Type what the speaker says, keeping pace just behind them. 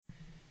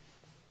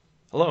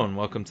Hello and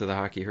welcome to the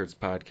Hockey Hurts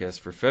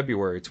podcast for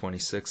February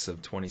 26th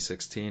of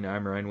 2016.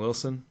 I'm Ryan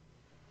Wilson.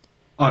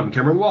 I'm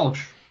Cameron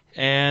Walsh.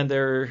 And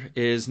there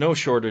is no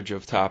shortage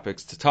of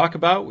topics to talk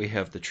about. We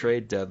have the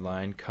trade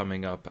deadline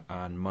coming up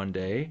on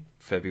Monday,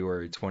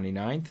 February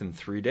 29th, in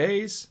 3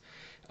 days.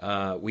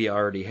 We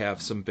already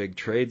have some big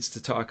trades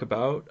to talk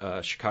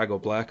about. Chicago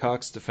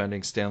Blackhawks,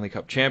 defending Stanley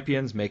Cup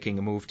champions, making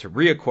a move to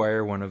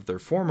reacquire one of their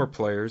former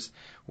players,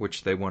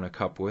 which they won a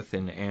cup with,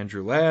 in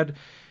Andrew Ladd.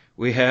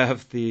 We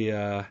have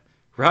the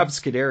Rob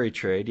Scuderi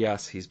trade.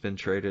 Yes, he's been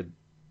traded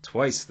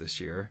twice this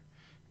year,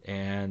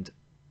 and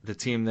the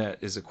team that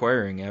is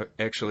acquiring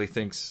actually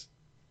thinks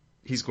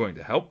he's going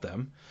to help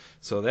them.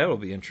 So that'll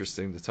be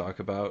interesting to talk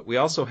about. We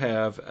also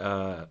have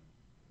a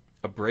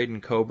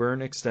Braden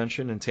Coburn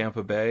extension in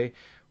Tampa Bay,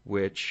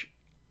 which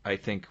I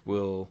think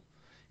will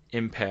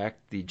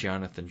impact the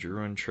Jonathan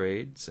Drouin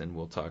trades, and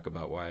we'll talk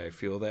about why I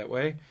feel that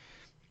way.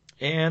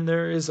 And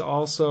there is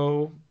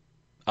also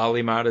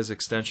Ali Mata's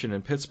extension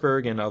in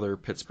Pittsburgh and other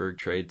Pittsburgh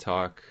trade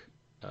talk,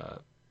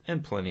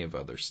 and plenty of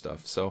other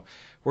stuff. So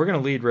we're going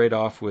to lead right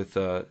off with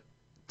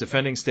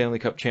defending Stanley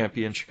Cup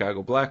champion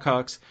Chicago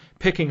Blackhawks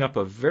picking up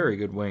a very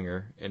good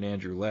winger in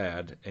Andrew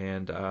Ladd,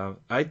 and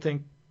I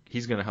think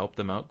he's going to help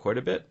them out quite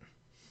a bit.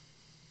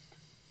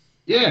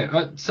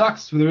 Yeah, it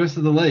sucks for the rest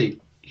of the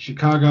league.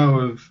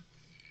 Chicago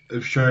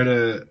have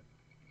shown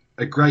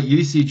a great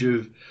usage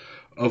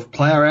of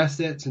player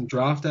assets and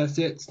draft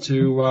assets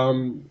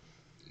to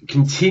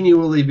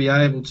continually be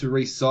able to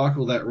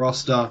recycle that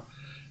roster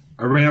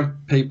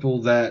around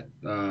people that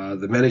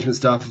the management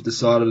staff have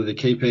decided are the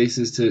key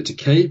pieces to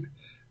keep.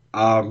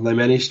 They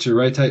managed to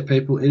rotate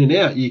people in and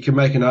out. You can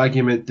make an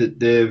argument that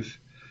they've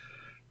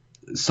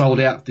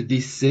sold out for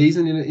this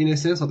season in a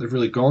sense, like they've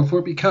really gone for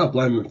it, but you can't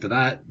blame them for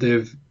that.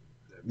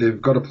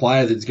 They've got a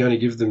player that's going to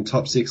give them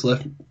top six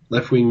left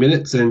wing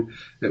minutes, and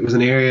it was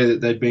an area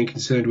that they'd been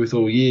concerned with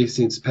all year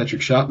since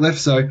Patrick Sharp left.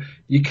 So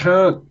you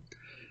can't.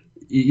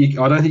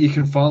 I don't think you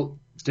can fault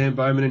Stan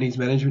Bowman and his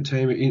management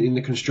team in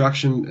the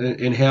construction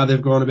and how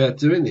they've gone about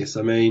doing this.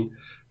 I mean,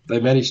 they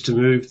managed to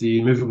move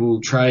the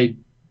immovable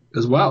trade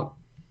as well.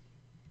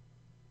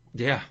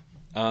 Yeah.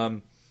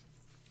 With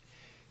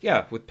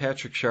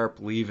Patrick Sharp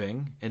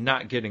leaving and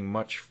not getting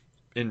much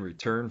in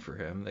return for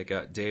him, they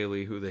got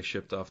Daly, who they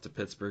shipped off to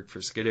Pittsburgh for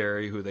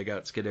Scuderi, who they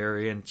got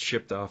Scuderi and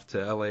shipped off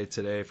to LA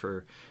today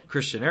for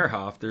Christian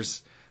Ehrhoff.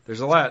 There's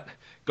a lot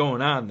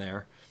going on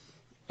there.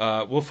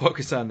 We'll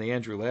focus on the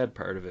Andrew Ladd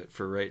part of it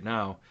for right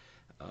now.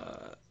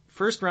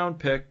 First round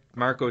pick,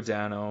 Marco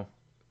Dano.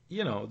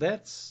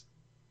 That's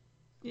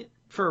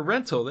for a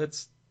rental.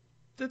 That's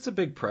a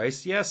big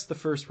price. Yes, the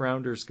first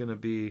rounder is going to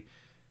be,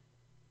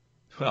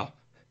 well,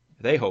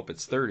 they hope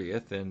it's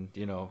 30th, and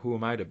who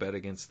am I to bet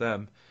against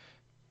them?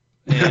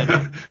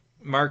 And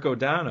Marco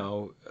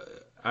Dano,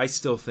 I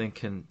still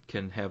think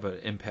can have an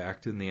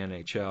impact in the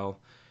NHL,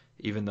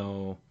 even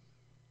though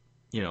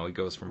he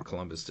goes from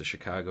Columbus to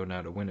Chicago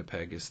now to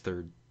Winnipeg, his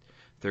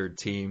third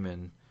team,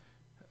 and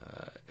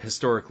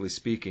historically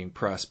speaking,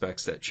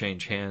 prospects that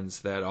change hands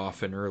that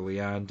often early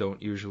on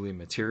don't usually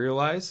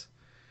materialize.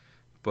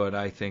 But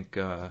I think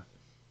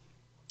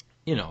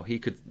he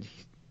could.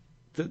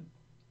 The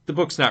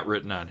book's not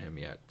written on him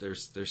yet.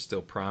 There's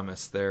still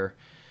promise there.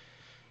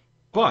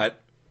 But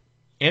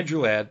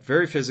Andrew Ladd,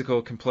 very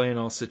physical, can play in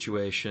all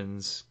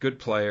situations, good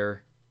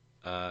player.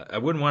 I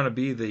wouldn't want to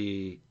be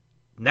the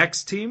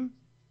next team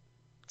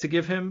to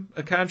give him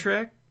a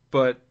contract,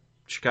 but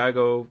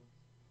Chicago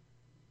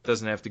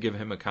doesn't have to give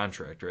him a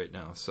contract right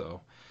now,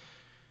 so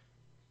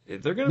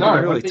they're going to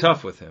be really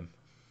tough with him.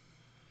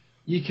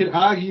 You can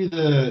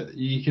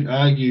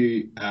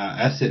argue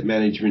asset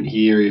management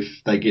here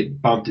if they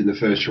get bumped in the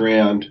first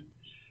round,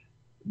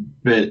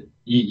 but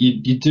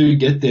you do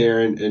get there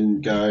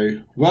and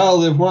go, well,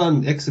 they've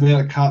won X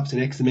amount of cups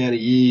in X amount of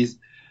years.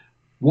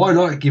 Why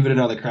not give it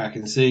another crack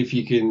and see if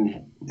you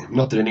can,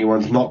 not that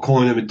anyone's not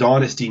calling them a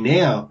dynasty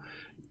now,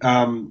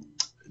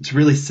 to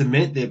really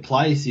cement their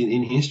place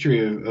in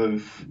history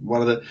of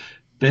one of the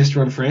best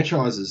run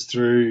franchises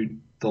through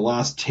the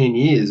last 10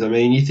 years. I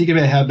mean, you think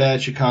about how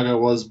bad Chicago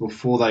was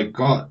before they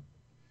got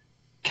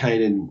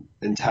Kane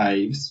and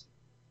Taves,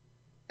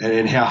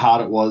 and how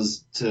hard it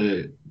was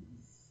to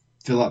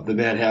fill up the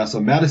madhouse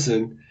on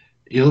Madison.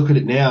 You look at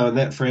it now, and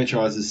that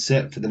franchise is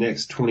set for the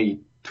next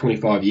 20,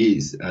 25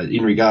 years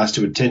in regards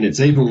to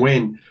attendance. Even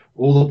when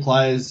all the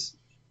players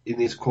in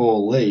this core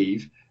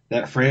leave,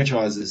 that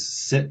franchise is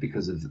set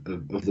because of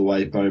the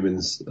way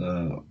Bowman's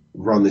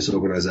run this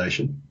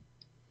organization.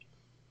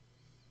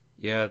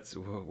 Yeah,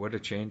 what a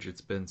change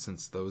it's been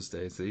since those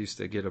days. They used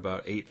to get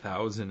about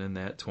 8,000 in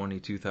that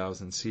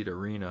 22,000 seat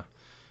arena.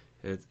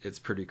 It's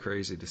pretty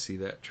crazy to see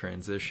that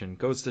transition.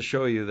 Goes to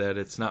show you that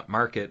it's not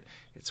market,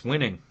 it's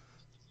winning.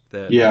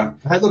 Yeah.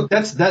 Hey, look,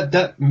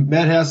 that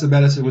Madhouse of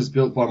Madison was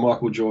built by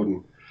Michael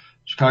Jordan.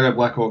 Chicago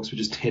Blackhawks were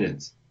just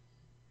tenants.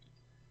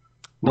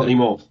 Not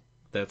anymore.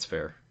 That's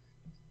fair.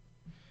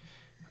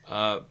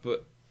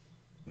 But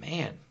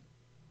man,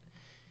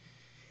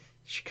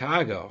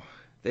 Chicago,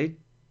 they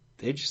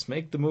just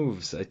make the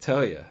moves, I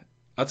tell you.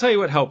 I'll tell you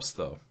what helps,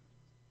 though.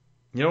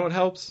 You know what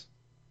helps?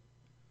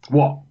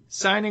 What?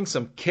 Signing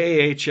some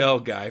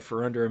KHL guy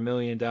for under $1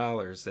 million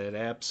that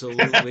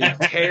absolutely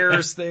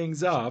tears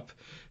things up.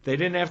 They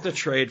didn't have to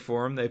trade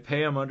for him. They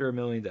pay him under $1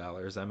 million.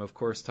 I'm, of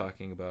course,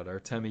 talking about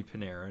Artemi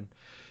Panarin.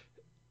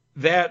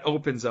 That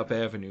opens up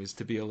avenues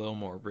to be a little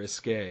more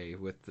risque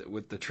with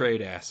the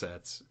trade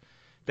assets.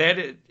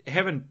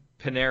 Having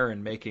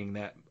Panarin making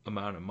that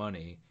amount of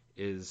money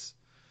is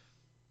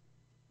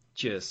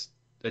just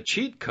a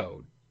cheat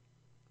code,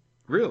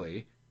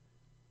 really.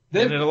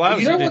 And it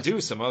allows you to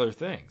do some other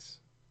things.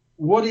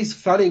 What is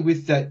funny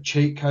with that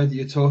cheat code that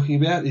you're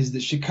talking about is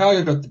that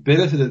Chicago got the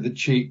benefit of the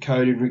cheat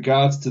code in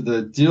regards to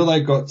the deal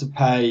they got to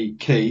pay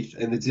Keith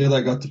and the deal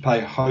they got to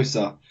pay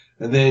Hossa.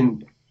 And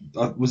then,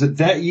 was it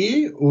that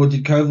year, or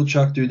did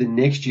Kovalchuk do the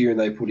next year and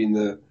they put in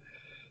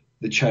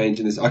the change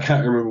in this? I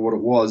can't remember what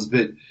it was,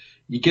 but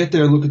you get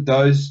there and look at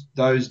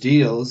those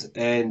deals,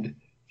 and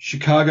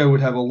Chicago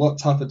would have a lot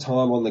tougher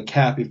time on the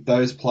cap if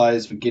those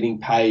players were getting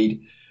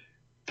paid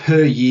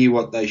per year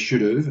what they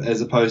should have, as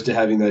opposed to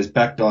having those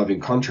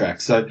backdiving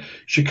contracts. So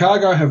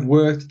Chicago have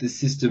worked the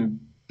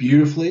system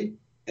beautifully,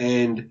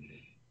 and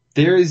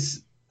there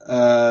is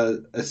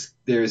there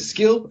is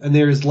skill and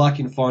there is luck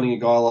in finding a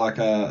guy like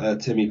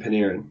Artemi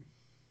Panarin.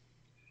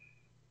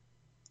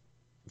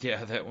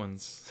 Yeah, that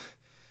one's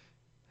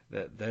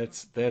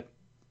that.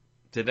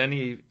 Did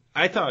any?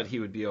 I thought he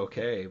would be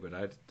okay, but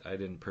I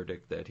didn't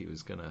predict that he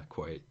was gonna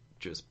quite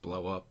just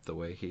blow up the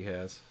way he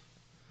has.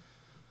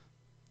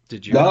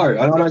 Did you? No,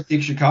 I don't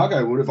think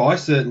Chicago would have. I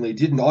certainly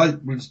didn't. I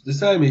was the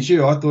same as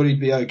you. I thought he'd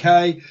be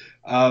okay.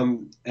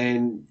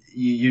 And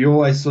you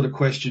always sort of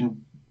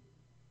question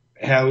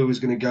how he was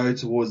going to go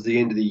towards the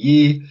end of the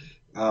year.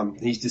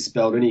 He's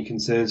dispelled any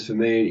concerns for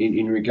me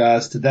in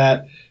regards to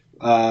that.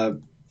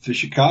 For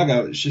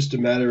Chicago, it's just a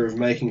matter of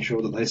making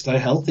sure that they stay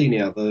healthy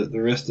now the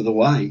rest of the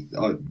way.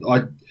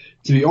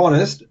 To be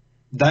honest,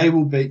 they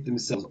will beat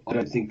themselves. I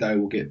don't think they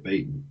will get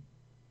beaten.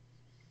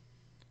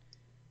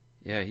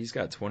 Yeah, he's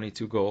got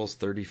 22 goals,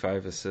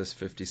 35 assists,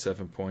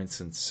 57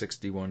 points in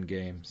 61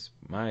 games.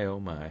 My,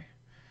 oh my.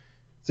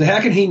 So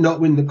how can he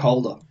not win the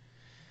Calder?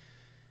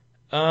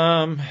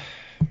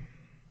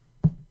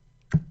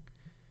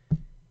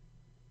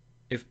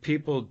 If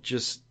people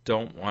just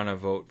don't want to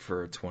vote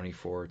for a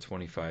 24 or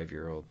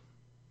 25-year-old.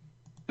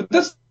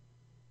 That's...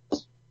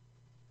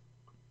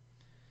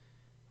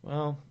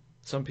 Well,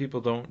 some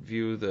people don't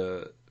view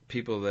the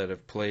people that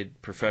have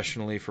played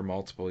professionally for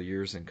multiple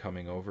years and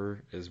coming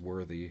over as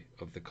worthy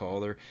of the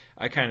Calder.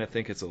 I kind of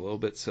think it's a little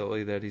bit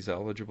silly that he's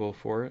eligible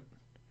for it.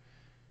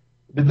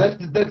 But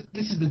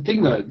this is the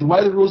thing, though. The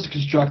way the rules are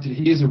constructed,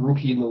 he is a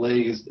rookie in the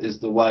league is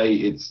the way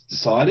it's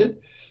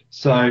decided.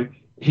 So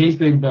he's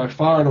been by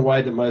far and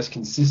away the most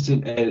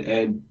consistent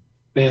and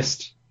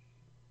best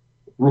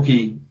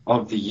rookie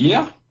of the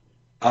year.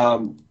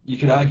 You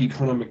could argue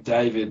Connor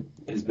McDavid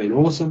has been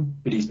awesome,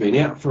 but he's been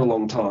out for a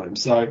long time.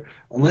 So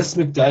unless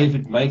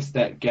McDavid makes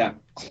that gap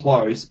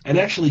close and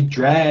actually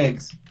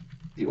drags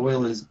the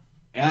Oilers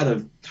out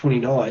of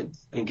 29th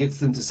and gets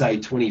them to, say,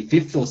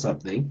 25th or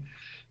something,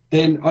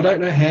 then I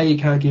don't know how you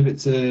can't give it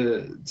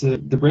to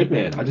the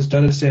Breadman. I just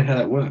don't understand how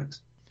that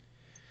works.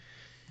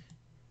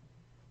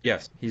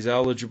 Yes, he's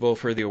eligible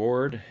for the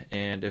award,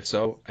 and if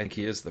so, I think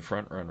he is the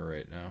front runner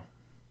right now.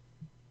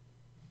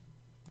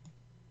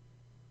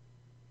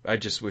 I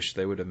just wish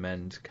they would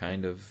amend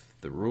kind of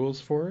the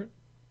rules for it.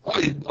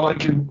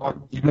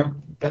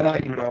 That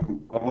argument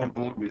I'm on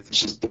board with. It's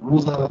just the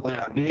rules are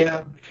allowed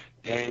now,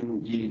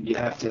 and you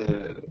have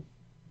to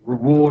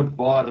reward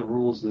by the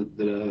rules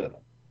that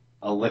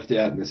are left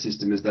out in the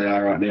system as they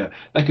are right now.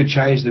 They could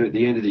change them at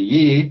the end of the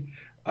year,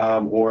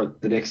 or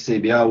at the next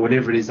CBL,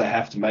 whenever it is they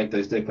have to make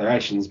those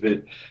declarations.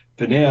 But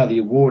for now, the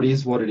award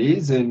is what it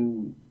is,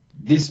 and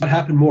this might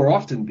happen more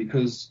often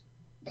because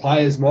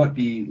players might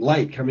be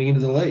late coming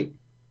into the league.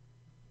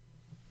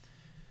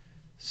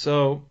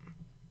 So,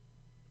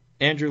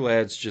 Andrew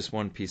Ladd's just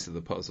one piece of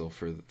the puzzle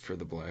for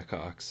the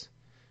Blackhawks.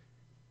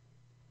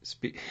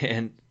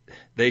 And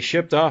they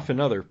shipped off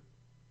another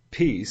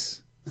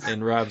piece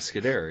in Rob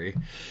Scuderi.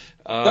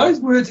 Those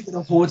words are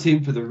going to haunt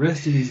him for the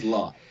rest of his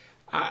life.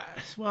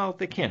 Well,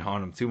 they can't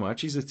haunt him too much.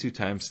 He's a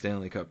two-time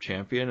Stanley Cup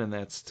champion, and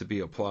that's to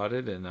be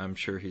applauded, and I'm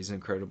sure he's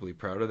incredibly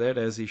proud of that,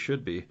 as he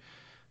should be.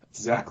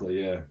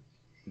 Exactly, yeah.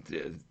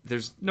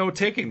 There's no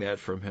taking that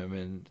from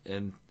him,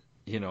 and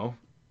you know,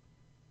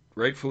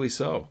 rightfully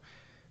so.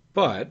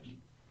 But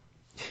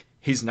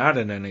he's not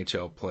an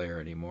NHL player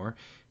anymore.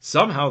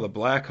 Somehow the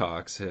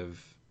Blackhawks have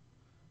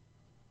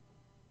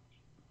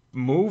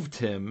moved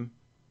him.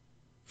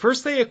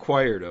 First they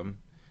acquired him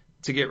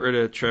to get rid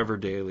of Trevor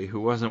Daley,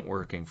 who wasn't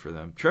working for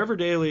them. Trevor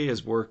Daley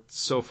has worked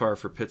so far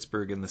for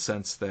Pittsburgh in the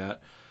sense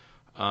that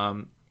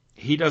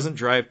he doesn't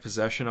drive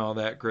possession all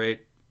that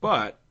great,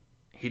 but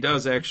he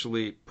does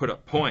actually put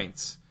up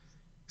points,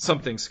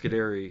 something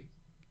Scuderi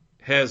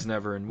has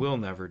never and will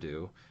never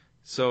do.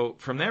 So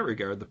from that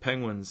regard, the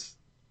Penguins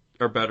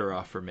are better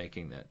off for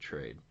making that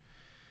trade.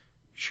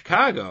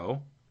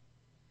 Chicago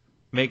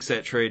makes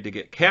that trade to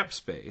get cap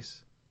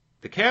space,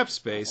 the cap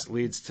space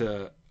leads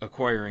to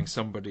acquiring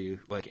somebody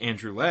like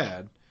Andrew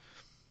Ladd.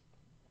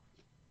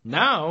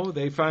 Now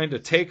they find a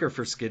taker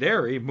for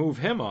Scuderi, move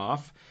him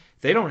off.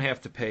 They don't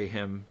have to pay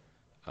him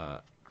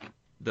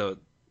the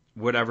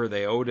whatever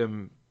they owed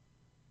him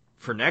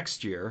for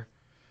next year,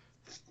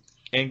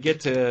 and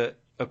get to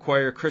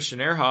acquire Christian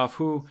Ehrhoff,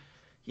 who,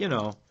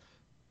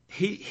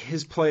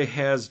 his play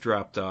has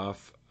dropped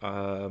off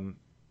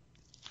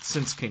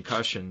since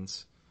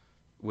concussions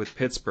with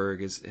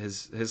Pittsburgh.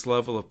 His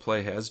level of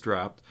play has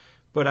dropped,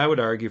 but I would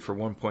argue for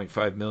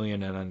 $1.5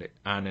 million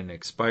on an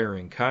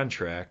expiring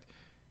contract,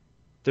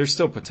 there's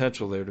still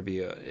potential there to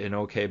be an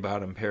okay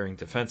bottom pairing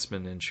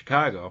defenseman in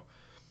Chicago.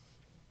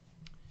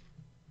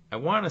 I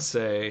want to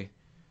say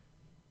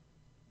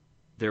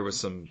there was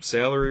some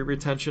salary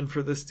retention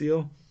for this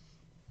deal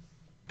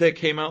that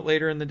came out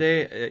later in the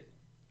day.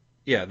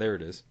 Yeah, there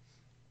it is.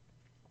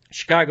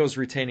 Chicago's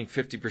retaining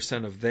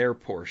 50% of their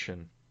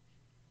portion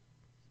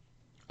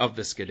of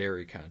the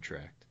Scuderi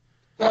contract.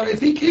 But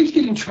if he keeps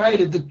getting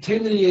traded, the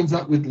team that he ends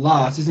up with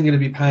last isn't going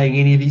to be paying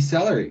any of his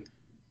salary.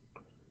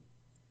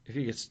 If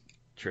he gets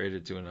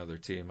traded to another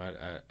team,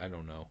 I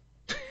don't know.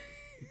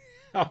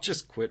 I'll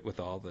just quit with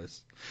all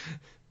this.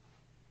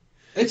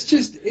 It's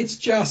just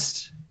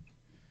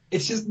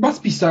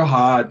must be so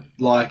hard.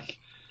 Like,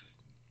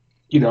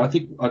 I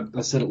think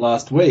I said it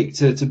last week,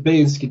 to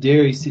be in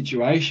Scuderi's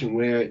situation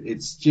where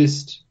it's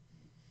just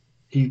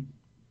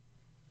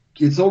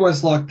it's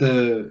almost like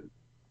the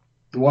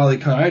Wile E.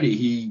 Coyote.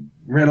 He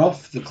ran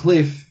off the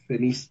cliff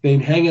and he's been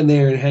hanging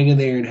there and hanging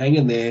there and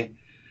hanging there,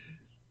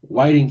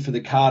 waiting for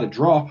the car to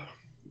drop,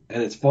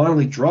 and it's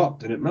finally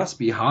dropped, and it must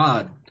be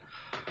hard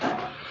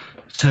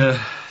to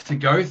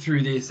go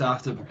through this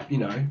after,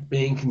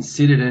 being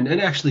considered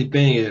and actually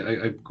being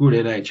a good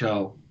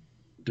NHL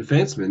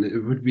defenseman.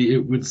 It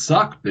would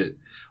suck, but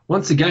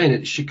once again,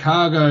 it's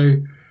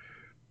Chicago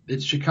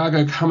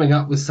coming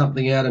up with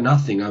something out of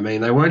nothing. I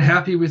mean, they weren't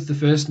happy with the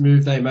first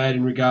move they made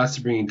in regards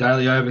to bringing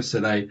Daly over,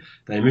 so they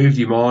moved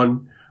him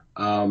on.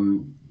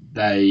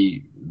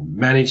 They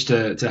managed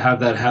to have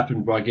that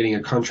happen by getting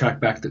a contract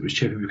back that was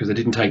cheaper because they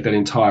didn't take that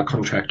entire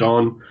contract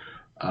on.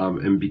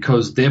 And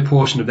because their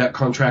portion of that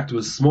contract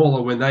was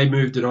smaller when they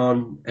moved it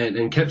on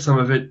and kept some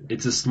of it,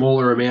 it's a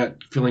smaller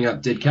amount filling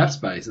up dead cap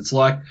space. It's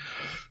like,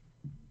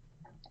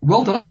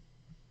 well done.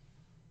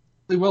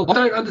 Well, I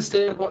don't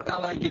understand what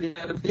LA get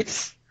out of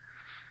this.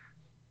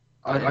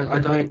 I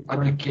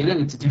don't get it.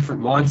 It's a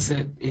different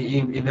mindset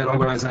in that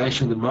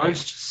organisation than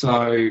most,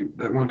 so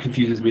that one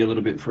confuses me a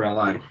little bit for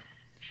LA.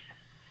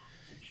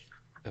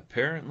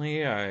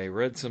 Apparently, I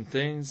read some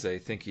things. They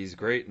think he's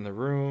great in the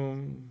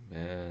room,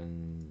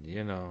 and,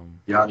 Yada,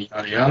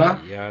 yada,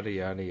 yada. Yada,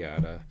 yada,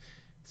 yada.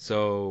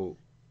 So,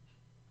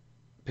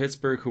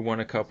 Pittsburgh, who won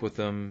a cup with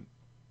him,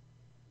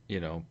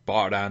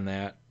 bought on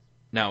that.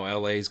 Now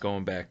LA's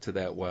going back to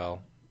that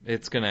well.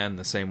 It's going to end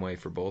the same way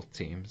for both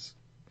teams.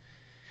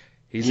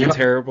 He's a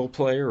terrible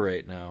player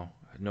right now.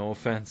 No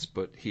offense,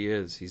 but he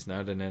is. He's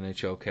not an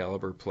NHL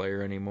caliber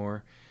player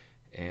anymore.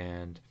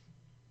 And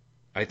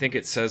I think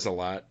it says a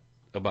lot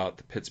about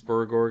the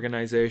Pittsburgh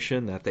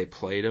organization that they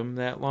played him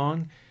that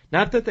long.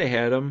 Not that they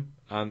had him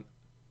on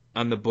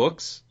the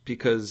books,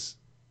 because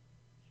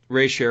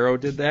Ray Shero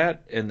did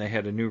that and they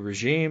had a new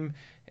regime,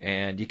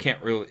 and you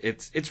can't really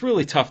it's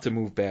really tough to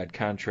move bad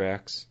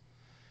contracts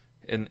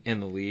in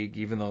the league,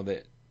 even though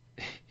that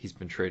he's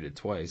been traded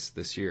twice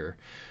this year.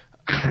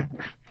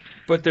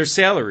 But there's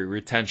salary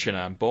retention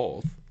on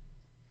both.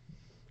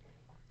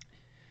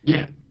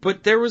 Yeah.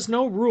 But there was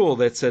no rule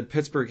that said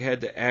Pittsburgh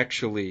had to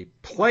actually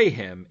play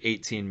him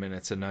 18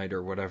 minutes a night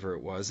or whatever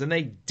it was, and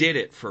they did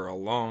it for a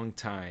long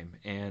time.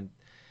 And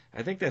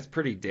I think that's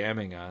pretty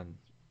damning on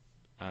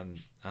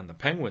the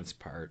Penguins'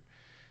 part,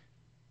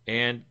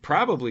 and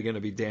probably going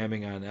to be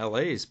damning on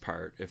LA's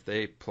part if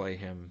they play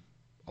him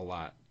a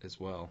lot as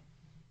well.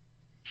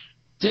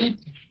 Did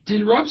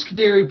Rob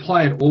Scuderi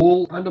play at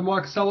all under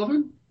Mike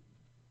Sullivan?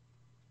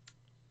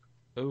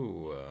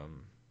 Oh,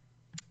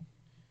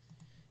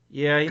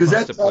 yeah, he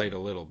must have played a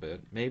little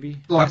bit, maybe.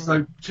 Like,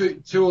 so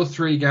two or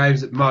three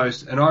games at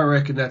most, and I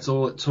reckon that's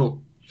all it took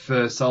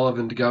for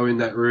Sullivan to go in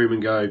that room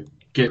and go,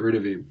 get rid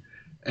of him.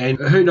 And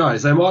who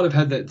knows, they might have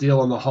had that deal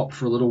on the hop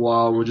for a little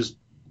while and were just,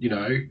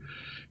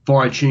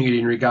 fine-tuning it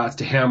in regards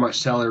to how much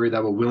salary they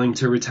were willing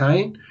to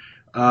retain.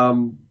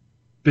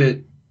 But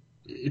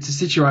it's a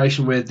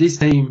situation where this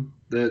team,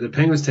 the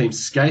Penguins team,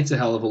 skates a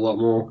hell of a lot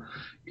more.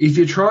 If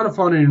you're trying to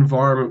find an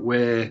environment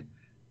where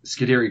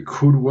Scuderi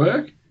could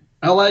work,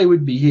 LA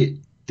would be it.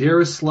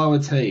 They're a slower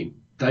team.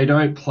 They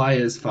don't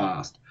play as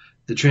fast.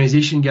 The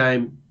transition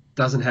game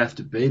doesn't have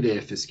to be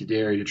there for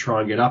Scuderi to try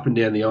and get up and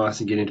down the ice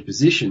and get into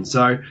position.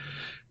 So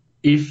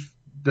if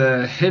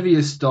the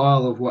heavier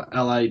style of what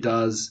LA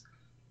does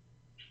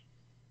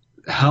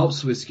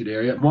helps with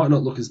Scuderi, it might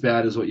not look as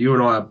bad as what you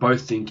and I are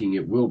both thinking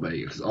it will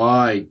be, because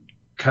I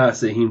can't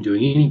see him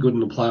doing any good in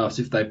the playoffs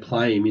if they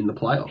play him in the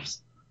playoffs.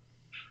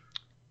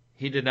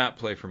 He did not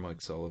play for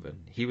Mike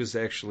Sullivan. He was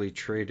actually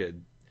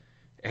traded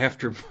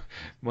after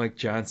Mike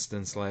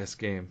Johnston's last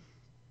game.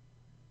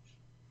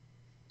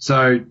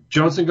 So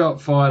Johnson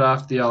got fired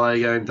after the LA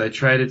game. They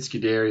traded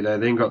Scuderi. They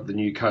then got the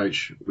new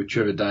coach with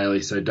Trevor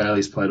Daley. So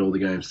Daley's played all the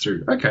games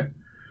through. Okay.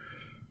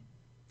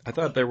 I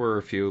thought there were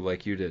a few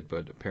like you did,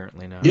 but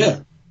apparently not. Yeah.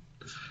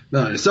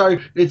 No. So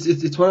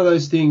it's one of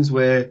those things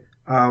where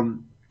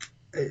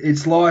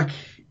it's like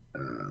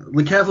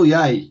Le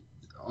Cavalier.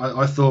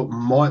 I thought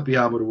might be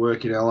able to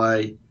work in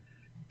LA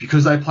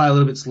because they play a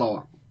little bit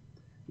slower.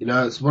 You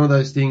know, it's one of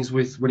those things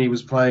with when he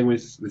was playing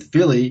with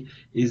Philly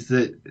is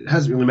that it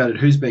hasn't really mattered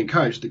who's being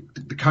coached.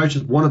 The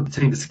coaches wanted the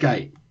team to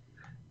skate,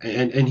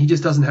 and he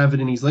just doesn't have it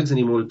in his legs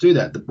anymore to do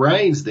that. The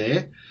brain's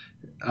there,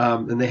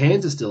 and the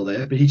hands are still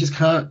there, but he just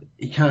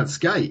can't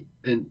skate,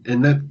 and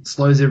that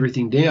slows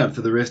everything down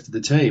for the rest of the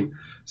team.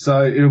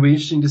 So it'll be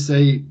interesting to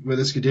see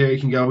whether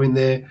Scuderi can go in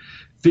there,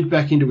 fit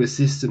back into a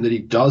system that he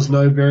does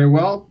know very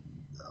well.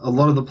 A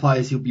lot of the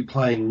players he'll be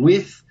playing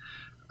with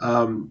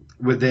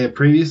were there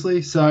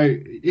previously, so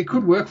it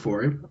could work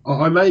for him.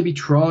 I may be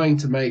trying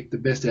to make the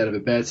best out of a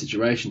bad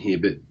situation here,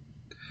 but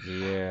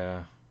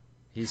yeah,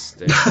 he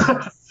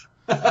stinks.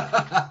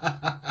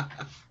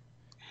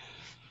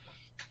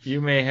 You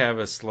may have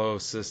a slow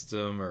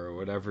system or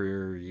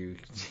whatever.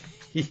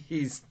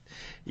 He's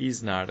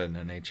not an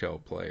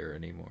NHL player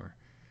anymore.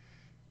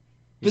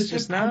 He's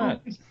just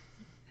not.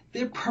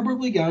 They're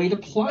probably going to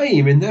play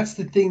him, and that's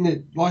the thing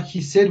that, like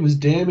you said, was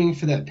damning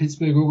for that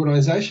Pittsburgh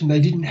organization. They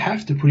didn't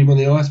have to put him on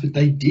the ice, but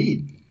they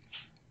did.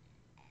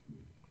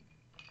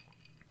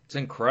 It's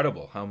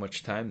incredible how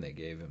much time they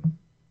gave him.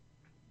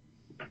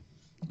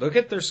 Look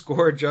at their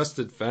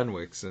score-adjusted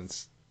Fenwick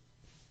since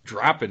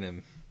dropping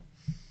him.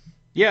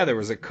 Yeah, there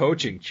was a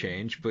coaching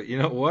change, but you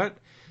know what?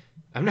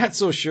 I'm not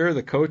so sure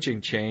the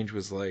coaching change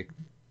was like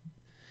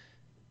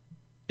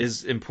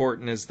as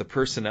important as the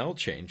personnel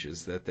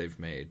changes that they've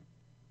made.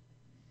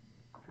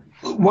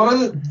 One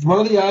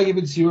of the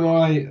arguments you and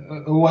I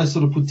always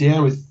sort of put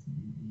down with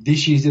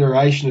this year's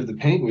iteration of the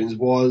Penguins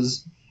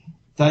was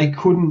they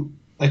couldn't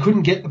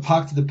get the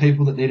puck to the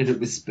people that needed it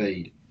with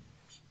speed.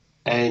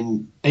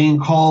 And Ian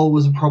Cole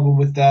was a problem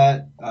with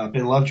that.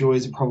 Ben Lovejoy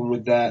is a problem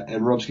with that,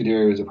 and Rob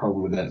Scuderi was a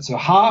problem with that. So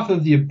half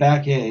of your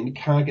back end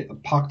can't get the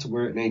puck to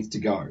where it needs to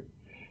go.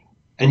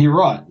 And you're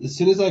right. As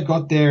soon as they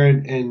got there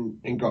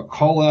and got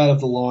Cole out of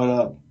the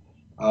lineup,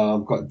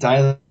 got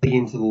Daley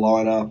into the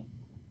lineup,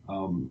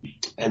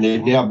 and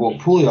they've now brought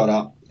Pouliot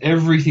up,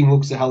 everything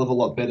looks a hell of a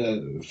lot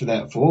better for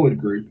that forward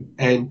group.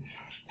 And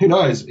who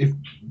knows, if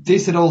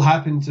this had all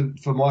happened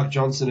for Mike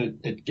Johnson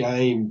at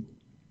game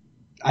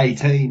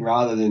 18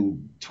 rather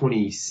than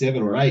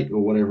 27 or 8 or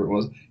whatever it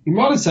was, he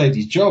might have saved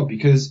his job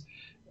because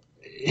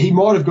he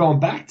might have gone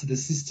back to the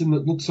system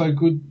that looked so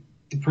good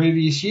the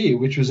previous year,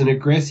 which was an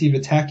aggressive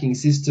attacking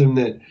system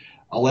that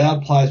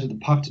allowed players with the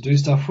puck to do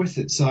stuff with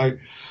it. So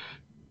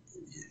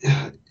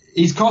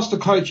he's cost the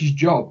coach his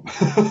job.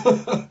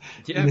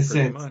 Yeah,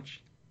 pretty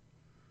much.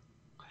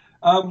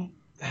 How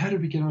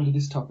did we get onto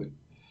this topic?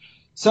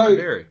 So,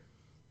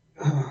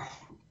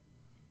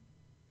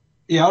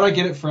 yeah, I don't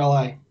get it for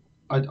LA.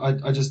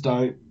 I just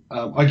don't.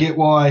 I get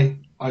why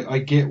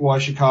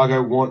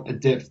Chicago want a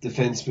depth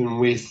defenseman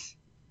with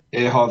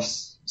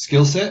Ehrhoff's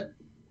skill set.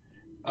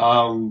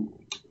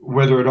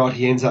 Whether or not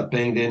he ends up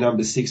being their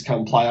number 6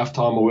 come playoff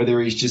time, or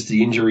whether he's just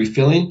the injury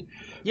fill-in.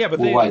 Yeah, but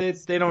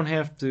they don't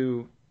have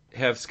to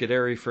have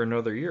Scuderi for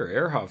another year.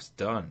 Ehrhoff's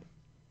done.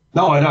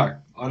 No, I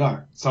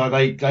know. So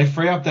they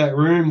free up that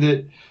room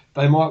that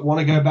they might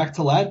want to go back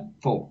to Ladd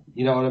for.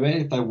 You know what I mean?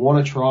 If they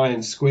want to try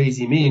and squeeze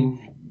him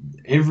in,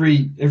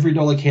 every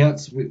dollar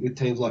counts with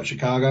teams like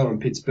Chicago and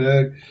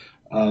Pittsburgh,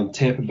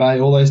 Tampa Bay,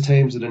 all those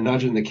teams that are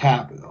nudging the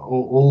cap.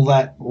 All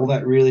that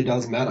really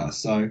does matter.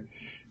 So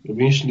it'll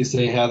be interesting to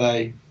see how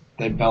they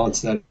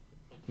balance that.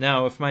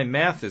 Now, if my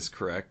math is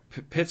correct,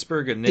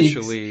 Pittsburgh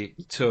initially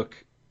took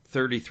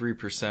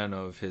 33%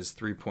 of his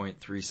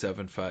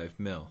 $3.375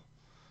 million.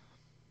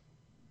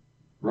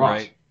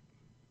 Right.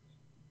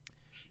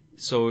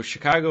 So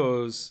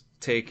Chicago's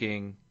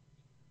taking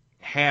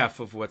half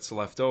of what's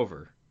left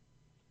over.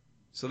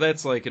 So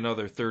that's like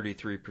another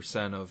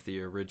 33% of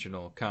the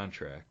original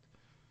contract.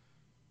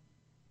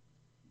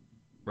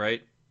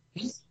 Right?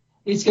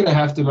 He's going to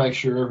have to make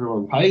sure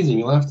everyone pays him.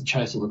 He'll have to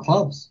chase all the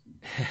clubs.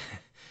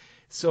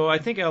 So I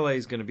think LA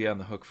is going to be on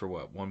the hook for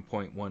what,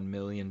 $1.1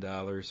 million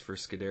for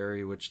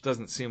Scuderi, which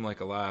doesn't seem like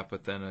a lot,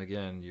 but then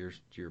again,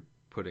 you're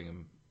putting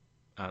him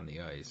on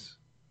the ice.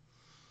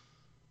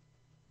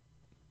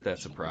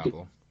 That's a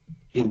problem.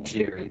 In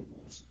theory.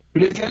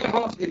 But if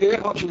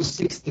Ehrhoff was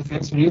 6th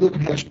defenseman, you look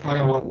at how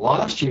Chicago went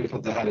last year with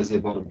what they had as their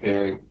bottom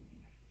pairing,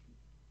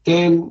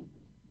 then,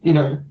 you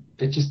know,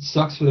 it just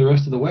sucks for the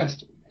rest of the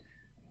West.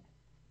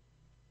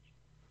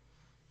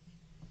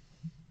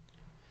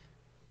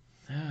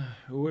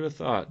 Who would have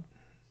thought?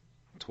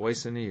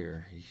 Twice in a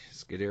year.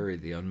 Scuderi,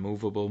 the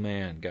unmovable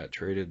man, got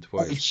traded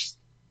twice.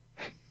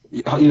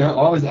 You know,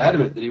 I was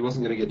adamant that he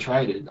wasn't going to get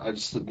traded. I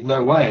just said,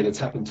 no way, and it's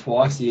happened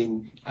twice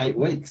in 8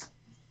 weeks.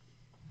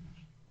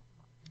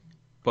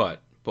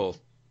 But both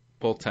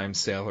times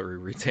salary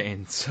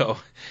retained, so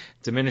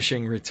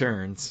diminishing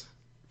returns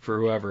for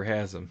whoever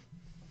has him.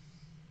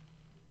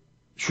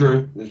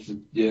 True.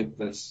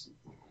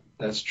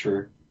 That's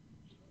true.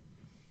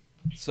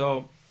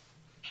 So,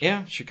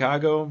 yeah,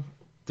 Chicago,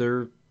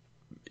 they're,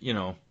 you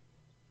know,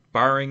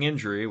 barring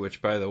injury,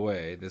 which, by the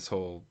way, this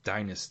whole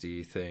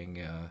dynasty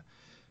thing,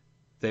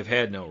 they've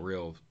had no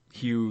real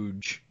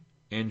huge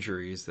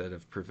injuries that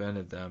have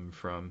prevented them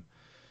from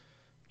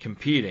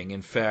competing.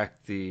 In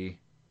fact, the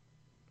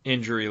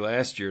injury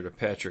last year to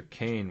Patrick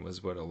Kane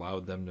was what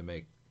allowed them to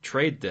make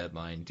trade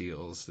deadline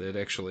deals that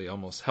actually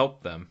almost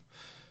helped them.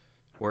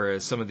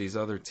 Whereas some of these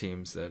other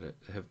teams that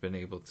have been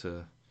able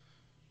to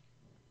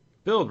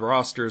build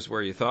rosters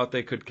where you thought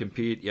they could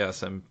compete,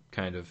 yes, I'm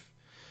kind of,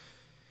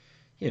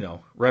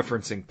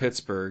 referencing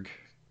Pittsburgh.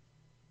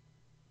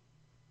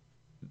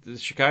 The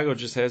Chicago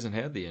just hasn't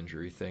had the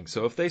injury thing.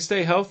 So if they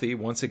stay healthy,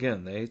 once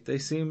again, they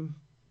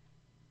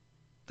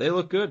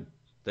look good.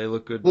 They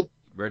look good, Look,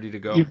 ready to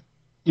go.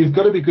 you've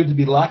got to be good to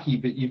be lucky,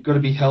 but you've got to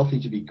be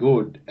healthy to be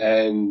good.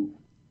 And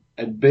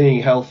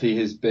being healthy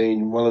has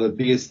been one of the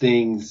biggest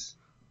things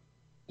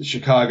that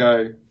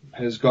Chicago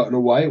has gotten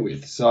away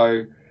with.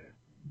 So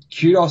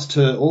kudos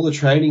to all the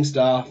training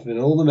staff and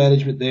all the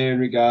management there in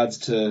regards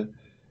to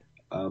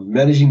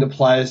managing the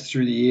players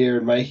through the year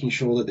and making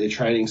sure that their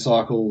training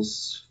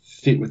cycles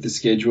fit with the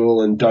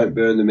schedule and don't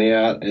burn them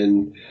out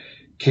and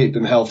keep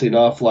them healthy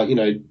enough. Like,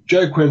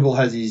 Joe Quenneville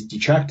has his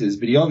detractors,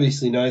 but he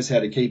obviously knows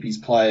how to keep his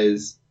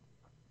players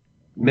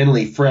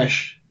mentally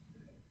fresh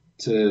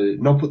to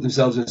not put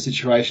themselves in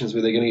situations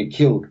where they're going to get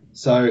killed.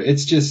 So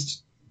it's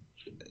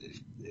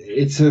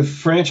a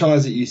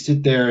franchise that you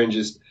sit there and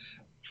just,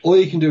 all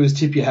you can do is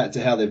tip your hat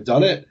to how they've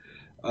done it.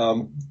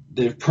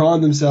 They've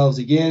primed themselves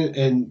again,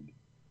 and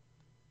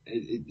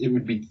it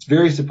would be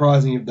very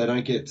surprising if they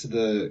don't get to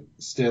the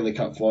Stanley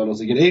Cup finals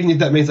again. Even if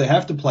that means they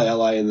have to play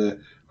LA in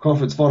the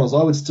conference finals,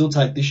 I would still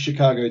take this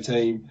Chicago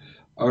team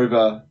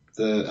over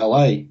the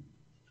LA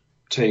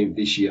team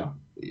this year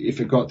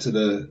if it got to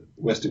the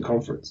Western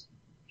Conference.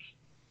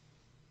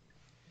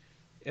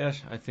 Yeah,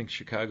 I think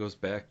Chicago's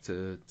back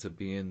to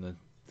being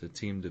the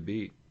team to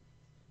beat.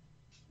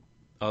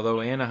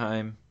 Although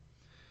Anaheim's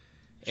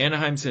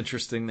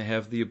interesting. They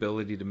have the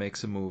ability to make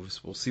some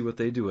moves. We'll see what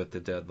they do at the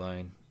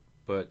deadline.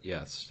 But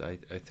yes, I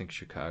think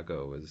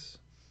Chicago is,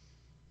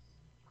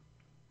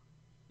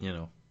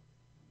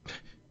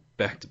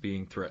 back to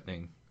being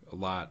threatening a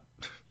lot.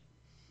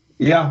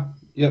 Yeah,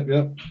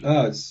 yep.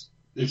 Oh,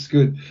 it's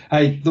good.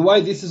 Hey, the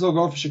way this has all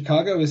gone for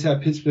Chicago is how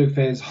Pittsburgh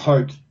fans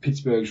hoped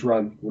Pittsburgh's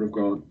run would have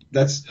gone.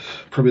 That's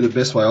probably the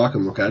best way I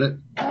can look at it.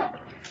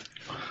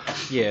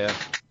 Yeah,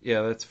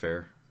 that's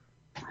fair.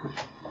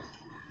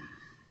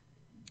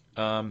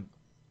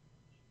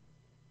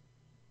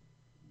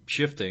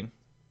 Shifting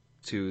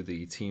to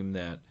the team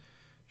that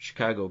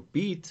Chicago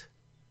beat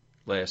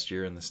last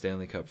year in the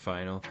Stanley Cup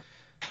final,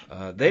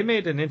 they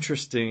made an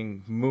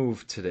interesting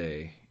move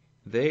today.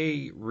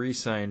 They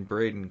re-signed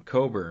Braden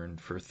Coburn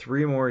for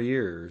 3 more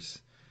years,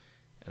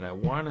 and I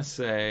want to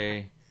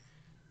say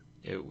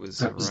it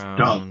was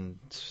around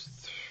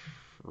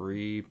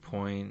 3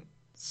 point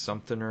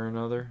something or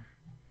another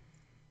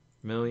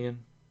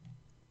million,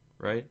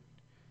 right?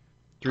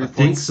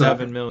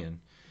 3.7 million.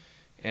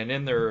 And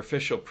in their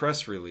official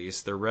press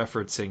release, they're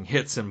referencing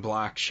hits and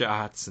block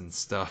shots and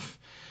stuff.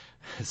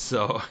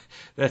 So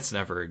that's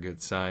never a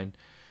good sign.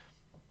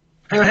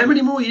 How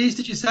many more years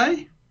did you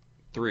say?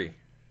 3.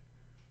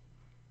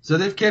 So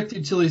they've kept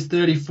him till he's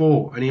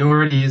 34, and he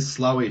already is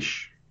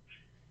slowish.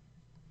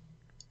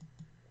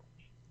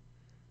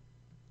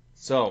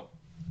 So,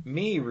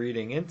 me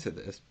reading into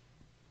this,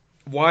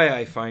 why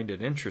I find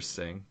it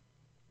interesting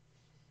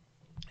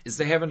is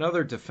they have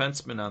another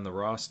defenseman on the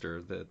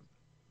roster that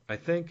I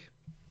think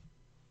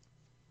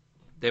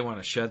they want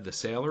to shed the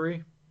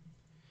salary,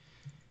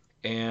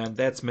 and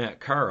that's Matt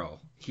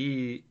Carle.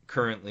 He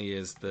currently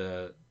is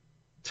the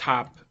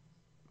top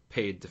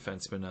paid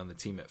defenseman on the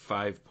team at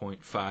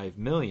 $5.5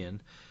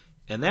 million,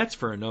 and that's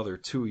for another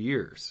 2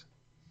 years.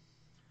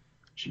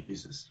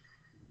 Jesus.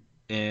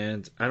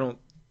 And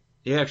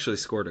he actually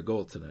scored a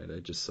goal tonight. I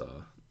just saw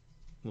a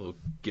little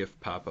GIF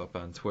pop up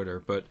on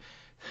Twitter, but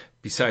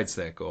besides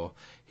that goal,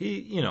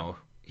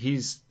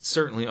 he's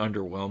certainly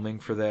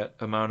underwhelming for that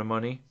amount of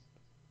money.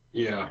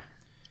 Yeah.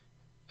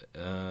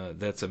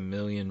 That's $1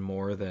 million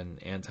more than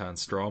Anton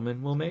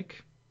Strawman will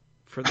make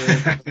for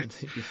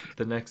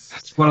the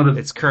next.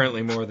 It's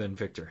currently more than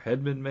Victor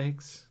Hedman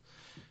makes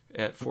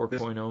at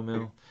 4.0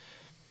 mil.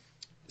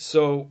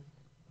 So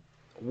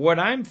what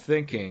I'm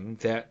thinking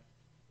that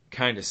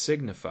kind of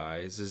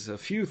signifies is a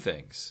few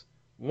things.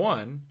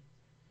 One,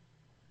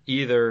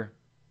 either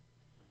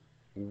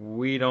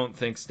we don't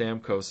think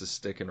Stamkos is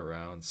sticking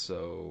around,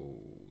 so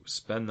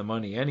spend the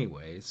money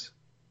anyways,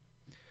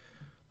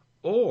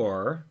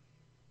 or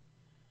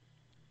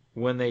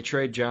when they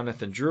trade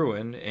Jonathan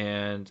Drouin,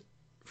 and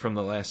from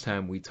the last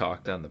time we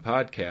talked on the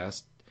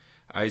podcast,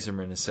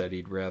 Yzerman has said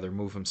he'd rather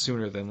move him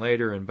sooner than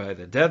later and by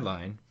the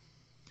deadline.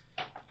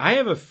 I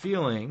have a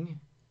feeling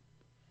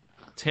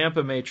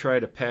Tampa may try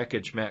to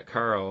package Matt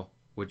Carle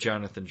with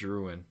Jonathan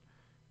Drouin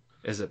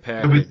as a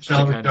package to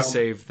kind of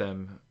save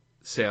them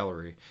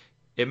salary.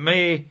 It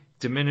may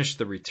diminish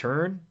the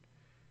return,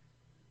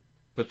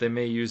 but they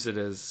may use it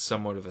as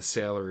somewhat of a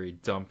salary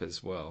dump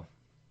as well.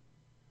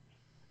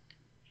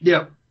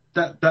 Yeah,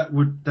 that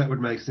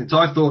would make sense.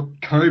 I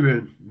thought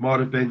Coburn might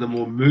have been the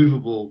more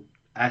movable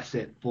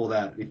asset for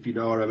that, if you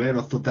know what I mean.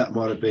 I thought that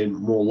might have been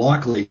more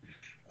likely.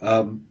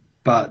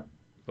 But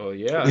well,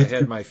 yeah, I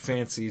had my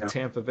fancy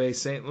Tampa Bay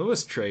St.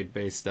 Louis trade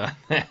based on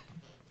that.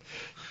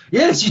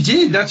 Yes, you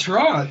did. That's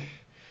right.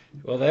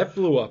 Well, that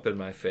blew up in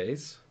my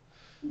face.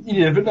 You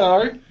never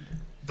know.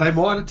 They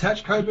might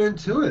attach Coburn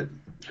to it.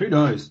 Who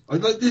knows?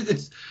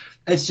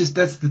 It's just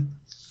that's the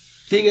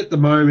thing at the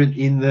moment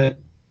in that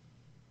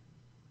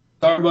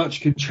so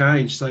much can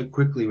change so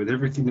quickly with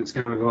everything that's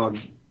going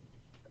on.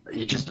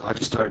 I just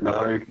don't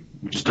know.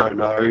 You just don't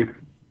know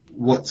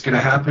what's going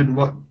to happen.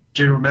 What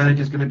general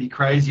manager is going to be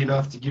crazy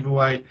enough to give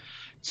away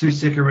 2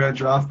 second-round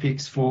draft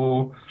picks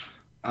for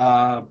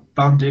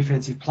bum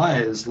defensive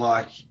players?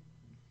 Like,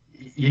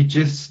 you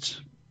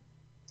just,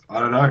 I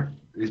don't know,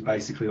 is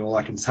basically all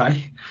I can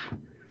say.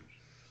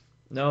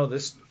 No,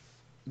 this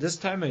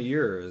time of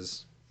year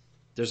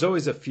there's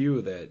always a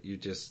few that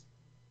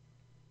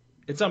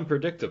it's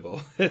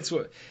unpredictable. It's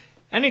what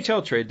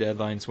NHL trade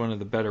deadline's one of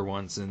the better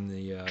ones in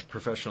the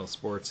professional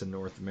sports in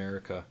North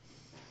America.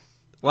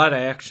 A lot of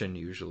action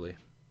usually.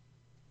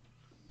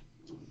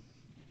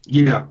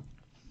 Yeah.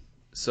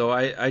 So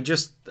I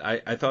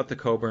thought the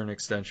Coburn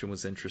extension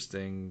was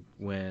interesting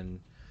when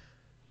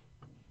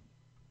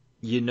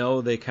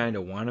they kind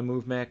of want to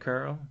move Matt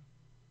Carle,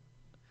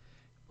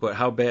 but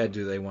how bad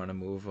do they want to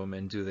move him,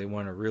 and do they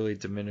want to really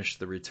diminish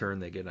the return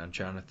they get on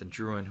Jonathan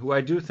Drouin, who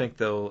I do think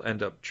they'll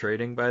end up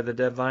trading by the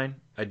deadline.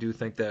 I do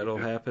think that'll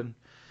happen.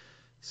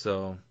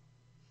 So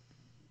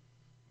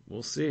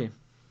we'll see.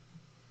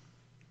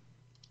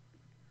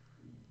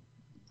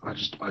 I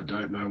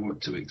don't know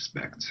what to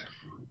expect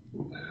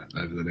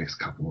over the next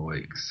couple of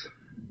weeks.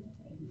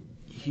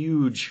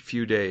 Huge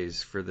few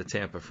days for the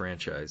Tampa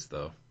franchise,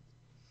 though.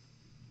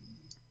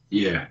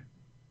 Yeah.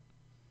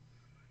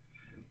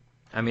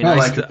 I mean,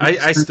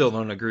 I still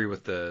don't agree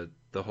with the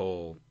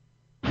whole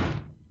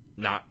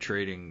not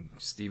trading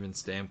Steven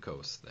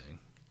Stamkos thing.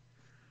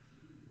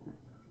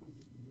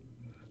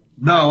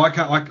 No, I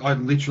can't. I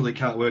literally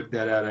can't work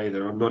that out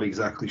either. I'm not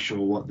exactly sure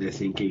what they're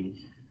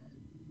thinking.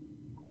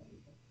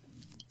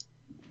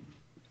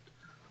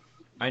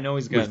 I know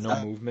he's got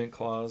no movement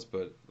clause,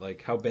 but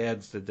like, how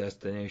bad's the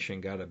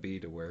destination got to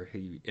be to where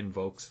he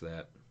invokes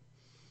that?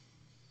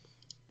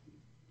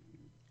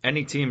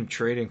 Any team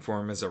trading for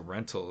him as a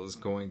rental is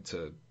going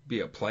to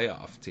be a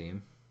playoff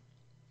team.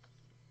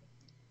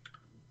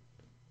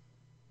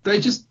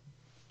 They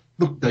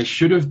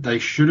should have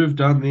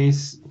done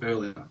this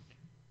earlier.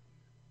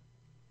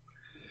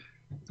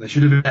 They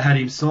should have had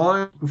him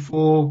signed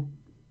before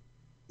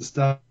the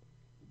start,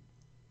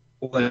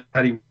 or they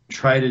had him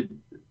traded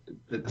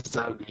at the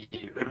start of the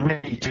year. And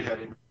when he did have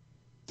him,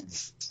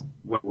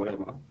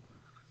 whatever.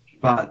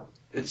 But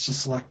it's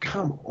just like,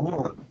 come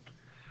on.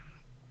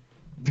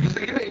 Because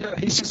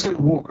he's just going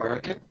to walk, I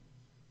reckon.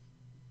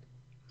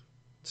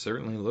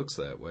 Certainly looks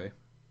that way.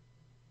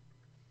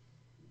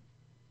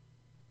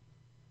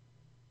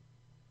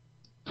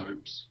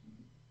 Hopes.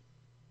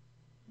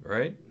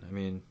 Right? I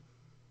mean,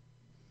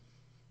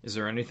 is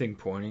there anything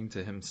pointing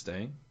to him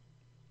staying?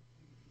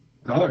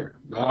 No.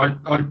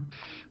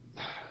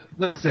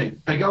 Let's see.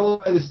 They go all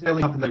the way to the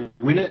Stanley Cup and they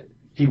win it.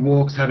 He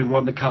walks, having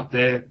won the cup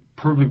there.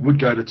 Probably would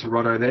go to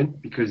Toronto then,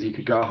 because he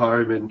could go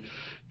home and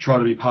try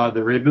to be part of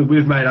the rebuild.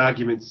 We've made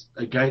arguments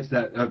against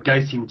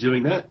him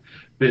doing that.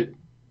 But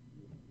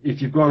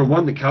if you've gone and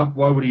won the cup,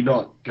 why would he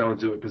not go and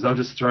do it? Because they'll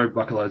just throw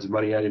bucketloads of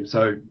money at him.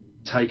 So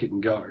take it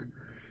and go.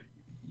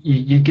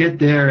 You get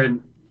there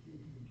and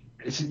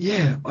it's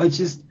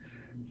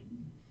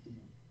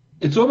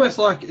almost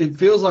like, it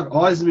feels like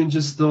Yzerman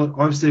just thought,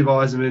 I'm Steve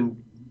Yzerman,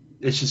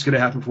 it's just going to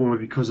happen for me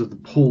because of the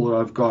pull that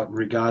I've got in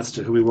regards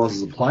to who he was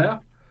as a player.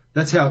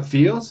 That's how it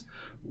feels.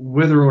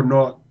 Whether or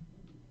not,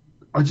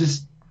 I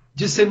just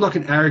seemed like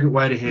an arrogant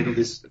way to handle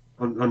this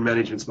on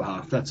management's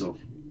behalf. That's all.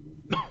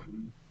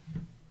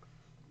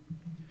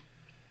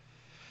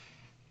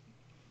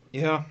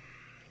 Yeah.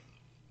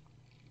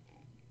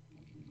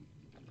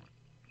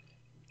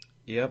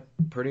 Yep,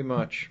 pretty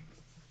much.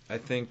 I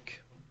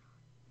think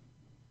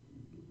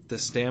the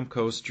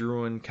Stamkos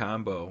Drouin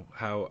combo,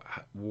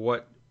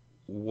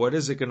 what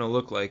is it going to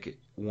look like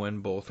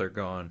when both are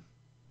gone?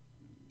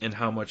 And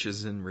how much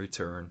is in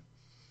return?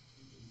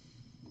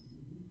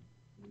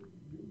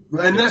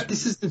 And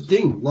this is the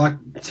thing. Like,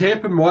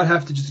 Tampa might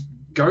have to just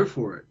go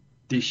for it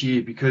this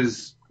year,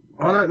 because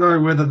I don't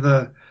know whether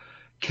the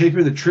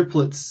keeping the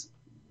triplets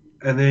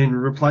and then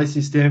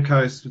replacing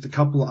Stamkos with a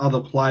couple of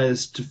other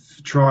players to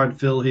try and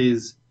fill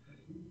his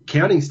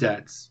counting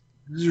stats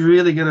is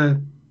really going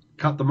to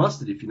cut the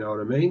mustard, if you know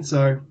what I mean.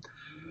 So,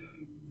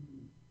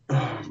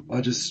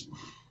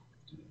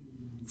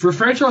 for a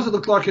franchise that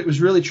looked like it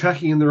was really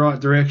tracking in the right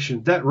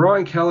direction, that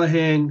Ryan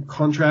Callahan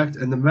contract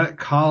and the Matt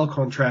Carle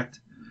contract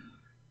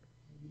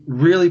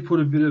really put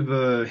a bit of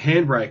a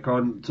handbrake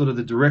on sort of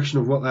the direction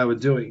of what they were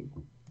doing.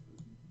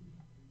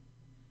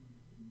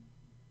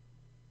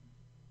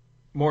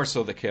 More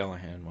so the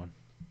Callahan one.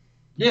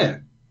 Yeah,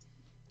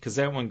 Because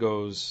that one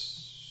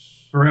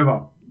goes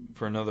forever.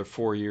 for another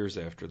 4 years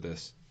after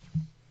this.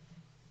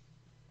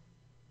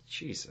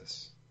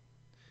 Jesus.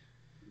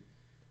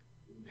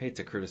 Hate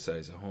to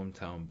criticize a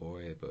hometown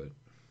boy, but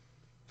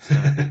it's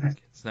not a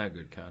good, it's not a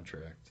good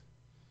contract.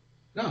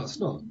 No, it's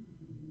not.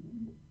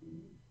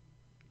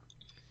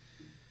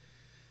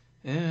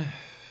 Yeah,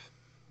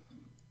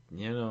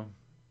 you know,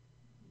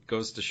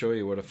 goes to show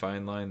you what a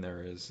fine line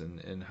there is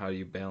and how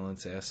you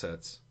balance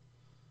assets.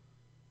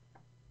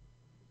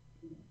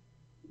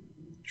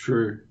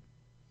 True.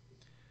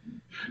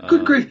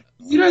 Good Uh, grief.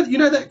 You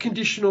know that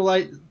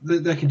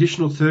that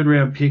conditional third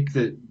round pick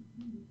that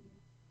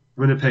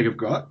Winnipeg have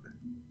got?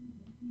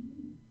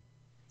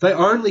 They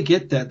only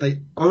get that.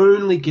 They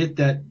only get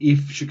that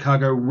if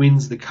Chicago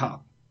wins the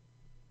cup.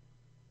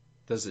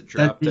 does it That's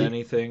drop to it.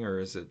 anything, or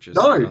is it just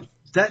No, nothing?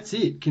 that's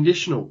it.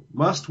 Conditional.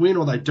 Must win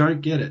or they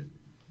don't get it.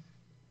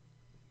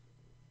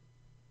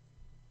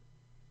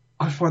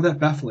 I find that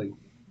baffling.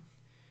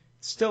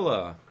 Still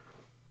a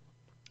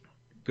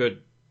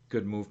good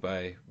good move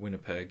by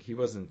Winnipeg. He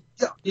wasn't.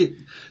 Yeah,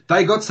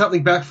 they got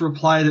something back for a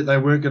player that they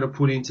weren't going to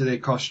put into their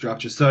cost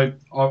structure. So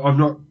I'm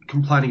not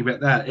complaining about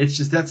that. It's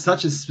just that's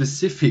such a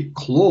specific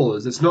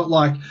clause. It's not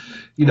like,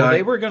 Well,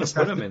 they were going to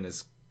put him in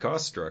his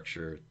cost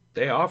structure.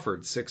 They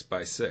offered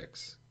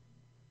 6x6.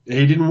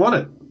 He didn't want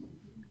it.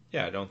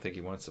 Yeah, I don't think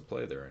he wants to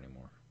play there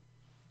anymore.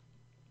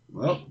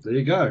 Well, there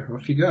you go.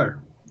 Off you go.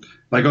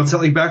 They got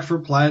something back for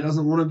a player that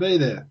doesn't want to be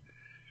there.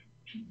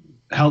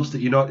 Helps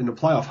that you're not in the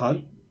playoff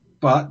hunt,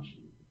 but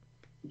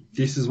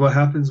this is what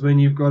happens when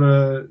you've got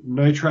a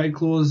no trade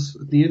clause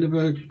at the end of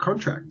a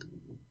contract.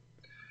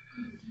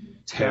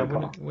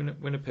 Tampa. Yeah,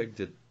 Winnipeg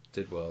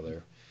did well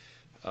there.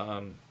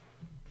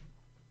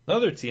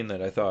 Another team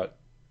that I thought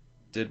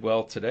did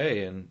well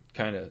today and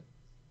kind of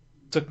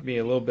took me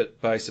a little bit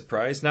by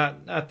surprise.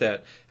 Not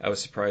that I was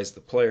surprised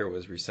the player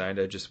was re-signed.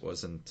 I just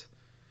wasn't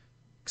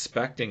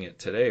expecting it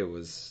today.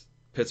 Was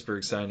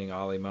Pittsburgh signing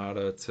Ali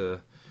Mata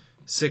to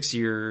 6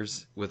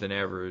 years with an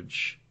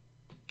average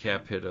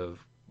cap hit of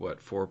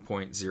what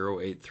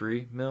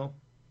 4.083 mil?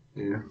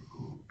 Yeah.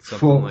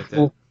 Something like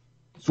that.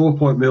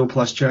 4 mil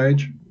plus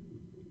change.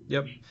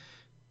 Yep.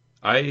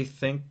 I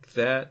think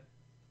that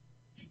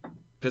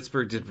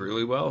Pittsburgh did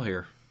really well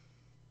here.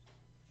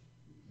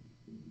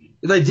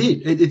 They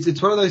did. It's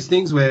one of those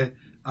things where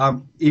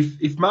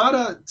if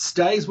Mata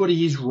stays what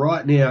he is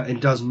right now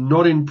and does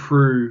not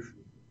improve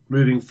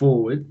moving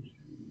forward,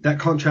 that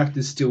contract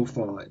is still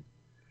fine.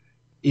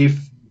 If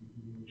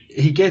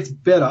he gets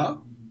better,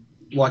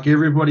 like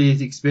everybody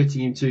is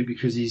expecting him to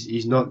because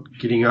he's not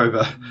getting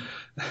over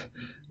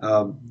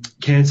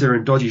cancer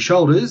and dodgy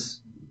shoulders,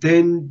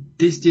 then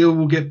this deal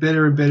will get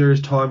better and better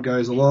as time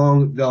goes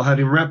along. They'll have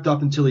him wrapped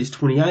up until he's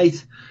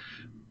 28.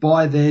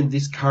 By then,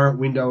 this current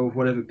window of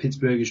whatever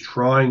Pittsburgh is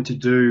trying to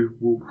do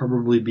will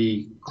probably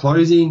be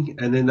closing,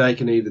 and then they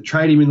can either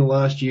trade him in the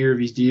last year of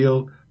his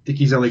deal. I think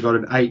he's only got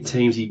an 8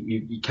 teams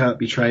he can't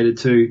be traded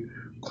to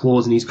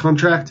clause in his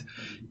contract.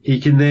 He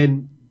can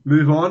then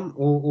move on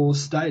or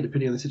stay,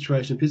 depending on the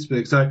situation in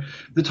Pittsburgh. So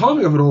the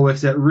timing of it all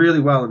works out really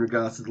well in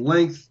regards to the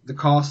length, the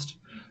cost,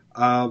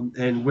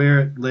 and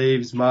where it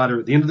leaves Mata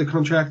at the end of the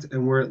contract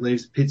and where it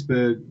leaves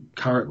Pittsburgh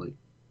currently.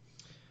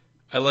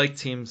 I like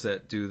teams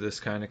that do this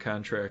kind of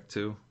contract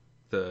too.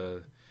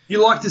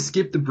 You like to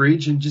skip the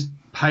bridge and just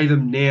pay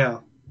them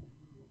now.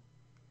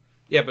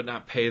 Yeah, but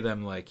not pay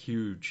them like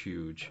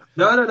huge.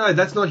 No.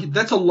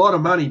 That's a lot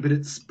of money, but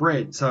it's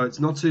spread, so it's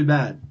not too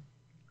bad.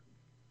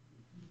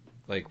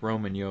 Like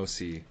Roman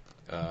Josi,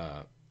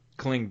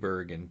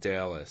 Klingberg in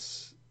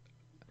Dallas.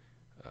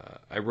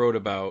 I wrote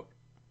about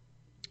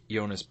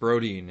Jonas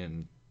Brodin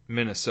in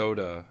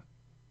Minnesota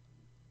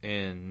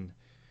in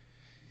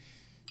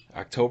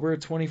October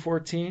of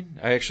 2014.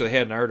 I actually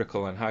had an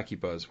article on Hockey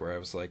Buzz where I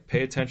was like,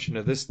 pay attention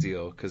to this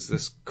deal because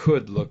this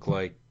could look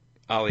like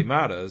Ali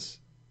Mata's,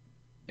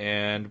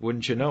 and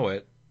wouldn't you know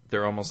it,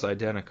 they're almost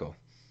identical.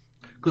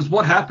 Because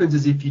what happens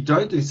is if you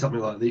don't do something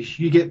like this,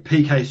 you get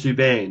PK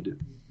Subban.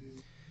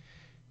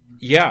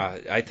 Yeah,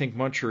 I think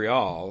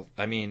Montreal,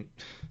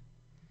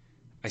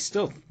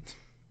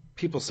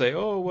 people say,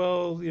 oh,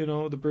 well,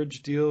 the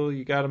bridge deal,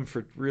 you got him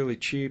for really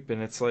cheap,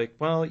 and it's like,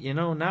 well,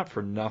 not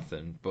for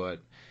nothing,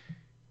 but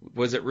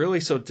was it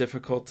really so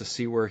difficult to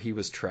see where he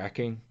was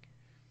tracking?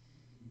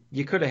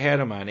 You could have had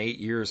him on 8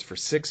 years for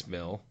 $6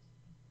 million.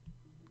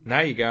 Now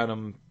you got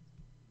him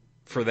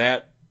for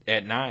that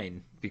at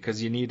 9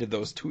 because you needed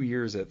those 2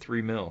 years at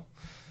 $3 million.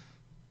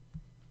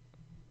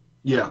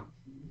 Yeah.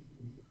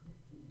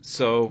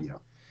 So,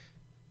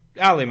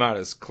 Ali Mata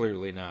is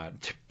clearly not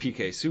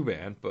PK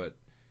Subban, but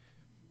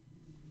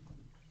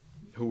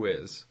who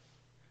is?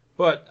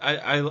 But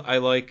I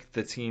like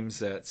the teams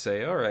that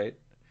say, all right,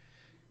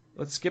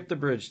 let's skip the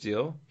bridge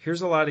deal.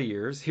 Here's a lot of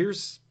years.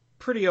 Here's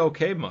pretty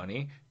okay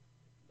money.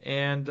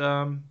 And,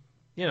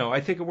 I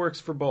think it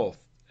works for both.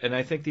 And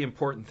I think the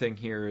important thing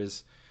here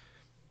is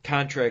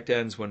contract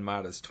ends when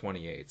Mata's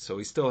 28. So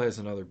he still has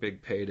another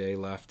big payday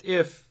left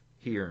if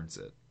he earns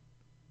it.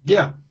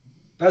 Yeah.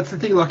 That's the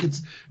thing. Like,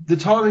 it's the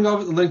timing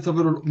of it, the length of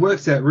it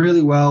works out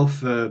really well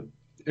for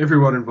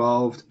everyone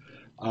involved.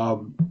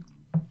 Um,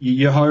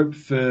 you hope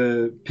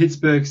for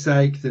Pittsburgh's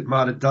sake that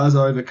Marta does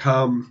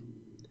overcome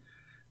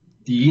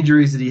the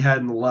injuries that he had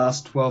in the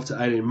last 12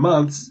 to 18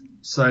 months,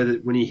 so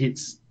that when he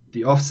hits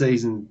the off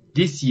season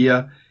this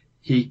year,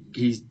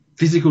 his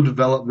physical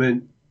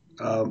development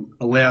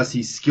allows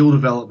his skill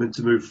development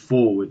to move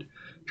forward.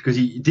 Because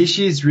this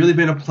year's really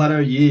been a plateau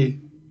year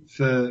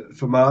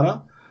for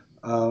Marta.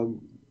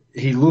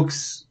 He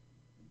looks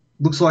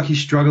like he's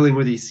struggling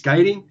with his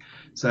skating,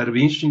 so it'll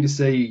be interesting to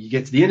see you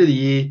get to the end of the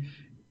year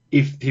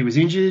if he was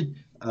injured,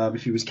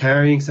 if he was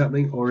carrying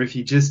something, or if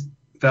he just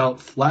felt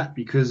flat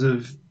because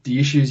of the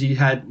issues he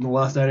had in the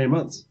last 18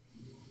 months.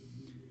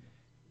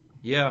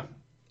 Yeah.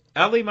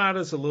 Ali Mata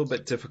is a little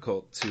bit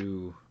difficult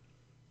to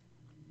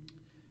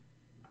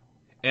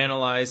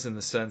analyze in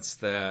the sense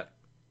that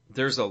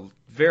there's a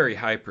very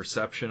high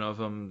perception of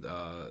him,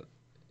 a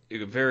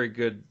very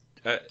good,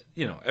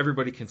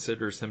 everybody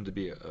considers him to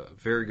be a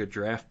very good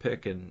draft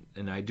pick,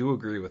 and I do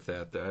agree with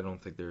that. I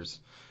don't think there's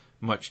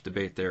much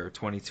debate there.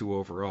 22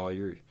 overall,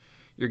 you're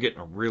getting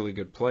a really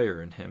good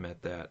player in him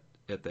at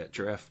that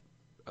draft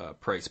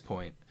price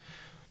point.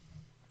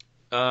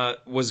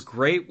 Was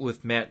great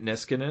with Matt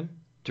Niskanen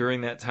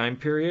during that time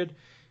period,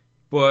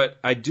 but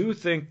I do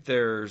think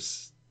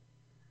there's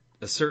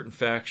a certain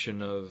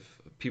faction of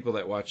people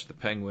that watch the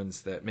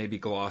Penguins that maybe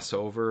gloss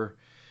over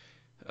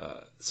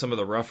some of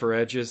the rougher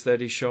edges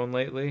that he's shown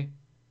lately.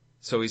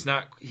 So he's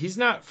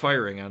not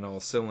firing on all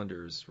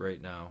cylinders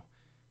right now.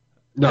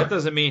 No. That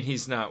doesn't mean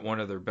he's not one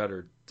of their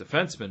better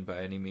defensemen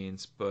by any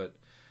means, but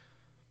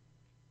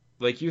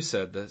like you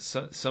said,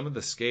 some of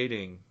the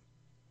skating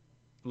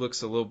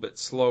looks a little bit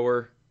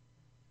slower.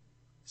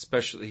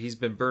 Especially, he's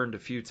been burned a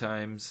few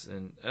times,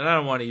 and I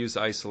don't want to use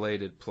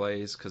isolated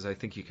plays because I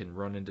think you can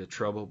run into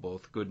trouble,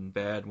 both good and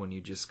bad, when you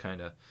just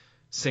kind of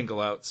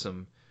single out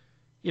some,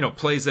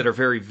 plays that are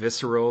very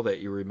visceral that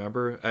you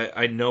remember.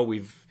 I know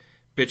we've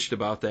bitched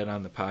about that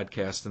on the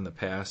podcast in the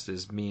past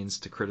as means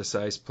to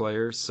criticize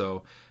players,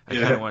 so I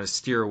kind of want to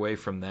steer away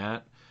from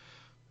that.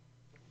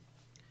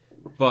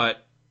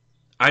 But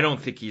I don't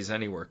think he's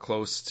anywhere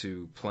close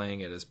to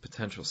playing at his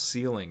potential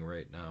ceiling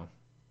right now.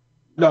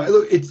 No,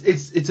 look,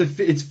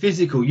 it's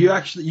physical. He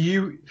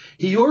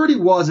already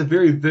was a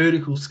very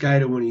vertical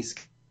skater when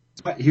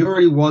he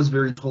already was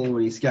very tall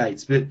when he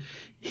skates, but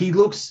he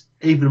looks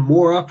even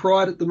more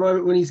upright at the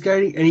moment when he's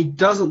skating, and he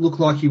doesn't look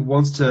like he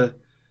wants to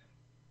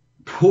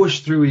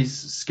push through his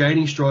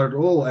skating stride at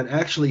all and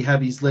actually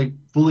have his leg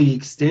fully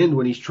extend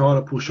when he's trying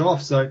to push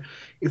off. So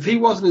if he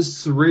wasn't as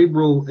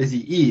cerebral as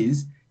he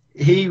is,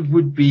 he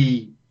would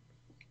be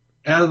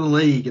out of the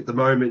league at the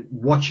moment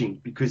watching,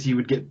 because he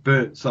would get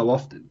burnt so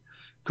often.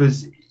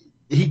 Because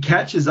he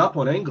catches up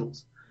on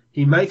angles.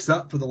 He makes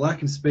up for the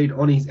lack of speed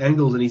on his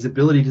angles and his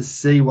ability to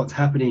see what's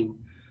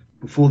happening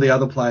before the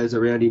other players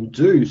around him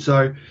do.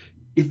 So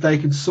if they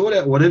can sort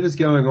out whatever's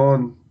going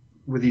on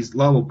with his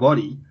lower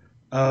body,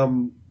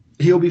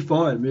 he'll be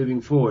fine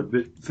moving forward.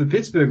 But for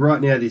Pittsburgh right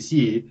now this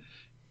year,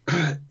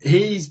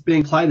 he's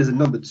being played as a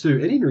number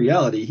 2. And in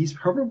reality, he's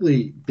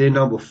probably their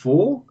number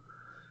 4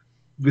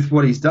 with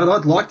what he's done.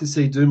 I'd like to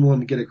see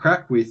Dumoulin get a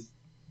crack with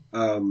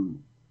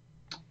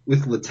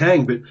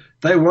Letang, but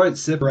they won't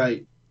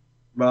separate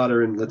Marta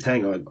and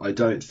Letang, I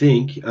don't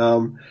think.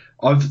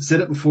 I've said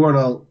it before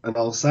and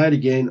I'll say it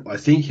again. I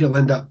think he'll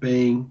end up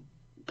being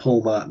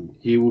Paul Martin.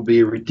 He will be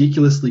a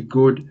ridiculously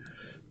good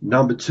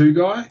number 2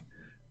 guy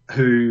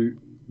who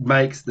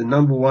makes the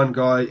number 1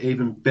 guy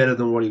even better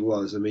than what he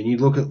was. I mean, you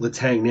look at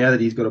Letang now that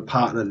he's got a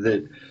partner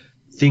that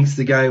thinks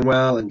the game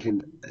well and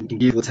can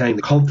give Letang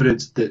the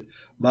confidence that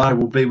Marta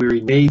will be where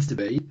he needs to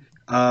be.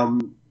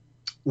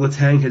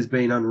 Letang has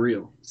been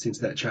unreal since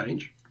that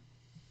change.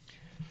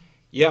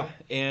 Yeah,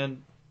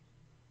 and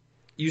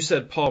you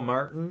said Paul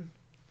Martin,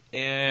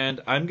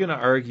 and I'm going to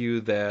argue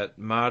that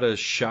Mata's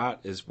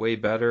shot is way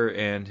better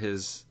and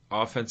his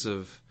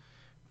offensive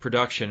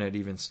production at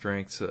even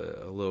strength's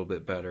a little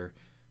bit better.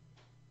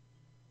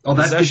 Oh,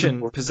 possession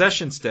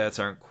stats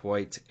aren't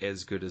quite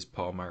as good as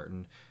Paul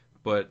Martin,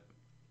 but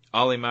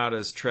Ali Mata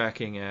is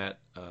tracking at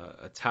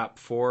a top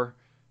 4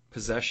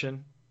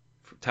 possession,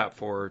 top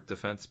 4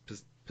 defense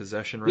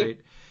possession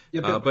rate,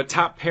 yep. But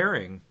top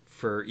pairing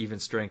for even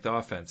strength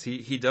offense.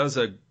 He does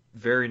a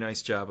very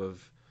nice job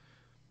of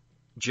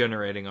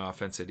generating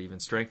offense at even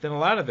strength, and a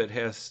lot of it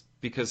has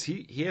because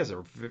he has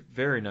a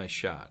very nice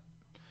shot.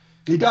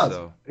 He does.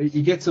 So.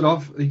 He gets it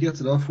off. He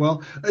gets it off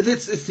well.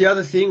 It's the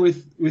other thing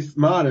with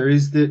Marta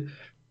is that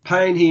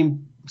paying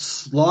him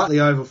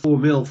slightly over $4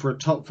 million for a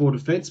top 4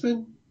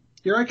 defenseman,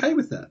 you're okay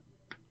with that.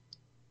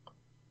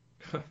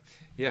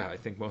 Yeah, I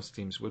think most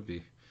teams would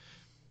be.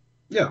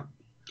 Yeah.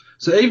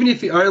 So even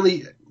if he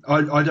only,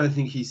 I don't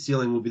think his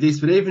ceiling will be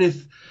this, but even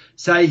if,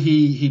 say,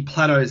 he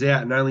plateaus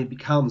out and only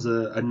becomes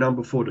a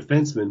number 4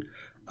 defenseman,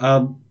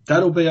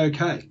 that'll be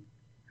okay.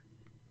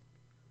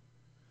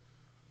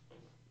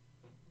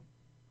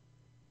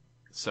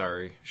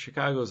 Sorry,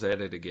 Chicago's at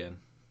it again.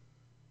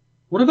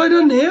 What have they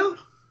done now?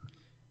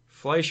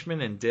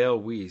 Fleischman and Dale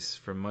Weiss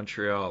from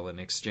Montreal in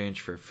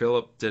exchange for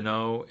Philip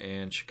Deneau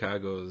and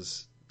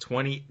Chicago's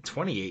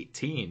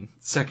 2018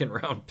 second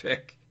round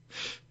pick.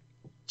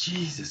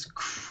 Jesus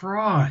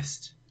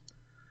Christ.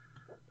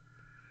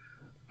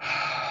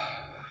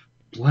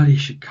 Bloody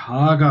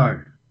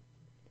Chicago.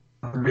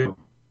 Unreal.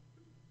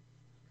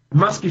 It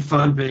must be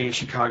fun being a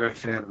Chicago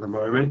fan at the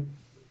moment.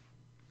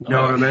 You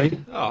know what I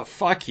mean? Oh,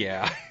 fuck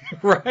yeah.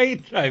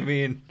 Right? I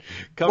mean,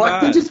 come Like,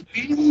 on. they're just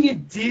wheeling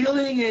and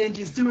dealing and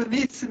just doing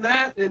this and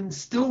that and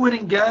still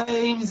winning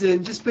games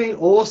and just being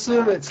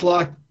awesome. It's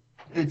like,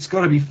 it's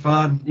got to be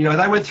fun. You know,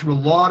 they went through a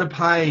lot of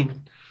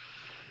pain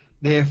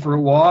there for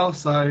a while.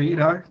 So, you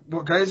know,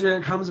 what goes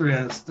around comes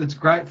around. It's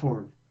great for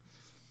them.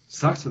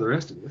 Sucks for the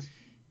rest of us.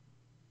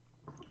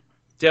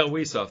 Dale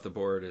Weiss off the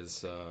board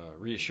is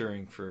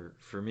reassuring for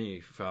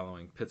me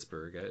following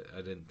Pittsburgh. I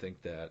didn't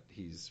think that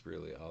he's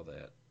really all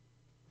that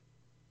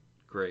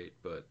great.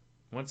 But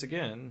once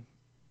again,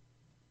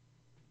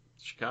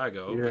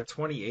 Chicago, Yeah.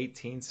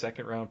 2018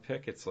 second round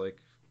pick. It's like,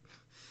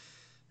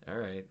 all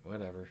right,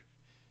 whatever.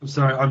 I'm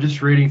sorry, I'm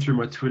just reading through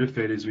my Twitter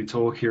feed as we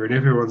talk here, and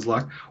everyone's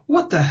like,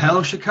 what the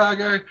hell,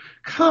 Chicago?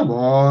 Come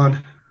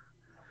on.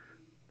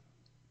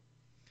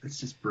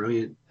 It's just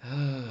brilliant.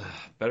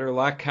 Better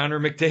lock Connor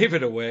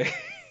McDavid away.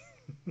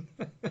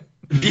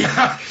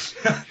 Yeah.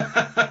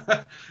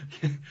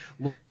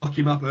 Lock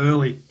him up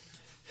early.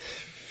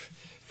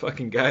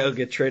 Fucking guy will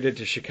get traded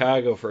to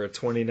Chicago for a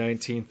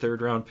 2019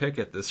 third round pick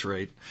at this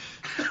rate.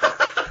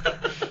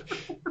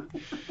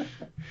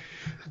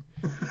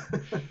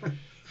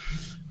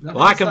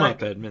 Lock him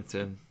up,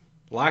 Edmonton.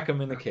 Lock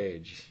him in the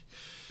cage.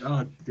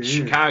 Oh, damn.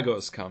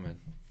 Chicago's coming.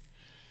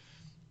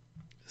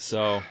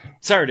 So,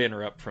 sorry to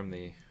interrupt from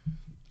the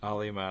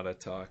Ali Mata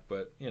talk,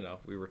 but, you know,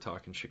 we were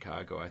talking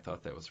Chicago. I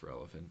thought that was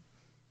relevant.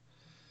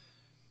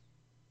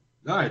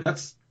 No,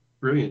 that's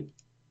brilliant.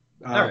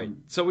 All right.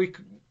 So we,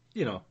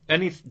 you know,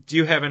 do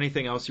you have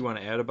anything else you want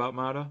to add about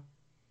Mata?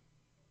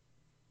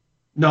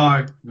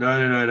 No.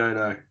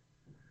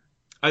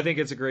 I think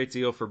it's a great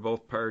deal for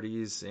both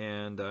parties,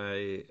 and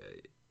I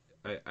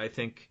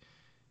think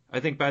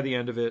by the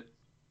end of it,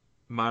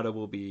 Mata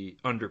will be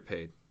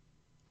underpaid.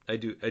 I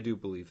do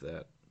believe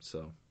that.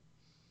 So.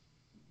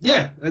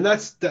 Yeah, and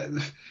this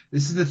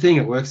is the thing.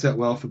 It works out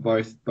well for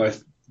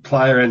both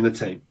player and the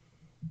team.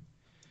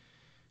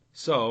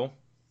 So,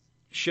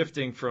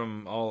 shifting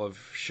from all of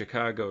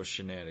Chicago's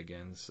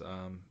shenanigans,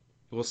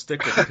 we'll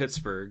stick with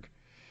Pittsburgh,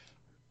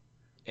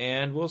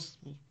 and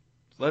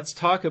let's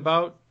talk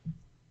about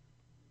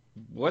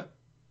what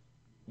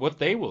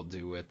they will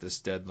do at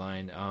this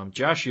deadline.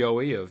 Josh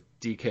Yohe of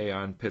DK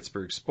on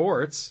Pittsburgh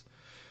Sports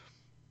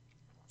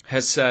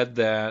has said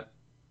that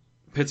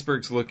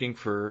Pittsburgh's looking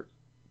for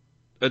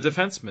a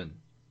defenseman,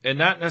 and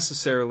not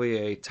necessarily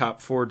a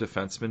top four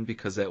defenseman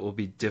because that will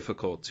be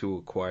difficult to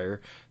acquire.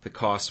 The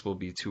cost will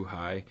be too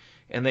high,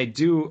 and they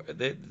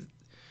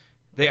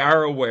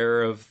are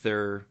aware of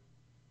their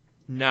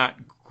not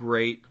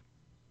great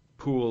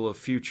pool of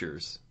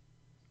futures.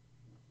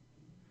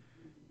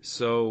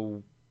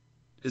 So,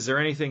 is there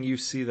anything you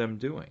see them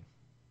doing?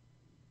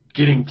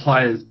 Getting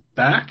players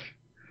back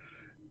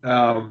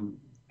and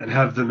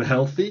have them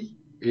healthy.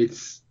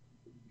 It's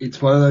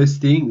one of those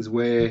things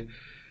where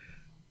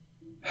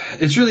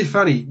it's really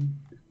funny.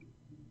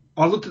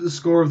 I looked at the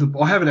score of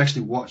I haven't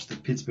actually watched the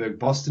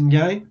Pittsburgh-Boston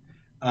game,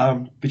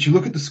 but you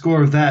look at the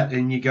score of that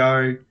and you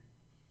go,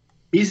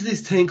 is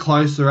this team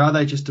close or are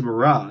they just a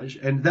mirage?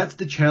 And that's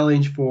the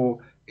challenge for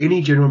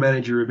any general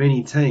manager of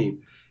any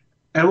team.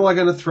 Am I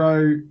going to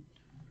throw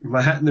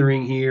my hat in the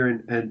ring here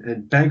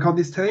and bank on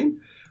this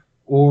team?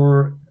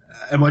 Or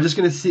am I just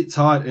going to sit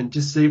tight and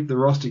just see if the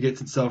roster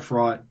gets itself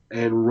right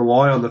and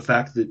rely on the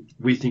fact that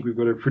we think we've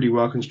got a pretty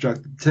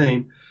well-constructed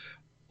team?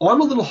 I'm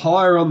a little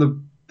higher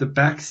on the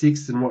back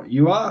six than what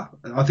you are.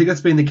 I think that's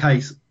been the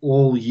case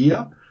all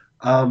year.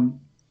 And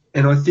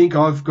I think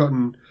I've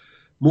gotten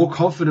more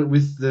confident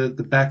with the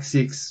back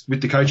six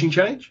with the coaching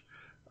change.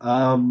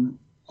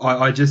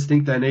 I just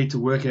think they need to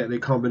work out their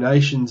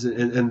combinations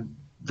and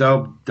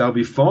they'll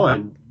be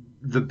fine.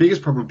 The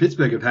biggest problem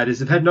Pittsburgh have had is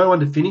they've had no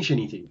one to finish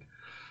anything.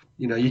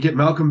 You know, you get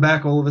Malcolm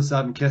back, all of a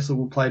sudden Kessel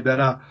will play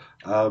better.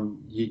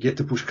 You get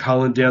to push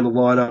Cullen down the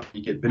lineup.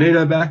 You get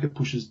Bonino back, it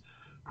pushes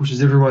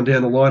everyone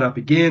down the lineup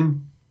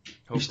again.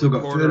 You've still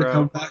got Furter to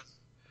come back,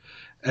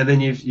 and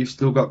then you've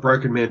still got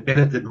Broken Man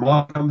Bennett that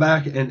might come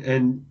back,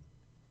 and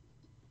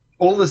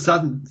all of a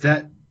sudden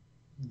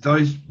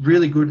those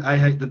really good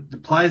the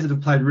players that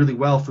have played really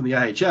well from the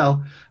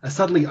AHL are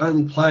suddenly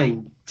only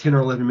playing 10 or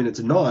 11 minutes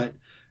a night,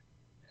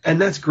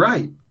 and that's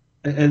great.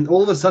 And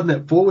all of a sudden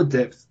that forward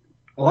depth,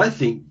 I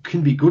think,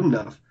 can be good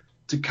enough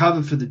to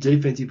cover for the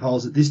defensive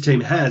holes that this team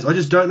has. I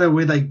just don't know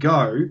where they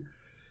go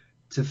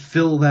to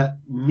fill that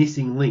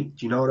missing link.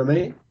 Do you know what I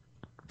mean?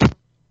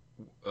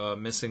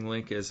 Missing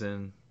link is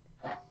in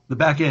the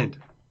back end.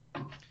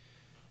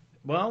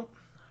 Well,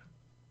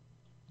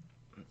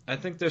 I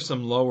think there's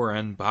some lower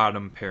end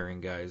bottom pairing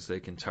guys they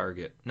can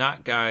target,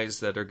 not guys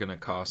that are going to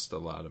cost a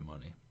lot of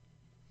money.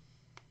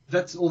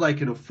 That's all they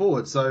can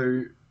afford.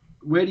 So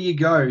where do you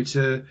go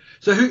to?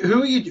 So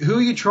who are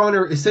you trying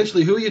to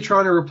essentially who are you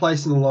trying to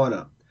replace in the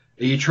lineup?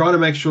 Are you trying to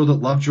make sure that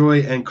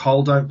Lovejoy and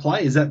Cole don't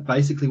play? Is that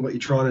basically what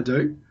you're trying to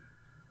do?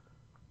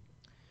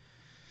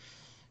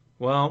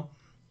 Well,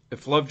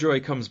 if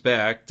Lovejoy comes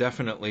back,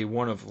 definitely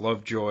one of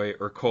Lovejoy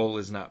or Cole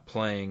is not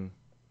playing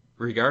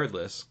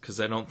regardless, because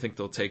I don't think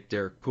they'll take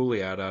Derek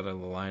Pouliot out of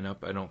the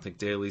lineup. I don't think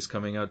Daly's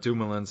coming out.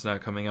 Dumoulin's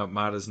not coming out.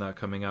 Mata's not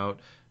coming out.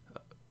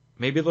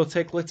 Maybe they'll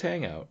take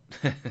Letang out.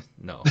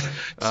 No.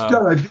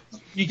 No,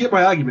 you get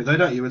my argument, though,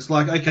 don't you? It's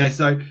like, okay,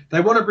 so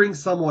they want to bring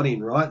someone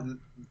in, right?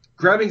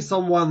 Grabbing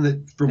someone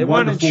that from they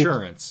one want to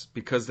insurance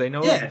because they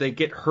know they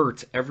get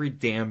hurt every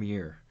damn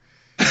year.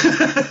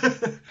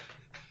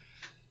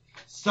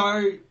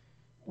 So,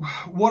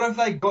 what have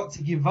they got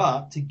to give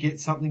up to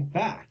get something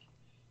back?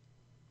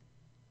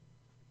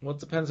 Well, it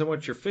depends on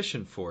what you're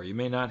fishing for. You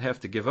may not have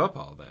to give up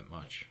all that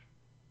much.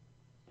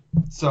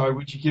 So,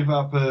 would you give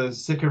up a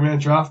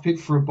second-round draft pick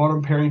for a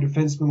bottom-pairing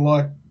defenseman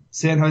like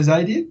San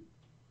Jose did?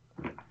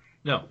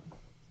 No.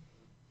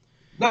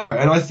 No,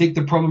 and I think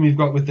the problem you've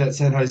got with that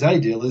San Jose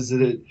deal is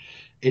that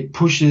it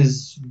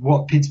pushes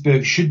what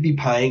Pittsburgh should be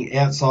paying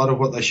outside of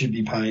what they should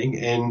be paying,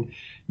 and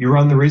you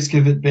run the risk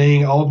of it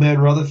being old man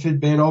Rutherford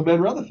being old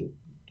man Rutherford.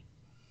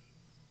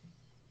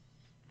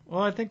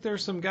 Well, I think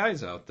there's some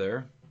guys out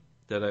there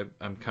that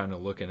I'm kind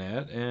of looking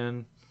at,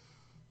 and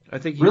I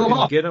think you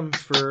can get them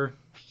for...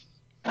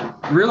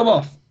 Reel them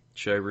off.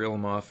 Should I reel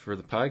them off for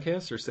the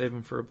podcast or save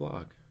them for a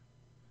blog?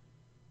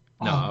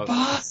 No.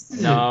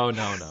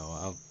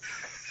 No.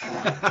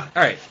 All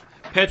right.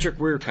 Patrick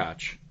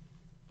Weirkoch,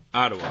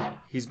 Ottawa.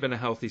 He's been a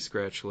healthy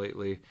scratch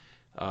lately.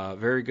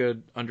 Very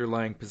good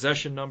underlying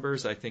possession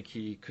numbers. I think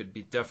he could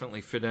be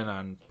definitely fit in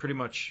on pretty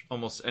much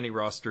almost any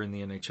roster in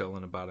the NHL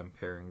in a bottom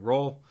pairing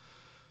role.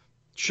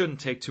 Shouldn't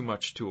take too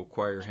much to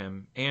acquire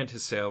him, and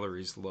his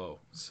salary's low.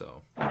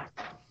 So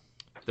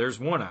there's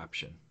one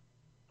option.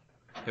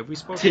 Have we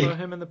spoken about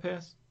him in the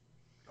past?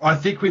 I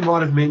think we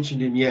might have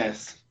mentioned him,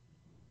 yes.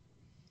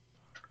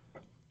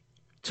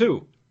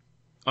 2,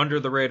 under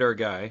the radar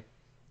guy,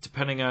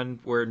 depending on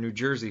where New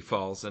Jersey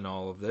falls in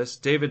all of this,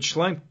 David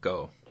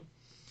Schlemko.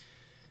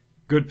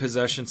 Good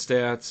possession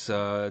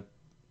stats.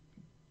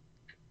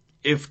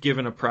 If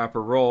given a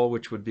proper role,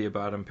 which would be a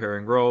bottom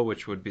pairing role,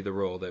 which would be the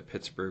role that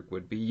Pittsburgh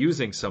would be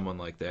using someone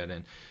like that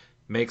in,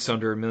 makes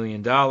under $1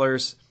 million,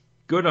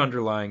 good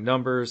underlying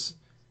numbers,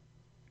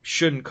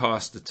 shouldn't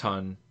cost a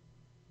ton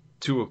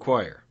to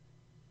acquire.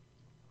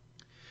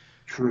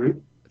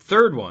 True.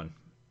 Third one,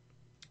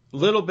 a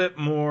little bit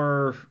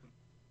more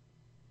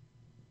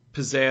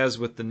pizzazz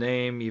with the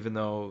name, even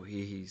though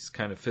he's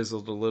kind of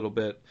fizzled a little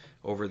bit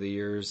over the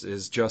years,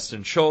 is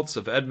Justin Schultz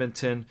of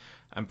Edmonton.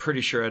 I'm pretty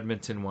sure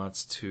Edmonton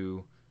wants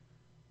to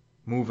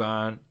move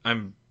on.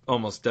 I'm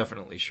almost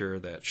definitely sure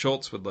that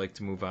Schultz would like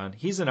to move on.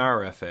 He's an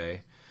RFA.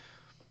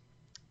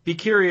 Be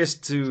curious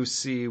to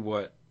see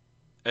what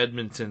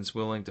Edmonton's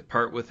willing to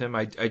part with him.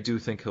 I do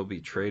think he'll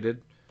be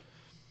traded.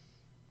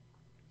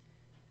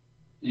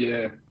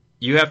 Yeah.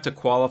 You have to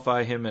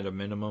qualify him at a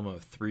minimum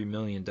of $3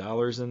 million in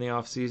the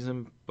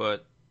offseason,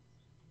 but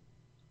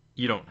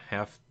you don't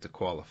have to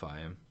qualify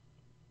him.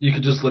 You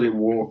could just let him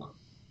walk.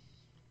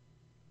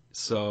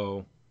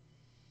 So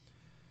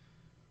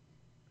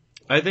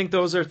I think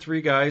those are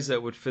 3 guys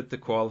that would fit the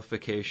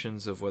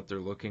qualifications of what they're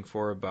looking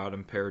for, a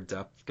bottom pair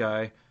depth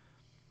guy.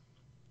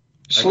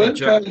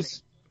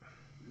 Schlemko's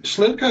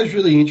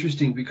really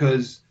interesting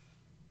because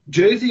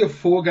Jersey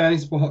have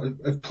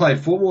played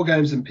 4 more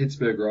games than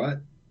Pittsburgh, right?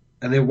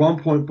 And they're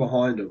 1 point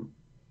behind them.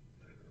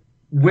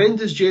 When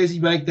does Jersey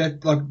make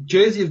that? Like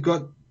Jersey have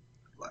got.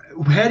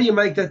 How do you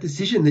make that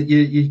decision that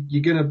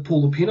you're going to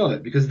pull the pin on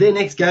it? Because their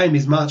next game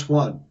is March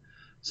 1,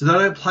 so they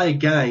don't play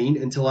again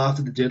until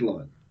after the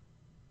deadline.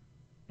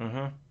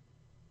 Mm-hmm.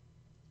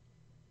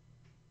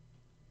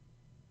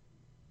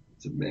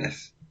 It's a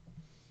mess.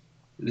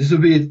 This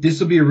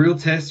will be a real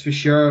test for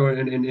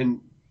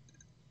Shero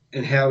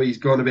and how he's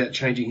gone about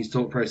changing his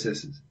thought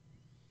processes.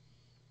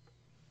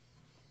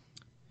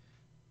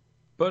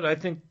 But I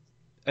think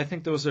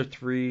those are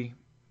 3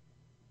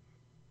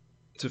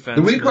 defensemen.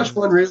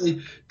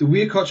 The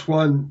Weirkoch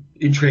one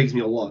intrigues me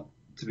a lot,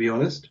 to be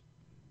honest,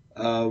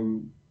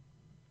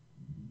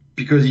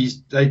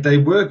 because they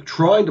were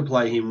trying to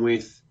play him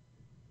with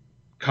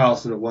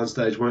Carlson at one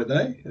stage, weren't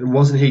they? And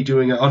wasn't he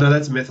doing it? Oh no,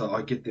 that's Method.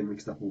 I get them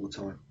mixed up all the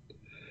time.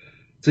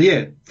 So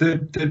yeah,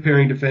 third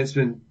pairing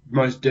defenseman,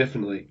 most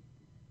definitely.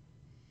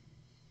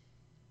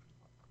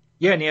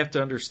 Yeah, and you have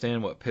to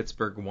understand what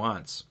Pittsburgh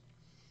wants.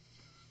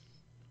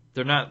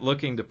 They're not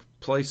looking to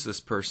place this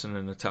person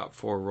in the top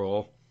 4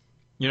 role.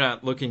 You're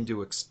not looking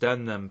to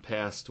extend them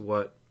past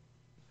what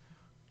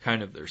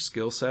kind of their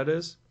skill set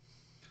is.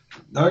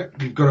 No,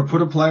 you've got to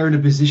put a player in a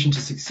position to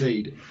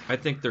succeed. I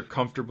think they're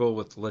comfortable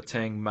with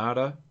Letang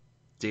Mata,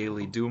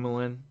 Daly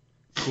Dumoulin,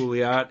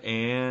 Pouliot,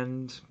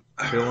 and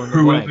fill in the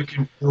Whoever blank.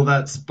 can fill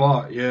that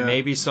spot, yeah.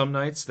 Maybe some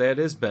nights that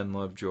is Ben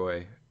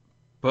Lovejoy.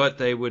 But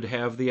they would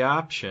have the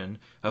option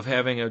of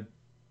having a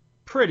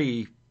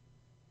pretty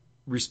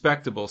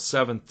respectable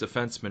seventh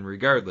defenseman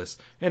regardless.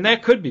 And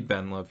that could be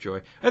Ben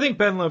Lovejoy. I think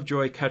Ben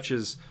Lovejoy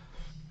catches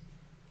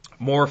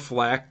more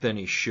flack than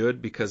he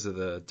should because of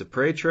the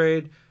Dupre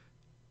trade.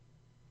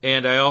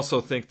 And I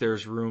also think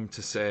there's room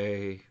to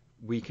say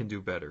we can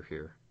do better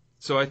here.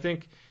 So I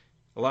think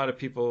a lot of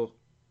people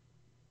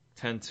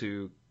tend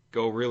to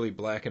go really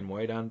black and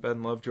white on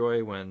Ben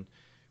Lovejoy when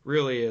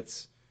really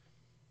it's,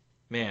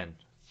 man,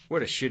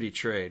 what a shitty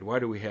trade. Why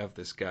do we have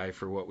this guy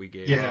for what we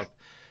gave up?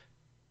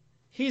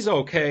 He's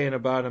okay in a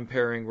bottom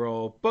pairing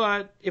role,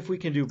 but if we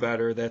can do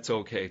better, that's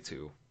okay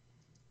too.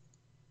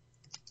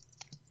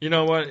 You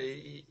know what?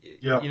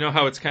 Yeah. You know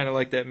how it's kind of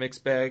like that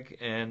mixed bag,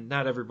 and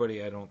not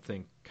everybody, I don't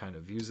think, kind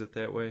of views it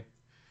that way.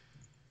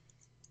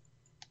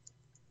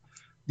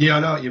 Yeah, I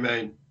know what you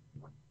mean.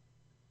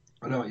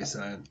 I know what you're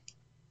saying.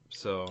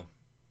 So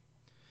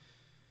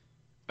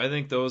I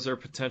think those are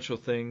potential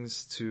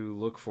things to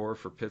look for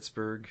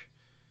Pittsburgh.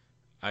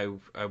 I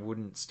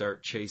wouldn't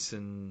start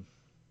chasing.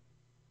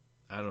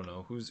 I don't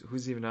know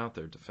who's even out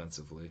there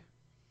defensively.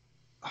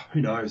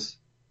 Who knows?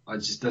 I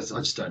just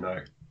don't know.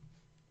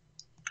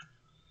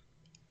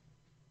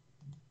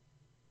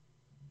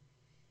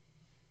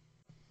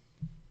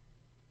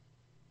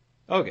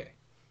 Okay,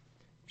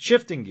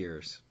 shifting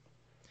gears.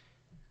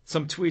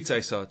 Some tweets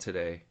I saw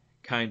today,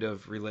 kind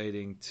of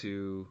relating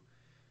to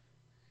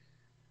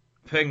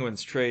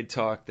Penguins trade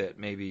talk that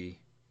maybe,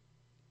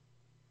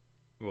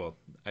 well,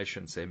 I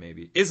shouldn't say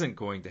maybe, isn't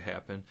going to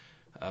happen.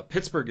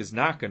 Pittsburgh is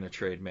not going to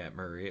trade Matt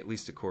Murray, at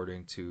least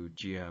according to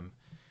GM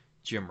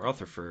Jim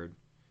Rutherford.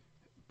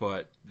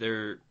 But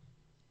there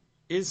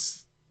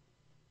is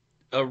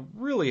a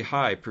really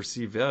high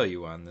perceived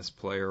value on this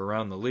player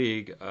around the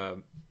league.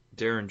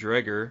 Darren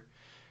Dreger,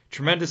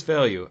 tremendous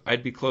value.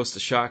 I'd be close to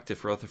shocked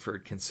if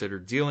Rutherford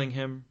considered dealing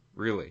him,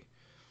 really.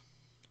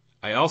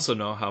 I also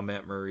know how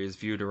Matt Murray is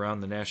viewed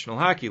around the National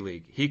Hockey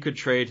League. He,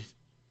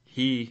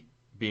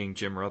 being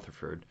Jim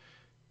Rutherford,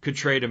 could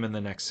trade him in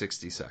the next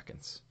 60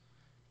 seconds.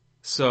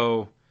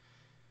 So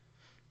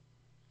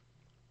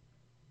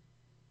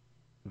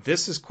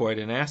this is quite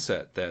an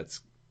asset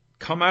that's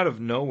come out of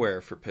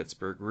nowhere for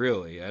Pittsburgh,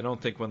 really. I don't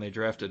think when they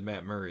drafted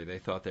Matt Murray, they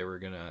thought they were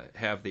going to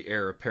have the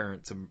heir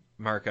apparent to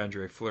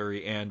Marc-Andre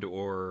Fleury and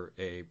or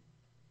a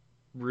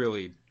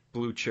really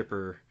blue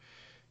chipper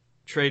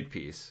trade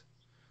piece.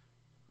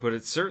 But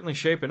it's certainly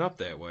shaping up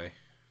that way.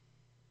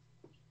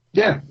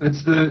 Yeah,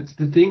 it's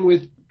the thing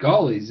with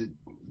goalies.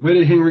 Where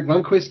did Henrik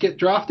Lundqvist get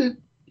drafted?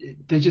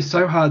 They're just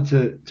so hard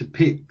to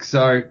pick.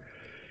 So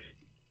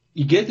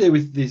you get there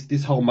with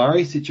this whole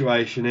Murray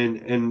situation,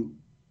 and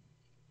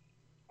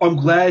I'm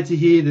glad to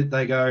hear that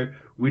they go,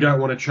 we don't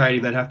want to trade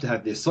him, they'd have to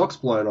have their socks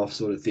blown off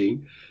sort of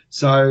thing.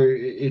 So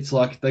it's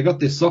like they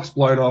got their socks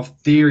blown off,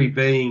 theory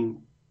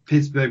being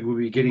Pittsburgh will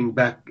be getting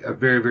back a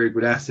very, very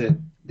good asset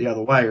the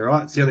other way,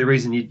 right? It's the only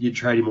reason you'd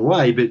trade him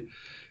away. But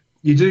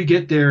you do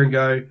get there and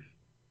go,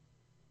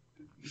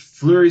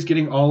 Fleury's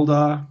getting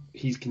older,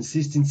 his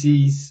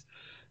consistencies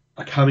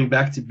are coming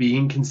back to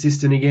being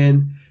consistent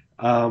again.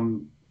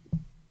 What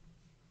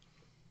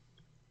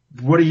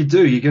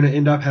do? You're going to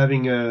end up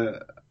having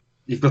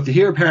you've got the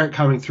heir apparent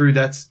coming through,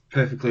 that's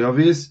perfectly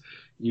obvious.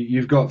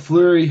 You've got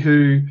Fleury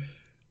who,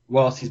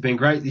 whilst he's been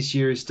great this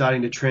year, is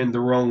starting to trend the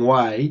wrong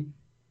way.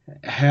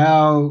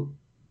 How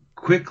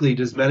quickly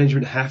does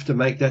management have to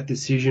make that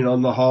decision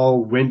on the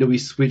whole, when do we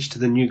switch to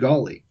the new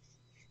goalie?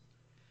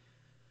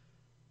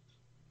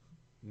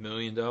 $1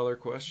 million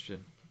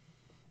question.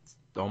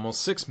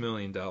 Almost $6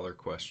 million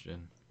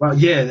question. Well,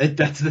 yeah,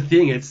 that's the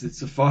thing. It's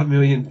a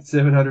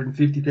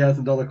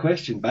 $5,750,000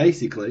 question,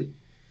 basically.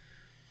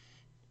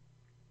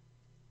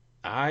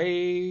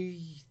 I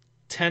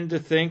tend to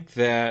think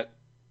that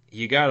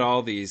you got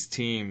all these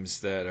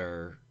teams that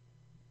are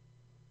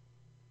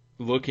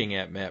looking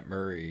at Matt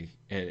Murray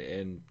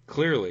and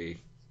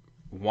clearly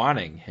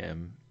wanting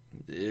him.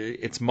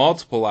 It's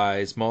multiple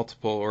eyes,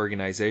 multiple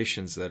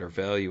organizations that are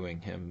valuing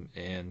him,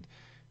 and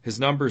his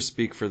numbers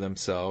speak for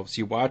themselves.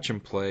 You watch him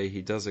play;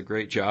 he does a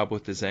great job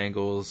with his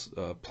angles,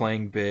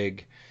 playing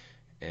big,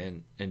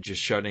 and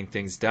just shutting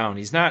things down.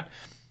 It's not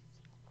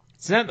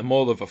in the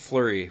mold of a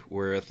Fleury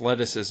where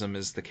athleticism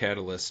is the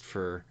catalyst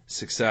for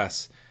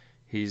success.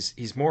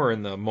 He's more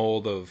in the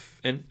mold of,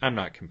 and I'm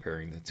not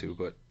comparing the two,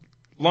 but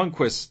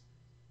Lundqvist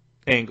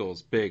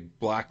angles, big,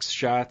 blocks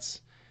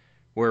shots,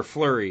 where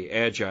Fleury,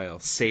 agile,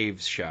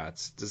 saves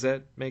shots. Does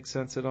that make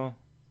sense at all?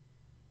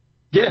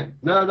 Yeah,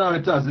 no,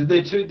 it does.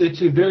 They're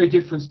two very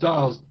different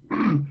styles.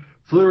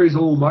 Fleury's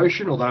all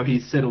motion, although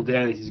he's settled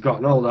down as he's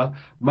gotten older.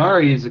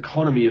 Murray is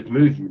economy of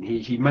movement.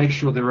 He makes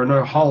sure there are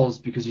no holes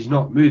because he's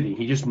not moving.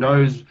 He just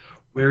knows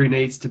where he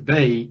needs to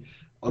be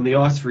on the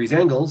ice for his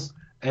angles,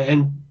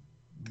 and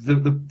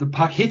the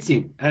puck hits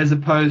him, as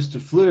opposed to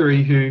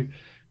Fleury, who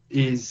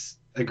is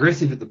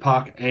aggressive at the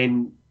puck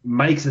and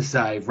makes a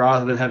save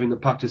rather than having the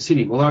puck just hit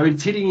him. Although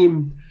it's hitting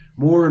him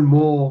more and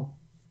more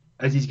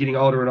as he's getting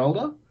older and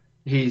older.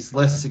 He's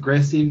less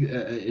aggressive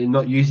in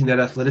not using that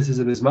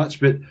athleticism as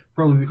much, but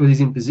probably because he's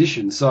in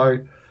position.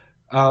 So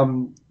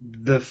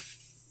the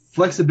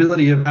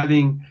flexibility of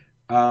having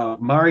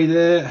Murray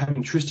there,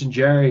 having Tristan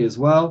Jarry as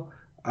well,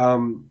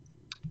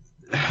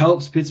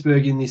 helps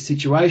Pittsburgh in this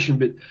situation.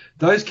 But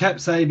those cap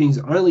savings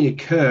only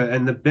occur,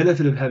 and the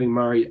benefit of having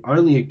Murray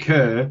only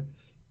occur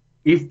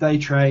if they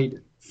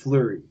trade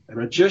Fleury.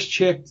 And I just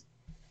checked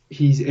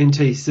his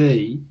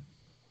NTC.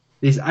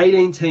 There's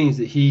 18 teams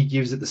that he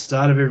gives at the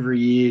start of every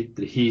year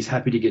that he's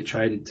happy to get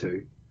traded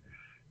to.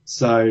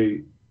 So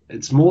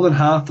it's more than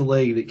half the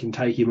league that can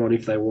take him on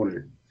if they want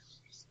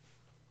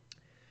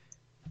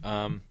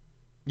to.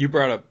 You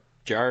brought up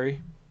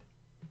Jarry.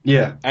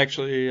 Yeah.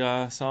 Actually,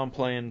 saw him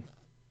play in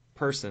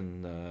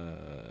person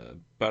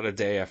about a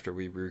day after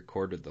we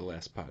recorded the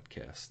last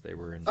podcast. They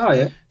were in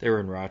They were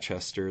in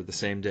Rochester the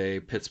same day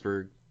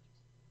Pittsburgh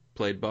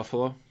played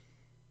Buffalo.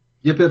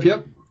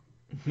 Yep.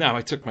 Now,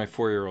 I took my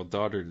 4-year-old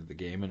daughter to the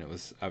game, and it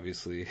was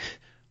obviously a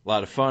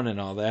lot of fun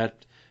and all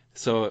that.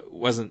 So it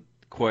wasn't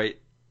quite,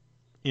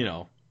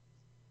 You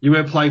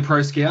weren't playing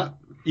Pro Scout?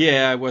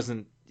 Yeah, I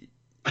wasn't.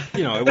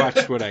 I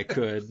watched what I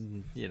could.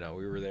 And, we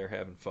were there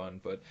having fun.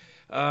 But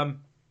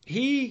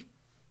he,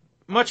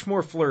 much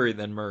more Fleury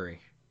than Murray.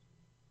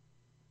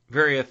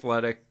 Very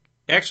athletic.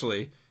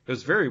 Actually, it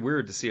was very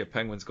weird to see a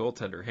Penguins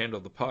goaltender handle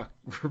the puck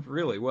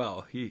really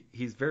well.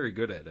 He's very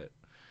good at it.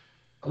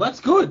 Well,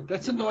 that's good.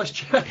 That's a nice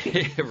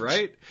change.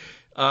 Right?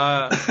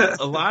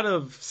 A lot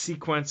of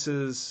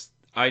sequences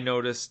I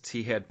noticed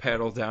he had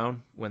paddle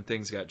down when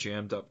things got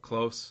jammed up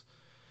close.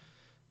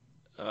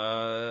 Had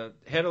a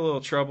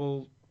little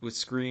trouble with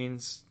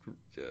screens,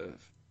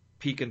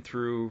 peeking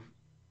through,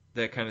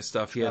 that kind of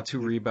stuff. He had 2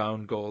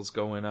 rebound goals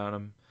going on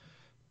him.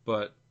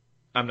 But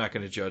I'm not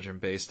going to judge him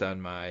based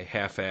on my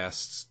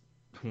half-assed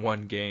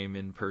one-game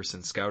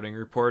in-person scouting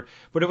report.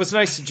 But it was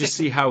nice to just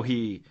see how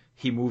he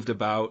moved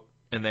about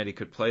and that he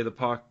could play the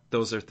puck.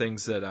 Those are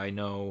things that I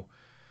know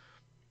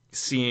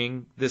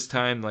seeing this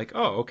time, like,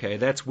 oh, okay,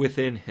 that's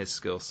within his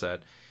skill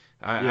set.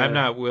 I'm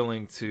not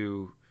willing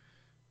to,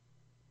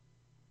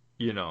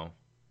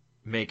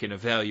 make an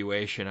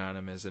evaluation on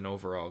him as an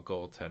overall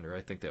goaltender.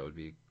 I think that would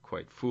be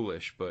quite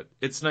foolish, but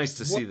it's nice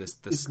to see the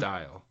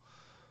style.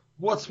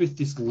 What's with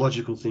this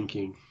logical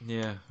thinking?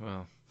 Yeah,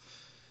 well,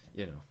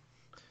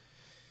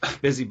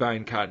 busy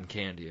buying cotton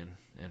candy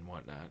and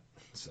whatnot,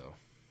 so...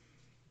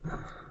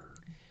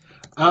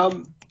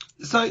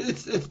 So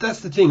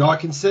that's the thing. I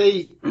can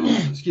see,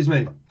 excuse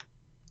me,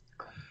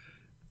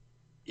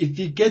 if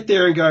you get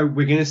there and go,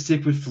 we're going to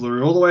stick with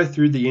Fleury all the way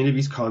through the end of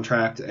his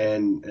contract,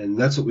 and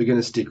that's what we're going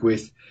to stick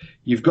with.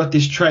 You've got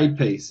this trade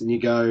piece, and you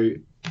go,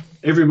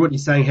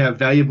 everybody's saying how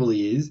valuable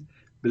he is,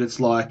 but it's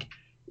like,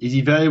 is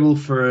he valuable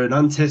for an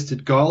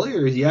untested goalie,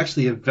 or is he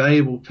actually a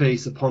valuable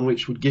piece upon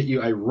which would get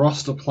you a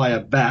roster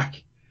player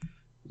back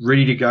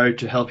ready to go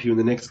to help you in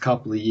the next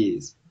couple of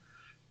years?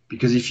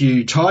 Because if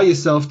you tie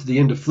yourself to the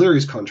end of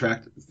Fleury's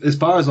contract, as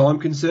far as I'm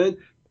concerned,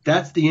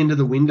 that's the end of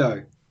the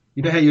window.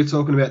 You know how you're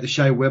talking about the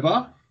Shea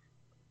Weber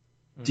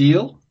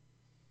deal?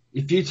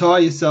 If you tie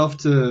yourself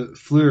to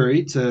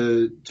Fleury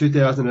to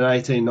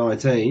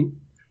 2018-19,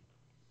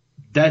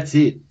 that's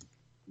it.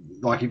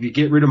 Like, if you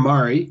get rid of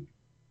Murray,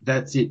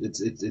 that's it.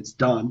 It's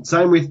done.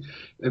 Same with,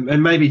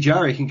 and maybe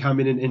Jarry can come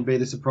in and be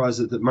the surprise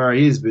that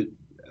Murray is, but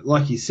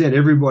like you said,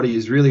 everybody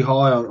is really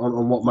high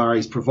on what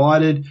Murray's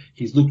provided.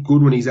 He's looked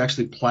good when he's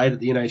actually played at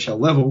the NHL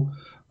level.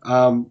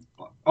 I'm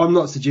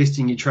not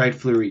suggesting you trade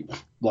Fleury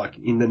like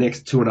in the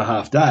next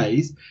 2.5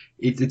 days.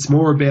 It's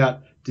more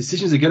about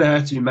decisions are going to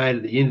have to be made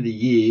at the end of the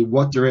year,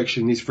 what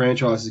direction this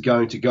franchise is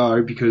going to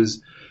go,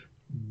 because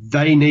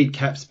they need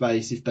cap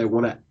space if they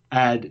want to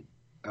add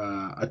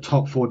a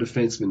top 4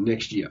 defenseman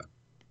next year.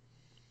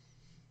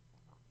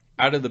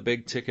 Out of the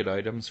big ticket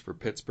items for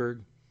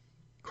Pittsburgh,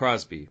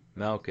 Crosby,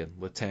 Malkin,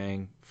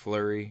 Letang,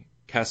 Fleury,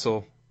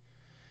 Kessel.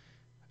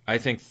 I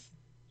think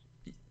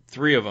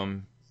 3 of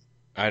them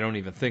I don't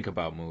even think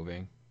about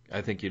moving. I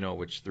think you know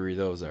which 3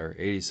 those are.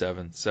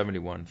 87,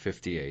 71,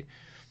 58.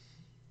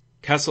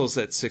 Kessel's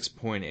at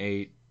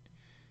 6.8.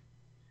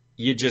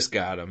 You just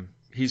got him.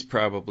 He's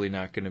probably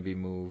not going to be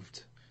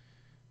moved.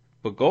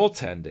 But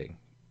goaltending,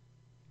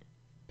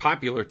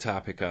 popular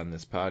topic on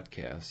this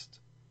podcast.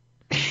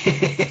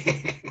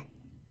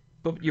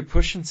 But you're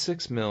pushing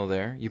 $6 million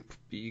there.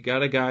 You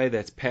got a guy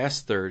that's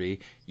past 30.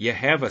 You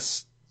have a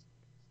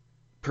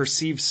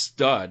perceived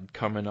stud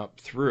coming up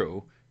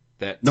through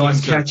that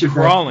teams are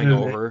crawling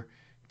over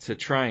to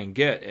try and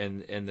get.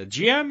 And the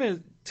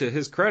GM, to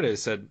his credit,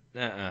 said,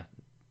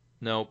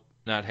 nope,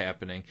 not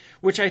happening.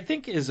 Which I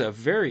think is a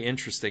very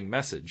interesting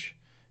message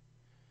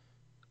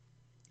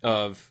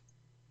of,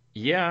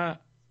 yeah,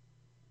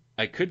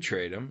 I could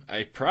trade him.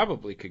 I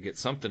probably could get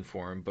something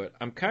for him, but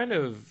I'm kind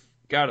of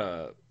got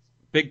a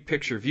big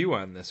picture view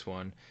on this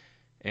one,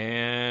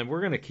 and we're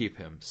going to keep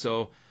him.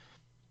 So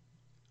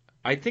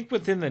I think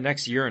within the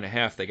next year and a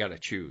half, they got to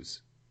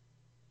choose.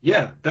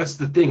 Yeah, that's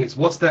the thing. It's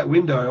what's that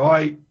window?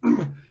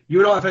 You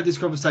and I have had this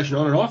conversation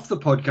on and off the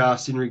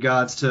podcast in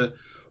regards to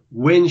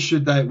when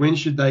should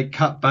they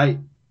cut bait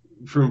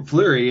from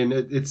Fleury, and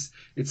it's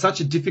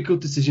such a difficult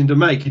decision to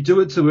make. You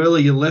do it too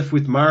early, you're left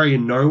with Murray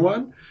and no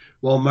one,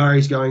 while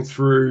Murray's going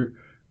through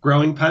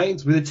growing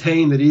pains with a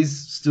team that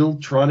is still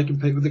trying to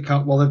compete with the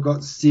Cup while they've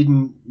got Sid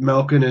and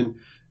Malkin and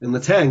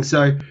Letang.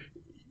 So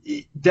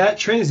that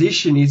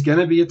transition is going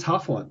to be a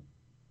tough one.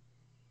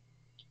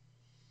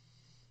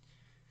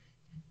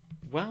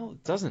 Well,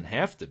 it doesn't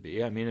have to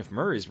be. I mean, if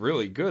Murray's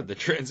really good, the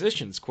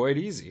transition's quite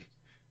easy.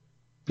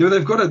 Yeah,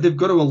 they've got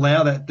to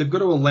allow that. They've got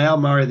to allow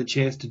Murray the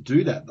chance to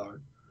do that, though.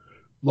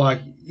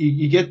 Like,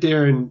 you get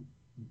there and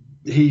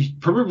he's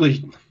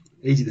probably,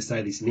 easy to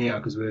say this now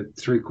because we're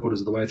 3/4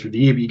 of the way through the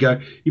year, but you go,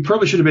 he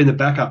probably should have been the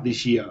backup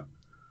this year.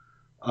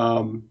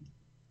 And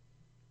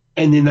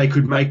then they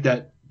could make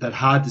that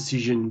hard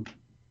decision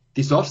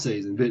this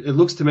off-season. But it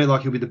looks to me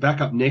like he'll be the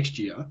backup next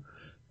year,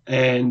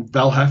 and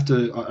they'll have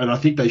to, and I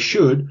think they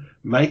should,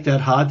 make that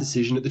hard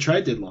decision at the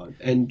trade deadline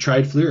and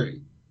trade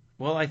Fleury.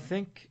 Well, I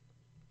think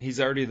he's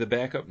already the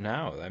backup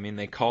now. I mean,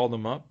 they called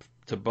him up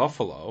to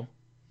Buffalo.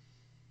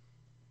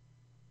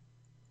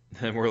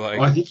 And we're like,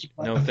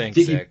 no thanks,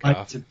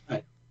 Zatkoff.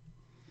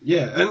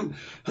 Yeah,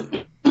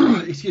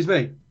 and excuse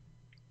me,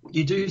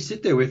 you do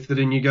sit there with it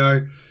and you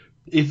go,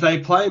 if they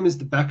play him as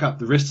the backup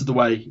the rest of the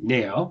way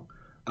now,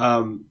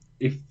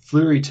 if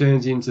Fleury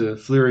turns into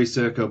Fleury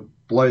circa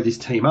blow this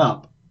team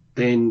up,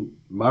 then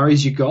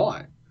Murray's your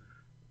guy.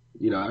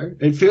 You know,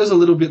 it feels a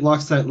little bit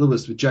like St.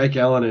 Louis with Jake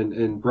Allen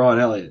and Brian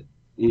Elliott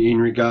in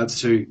regards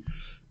to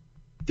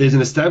there's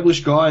an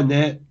established guy in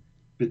there,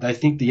 but they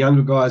think the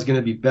younger guy is going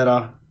to be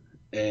better.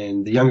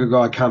 And the younger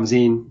guy comes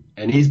in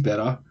and he's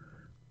better,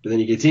 but then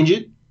he gets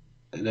injured,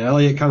 and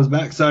Elliott comes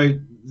back. So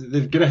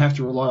they're going to have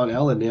to rely on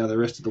Allen now the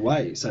rest of the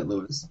way, St.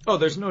 Louis. Oh,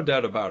 there's no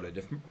doubt about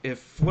it. If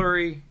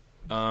Fleury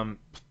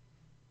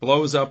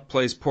blows up,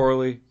 plays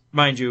poorly,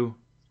 mind you,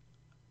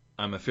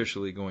 I'm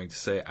officially going to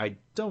say I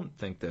don't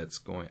think that's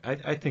going.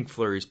 I think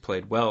Fleury's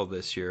played well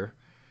this year.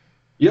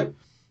 Yep.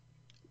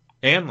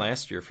 And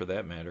last year, for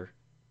that matter.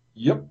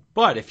 Yep.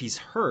 But if he's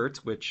hurt,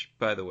 which,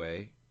 by the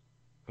way,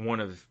 one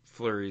of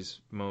Fleury's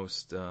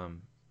most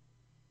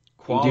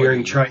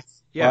endearing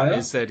traits,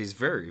 is that he's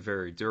very,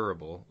 very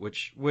durable,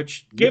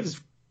 which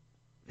gives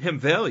him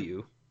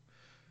value.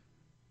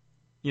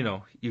 You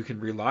know, you can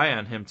rely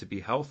on him to be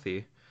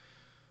healthy.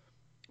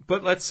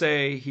 But let's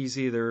say he's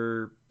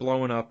either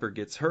blowing up or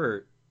gets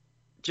hurt.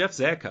 Jeff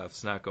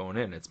Zatkoff's not going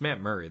in. It's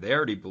Matt Murray. They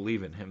already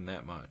believe in him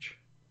that much.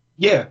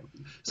 Yeah.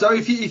 So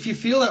if you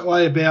feel that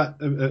way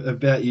about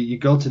your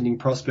goaltending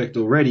prospect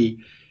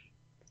already,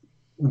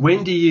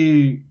 when do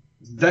you?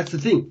 That's the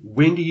thing.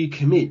 When do you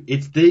commit?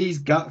 It's these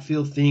gut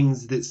feel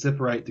things that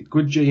separate the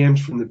good GMs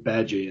from the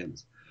bad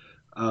GMs.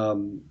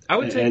 I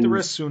would take the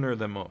risk sooner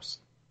than most.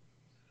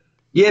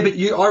 Yeah, but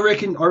I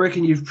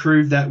reckon you've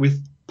proved that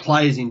with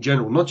players in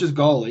general, not just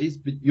goalies,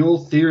 but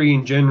your theory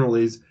in general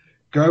is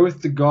go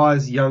with the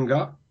guys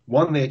younger.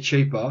 One, they're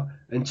cheaper,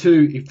 and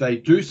two, if they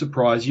do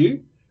surprise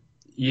you,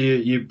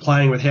 you're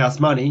playing with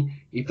house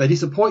money. If they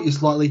disappoint you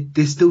slightly,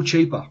 they're still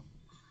cheaper.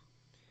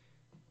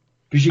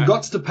 Because you've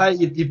got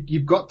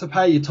to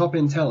pay your top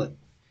end talent.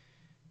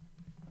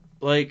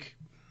 Like,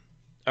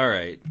 all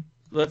right,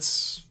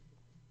 let's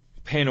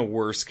paint a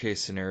worst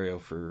case scenario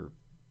for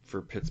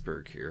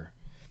Pittsburgh here.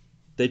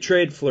 They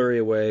trade Fleury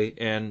away,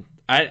 and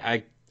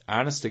I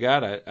honest to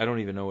God, I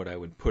don't even know what I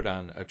would put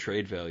on a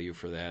trade value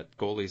for that.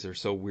 Goalies are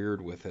so weird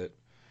with it.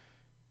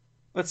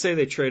 Let's say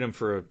they trade him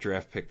for a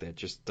draft pick that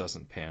just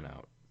doesn't pan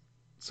out.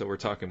 So we're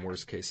talking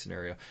worst case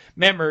scenario.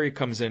 Matt Murray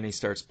comes in, he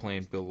starts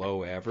playing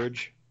below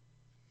average.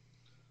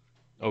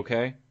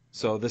 Okay,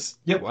 so this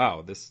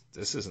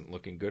isn't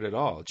looking good at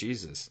all.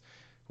 Jesus,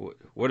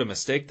 what a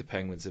mistake the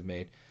Penguins have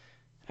made.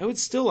 I would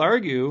still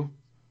argue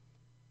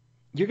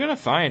you're going to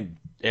find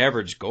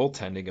average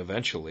goaltending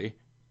eventually,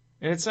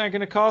 and it's not going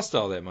to cost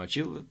all that much.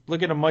 You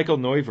look at a Michael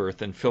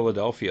Neuwirth in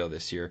Philadelphia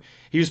this year.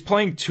 He was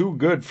playing too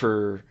good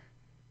for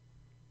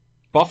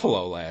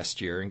Buffalo last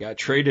year and got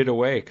traded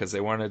away because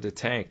they wanted to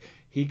tank.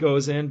 He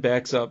goes in,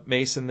 backs up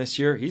Mason this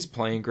year. He's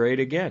playing great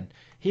again.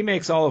 He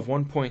makes all of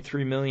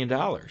 $1.3 million.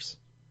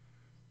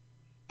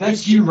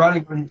 That's you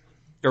running on...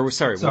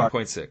 Sorry,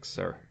 1.6.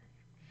 Sorry.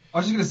 I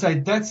was just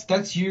going to say,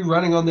 that's you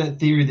running on that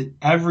theory that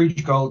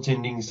average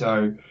goaltending,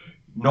 so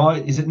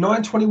is it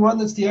 921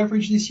 that's the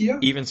average this year?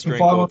 Even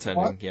strength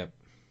goaltending, yep.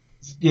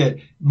 Yeah,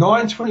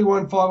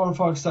 921,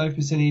 5-on-5 save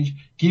percentage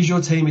gives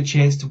your team a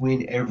chance to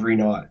win every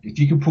night. If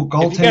you can put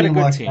goaltending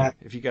like that...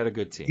 If you got a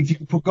good team. If you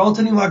can put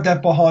goaltending like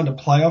that behind a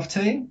playoff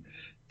team,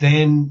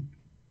 then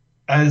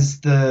as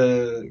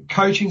the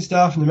coaching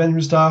staff and the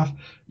management staff,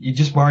 you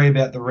just worry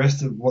about the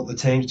rest of what the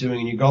team's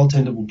doing, and your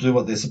goaltender will do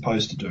what they're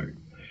supposed to do.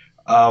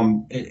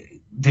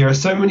 There are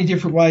so many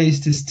different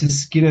ways to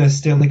skin a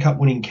Stanley Cup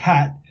winning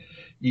cat.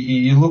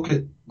 You look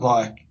at,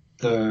 like,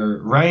 the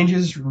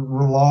Rangers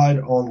relied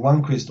on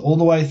Lundqvist all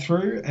the way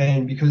through,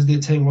 and because their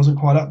team wasn't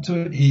quite up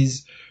to it,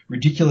 his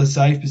ridiculous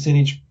save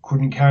percentage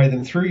couldn't carry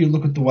them through. You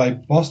look at the way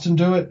Boston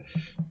do it.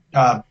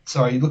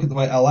 You look at the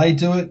way LA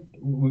do it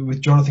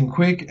with Jonathan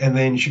Quick, and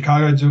then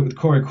Chicago do it with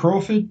Corey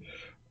Crawford.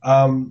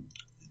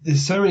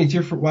 There's so many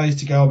different ways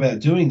to go about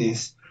doing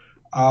this.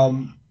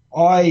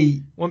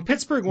 When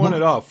Pittsburgh won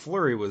it all,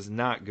 Fleury was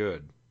not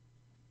good.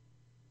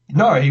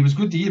 No, he was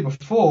good the year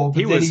before, but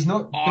He then was he's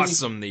not.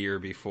 awesome the year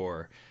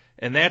before.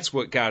 And that's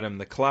what got him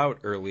the clout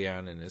early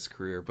on in his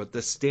career. But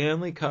the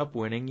Stanley Cup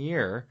winning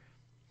year,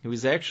 he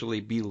was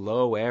actually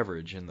below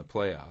average in the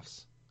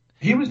playoffs.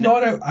 He was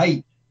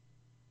 908.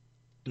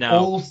 Now,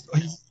 All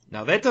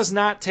now that does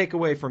not take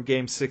away from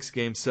Game 6,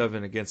 Game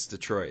 7 against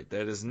Detroit.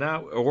 That is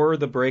not, or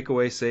the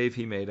breakaway save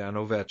he made on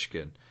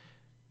Ovechkin.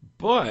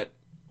 But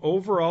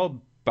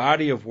overall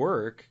body of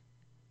work,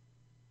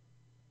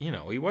 you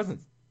know, he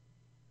wasn't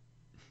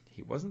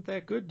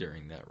that good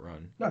during that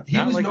run. no,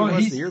 Not like he was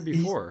the he's, year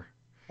before.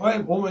 I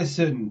am almost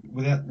certain,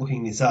 without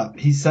looking this up,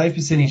 his save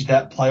percentage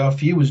that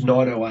playoff year was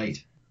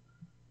 908.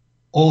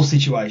 All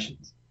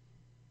situations.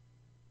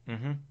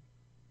 Mm-hmm.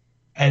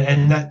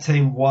 And that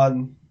team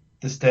won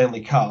the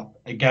Stanley Cup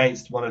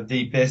against one of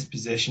the best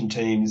possession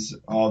teams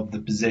of the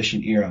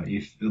possession era,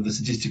 or the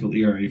statistical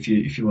era, if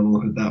you want to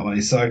look at it that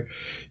way. So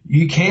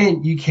you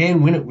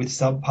can win it with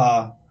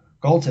subpar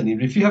goaltending.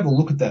 But if you have a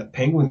look at that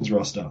Penguins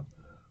roster,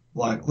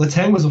 like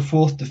Letang was a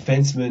fourth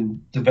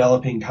defenseman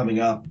developing coming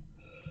up.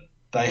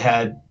 They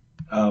had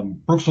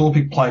Brooks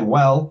Orpik playing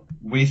well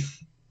with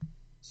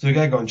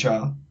Sergei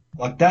Gonchar.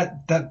 Like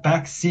that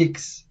back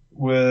six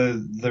were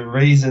the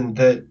reason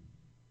that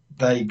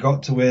they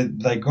got to where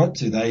they got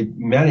to. They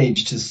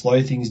managed to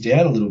slow things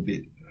down a little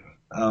bit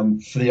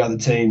for the other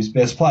team's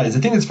best players.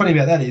 The thing that's funny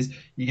about that is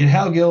you get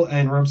Hal Gill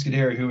and Rob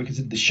Scuderi, who were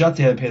considered the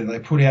shutdown pair that they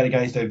put out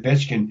against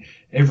Ovechkin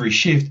every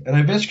shift, and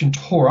Ovechkin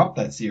tore up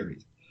that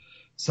series.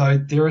 So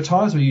there are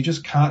times where you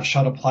just can't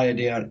shut a player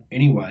down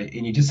anyway,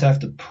 and you just have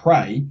to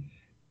pray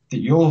that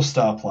your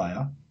star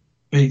player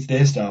beats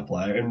their star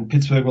player. And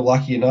Pittsburgh were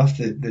lucky enough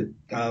that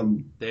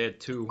They had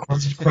two.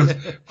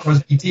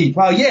 Crosby did.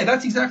 Well, yeah,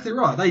 that's exactly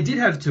right. They did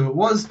have two. It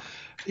was,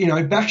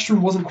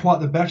 Backstrom wasn't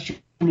quite the Backstrom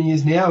he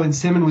is now, and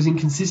Semin was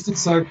inconsistent.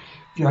 So,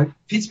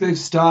 Pittsburgh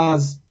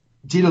Stars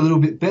did a little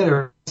bit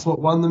better. That's what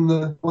won them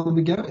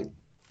the game,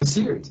 the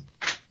series.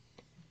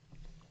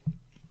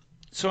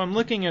 So I'm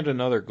looking at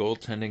another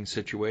goaltending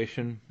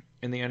situation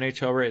in the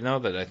NHL right now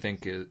that I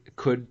think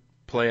could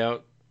play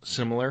out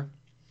similar.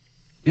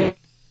 Yeah.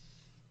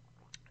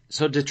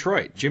 So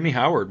Detroit, Jimmy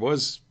Howard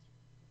was,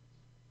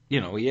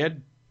 he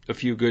had a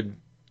few good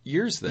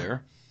years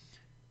there,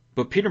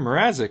 but Peter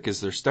Mrazek is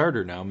their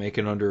starter now,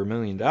 making under $1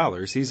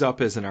 million. He's up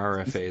as an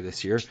RFA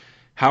this year.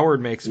 Howard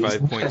makes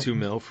 $5.2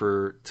 million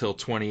for till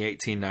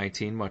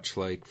 2018-19, much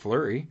like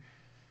Fleury.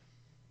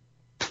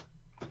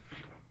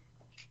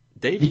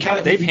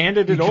 They've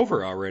handed it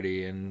over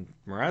already, and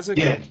Mrazek.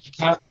 Yeah,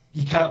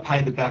 you can't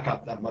pay the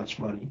backup that much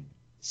money,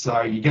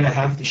 so you're going to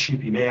have to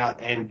ship him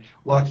out. And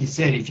like you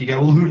said, if you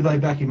go, well, who do they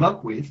back him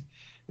up with?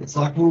 It's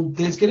like, well,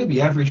 there's going to be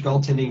average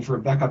goaltending for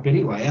a backup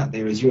anyway out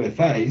there as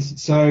UFAs,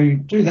 so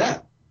do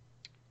that.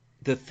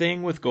 The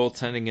thing with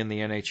goaltending in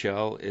the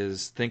NHL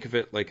is think of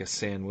it like a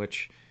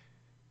sandwich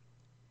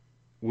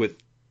with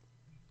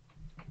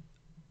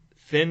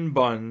thin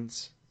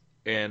buns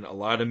and a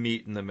lot of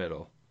meat in the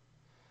middle.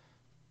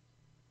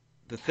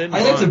 The thin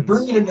buns, that's a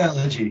brilliant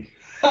analogy.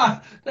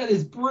 That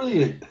is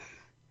brilliant.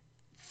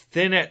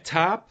 Thin at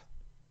top,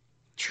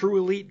 true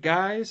elite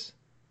guys.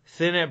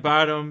 Thin at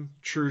bottom,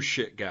 true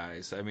shit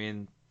guys. I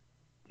mean,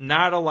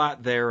 not a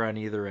lot there on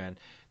either end.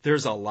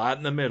 There's a lot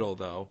in the middle,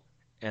 though,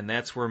 and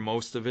that's where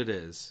most of it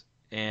is.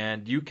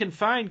 And you can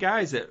find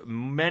guys at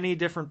many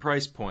different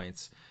price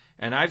points.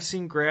 And I've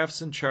seen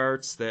graphs and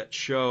charts that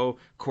show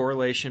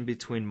correlation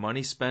between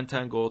money spent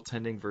on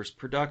goaltending versus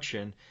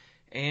production.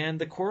 And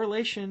the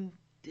correlation,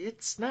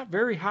 it's not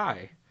very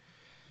high.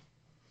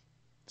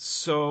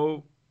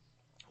 So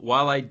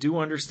while I do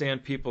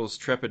understand people's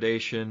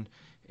trepidation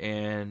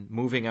and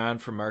moving on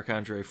from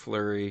Marc-Andre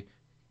Fleury,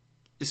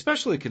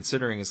 especially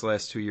considering his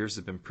last 2 years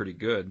have been pretty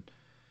good,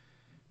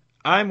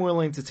 I'm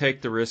willing to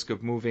take the risk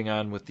of moving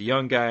on with the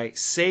young guy,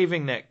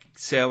 saving that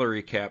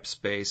salary cap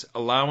space,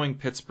 allowing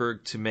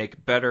Pittsburgh to make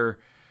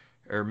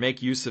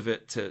use of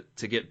it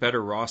to get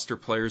better roster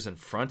players in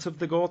front of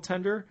the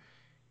goaltender,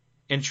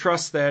 and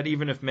trust that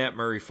even if Matt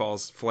Murray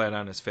falls flat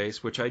on his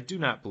face, which I do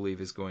not believe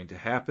is going to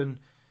happen,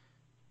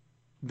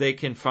 they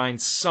can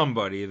find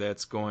somebody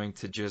that's going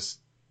to just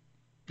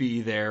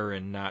be there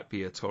and not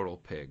be a total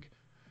pig.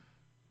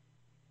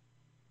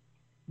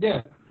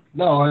 Yeah,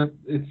 no,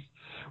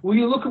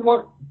 you look at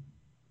what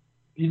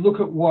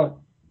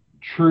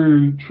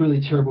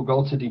truly terrible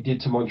goaltending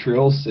did to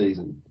Montreal's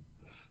season.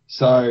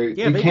 So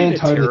yeah, they did a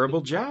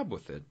terrible job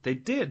with it. They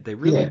did. They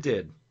really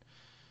did.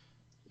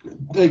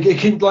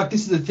 This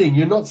is the thing.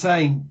 You're not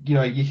saying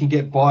you can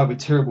get by with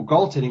terrible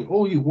goaltending.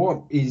 All you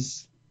want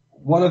is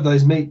one of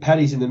those meat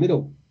patties in the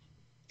middle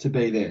to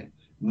be there,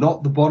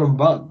 not the bottom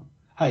bun.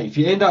 Hey, if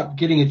you end up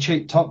getting a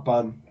cheap top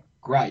bun,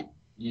 great.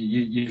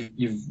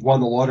 You've won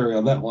the lottery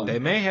on that one. They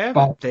may have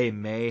it. They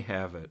may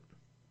have it.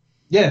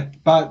 Yeah,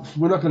 but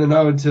we're not going to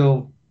know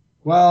until,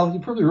 well,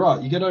 you're probably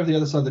right. You get over the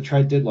other side of the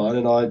trade deadline,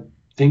 and I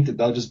think that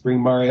they'll just bring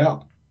Murray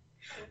up.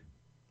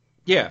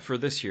 Yeah, for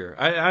this year.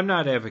 I'm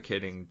not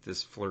advocating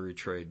this Fleury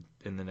trade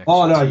in the next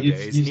 2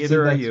 days.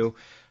 Neither are you.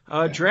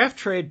 Draft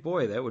trade,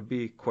 boy, that would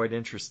be quite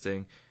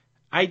interesting.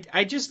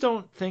 I just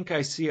don't think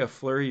I see a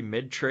Fleury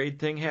mid-trade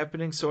thing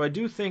happening. So I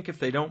do think if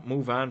they don't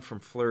move on from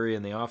Fleury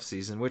in the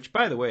offseason, which,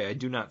 by the way, I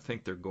do not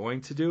think they're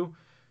going to do,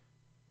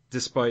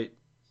 despite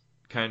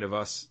kind of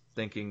us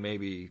thinking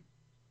maybe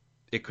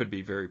it could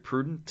be very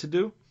prudent to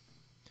do.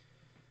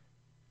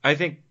 I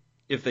think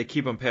if they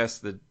keep him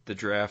past the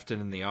draft and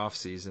in the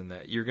offseason,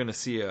 that you're going to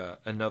see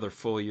another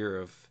full year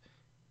of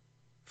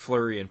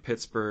Fleury in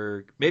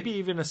Pittsburgh, maybe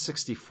even a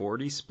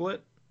 60-40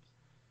 split.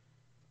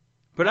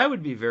 But I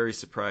would be very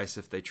surprised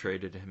if they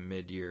traded him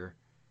mid-year,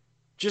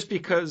 just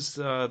because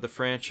the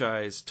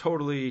franchise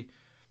totally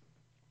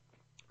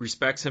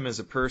respects him as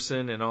a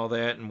person and all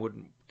that, and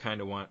wouldn't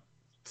kind of want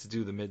to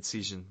do the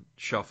mid-season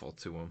shuffle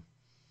to him.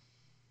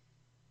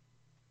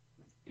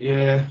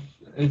 Yeah,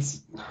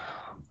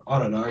 I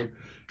don't know.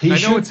 I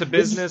know it's a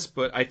business,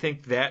 but I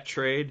think that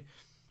trade,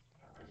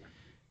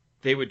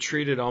 they would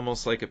treat it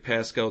almost like a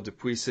Pascal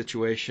Dupuis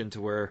situation,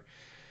 to where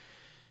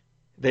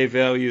they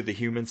value the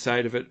human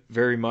side of it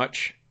very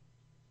much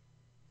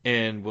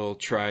and will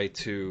try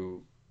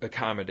to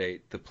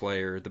accommodate the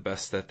player the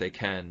best that they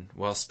can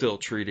while still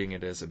treating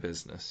it as a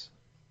business.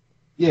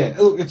 Yeah,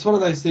 look, it's one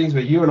of those things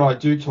where you and I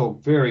do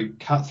talk very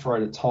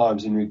cutthroat at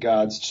times in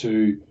regards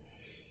to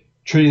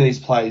treating these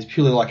players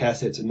purely like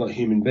assets and not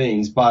human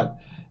beings, but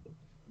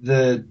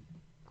the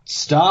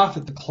staff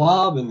at the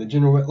club and the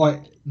general,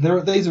 like,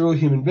 these are all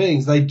human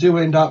beings. They do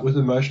end up with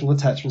emotional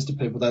attachments to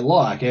people they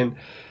like, and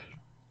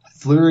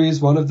Fleury is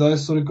one of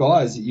those sort of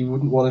guys that you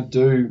wouldn't want to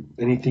do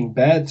anything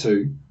bad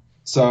to.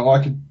 So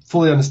I could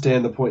fully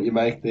understand the point you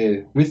make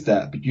there with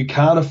that, but you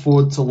can't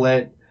afford to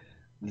let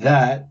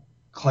that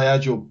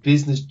cloud your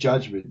business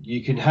judgment.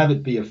 You can have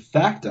it be a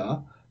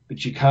factor,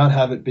 but you can't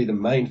have it be the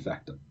main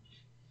factor.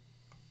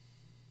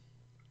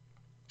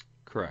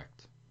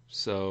 Correct.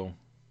 So,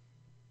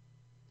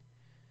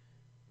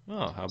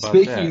 how about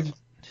Speaking that? of,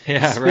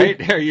 Yeah,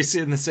 right? Are you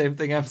seeing the same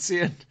thing I'm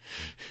seeing?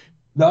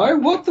 No,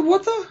 what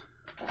the?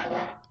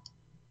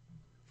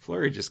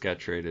 Fleury just got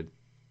traded.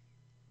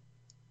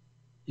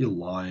 You're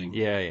lying.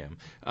 Yeah, I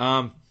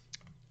am.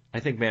 I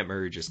think Matt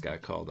Murray just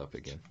got called up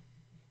again.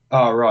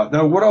 Oh, right.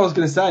 No, what I was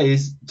going to say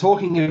is,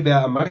 talking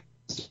about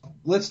emotions,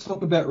 let's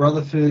talk about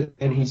Rutherford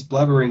and his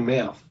blabbering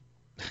mouth.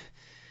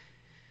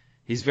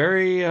 He's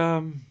very,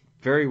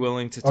 very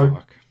willing to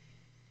talk.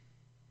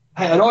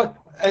 Hey, and I,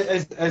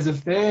 as a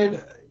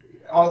fan,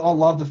 I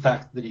love the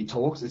fact that he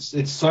talks.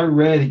 It's so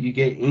rare that you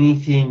get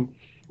anything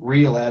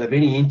real out of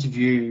any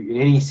interview in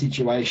any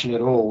situation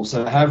at all.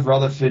 So to have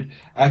Rutherford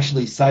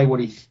actually say what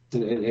he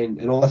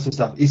and all that sort of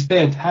stuff is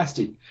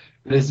fantastic.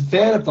 But as a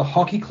fan of the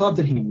hockey club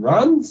that he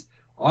runs,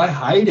 I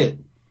hate it.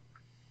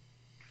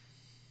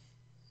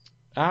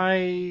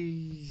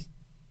 I'm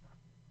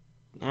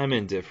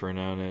indifferent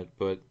on it,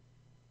 but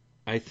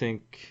I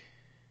think,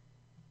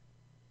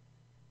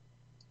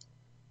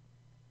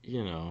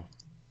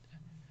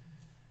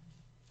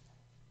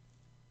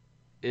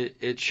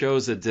 it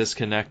shows a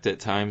disconnect at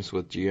times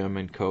with GM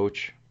and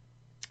coach.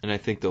 And I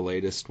think the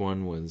latest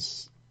one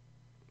was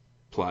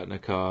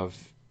Plotnikov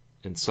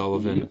and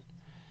Sullivan. Mm-hmm.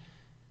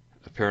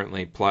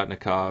 Apparently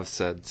Plotnikov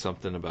said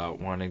something about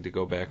wanting to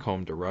go back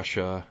home to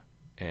Russia,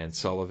 and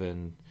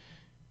Sullivan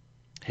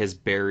has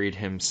buried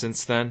him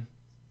since then.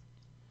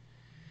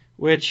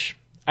 Which,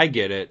 I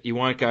get it. You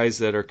want guys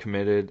that are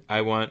committed.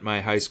 I want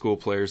my high school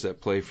players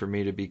that play for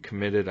me to be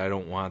committed. I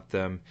don't want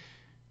them,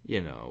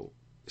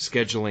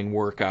 scheduling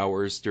work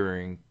hours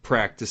during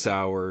practice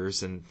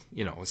hours, and,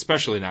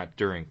 especially not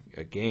during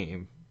a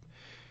game.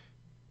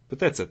 But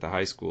that's at the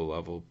high school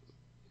level.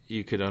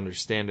 You could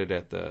understand it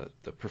at the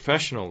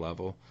professional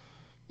level.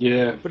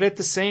 Yeah. But at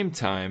the same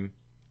time,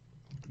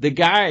 the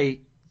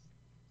guy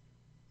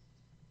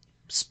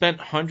spent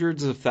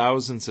hundreds of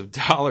thousands of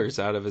dollars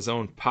out of his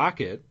own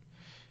pocket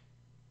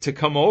to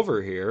come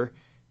over here,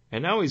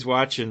 and now he's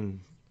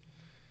watching,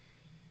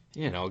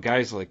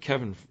 guys like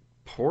Kevin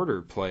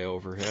Porter play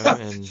over him.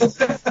 And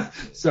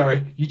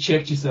sorry, you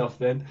checked yourself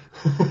then.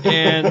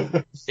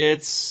 And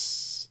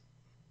it's,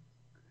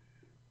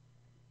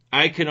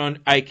 I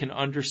can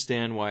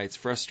understand why it's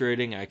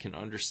frustrating. I can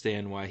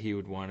understand why he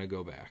would want to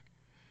go back.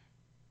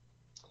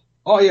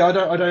 Oh yeah,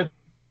 I don't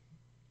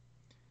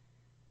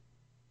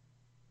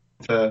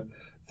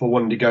for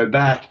wanting to go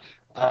back.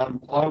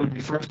 I would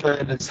be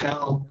frustrated as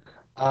hell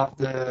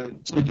after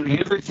doing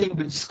everything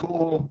but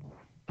score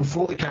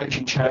before the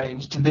coaching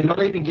changed, and then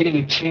not even getting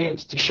a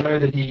chance to show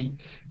that he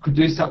could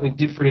do something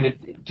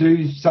different,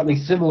 do something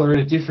similar in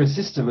a different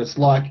system. It's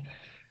like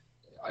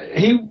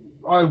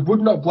I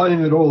would not blame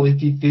him at all if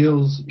he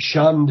feels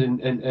shunned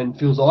and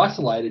feels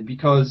isolated,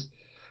 because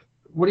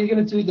what are you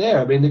going to do there?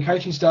 I mean, the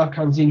coaching staff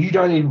comes in, you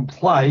don't even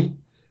play.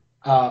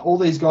 All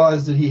these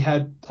guys that he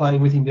had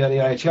playing with him down the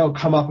AHL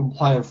come up and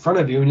play in front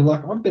of you, and you're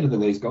like, I'm better than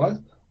these guys.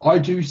 I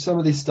do some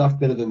of this stuff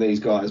better than these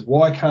guys.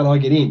 Why can't I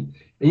get in?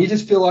 And you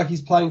just feel like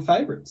he's playing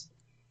favourites.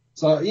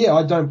 So, yeah,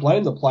 I don't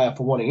blame the player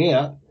for wanting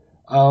out.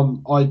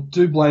 I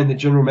do blame the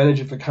general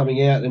manager for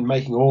coming out and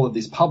making all of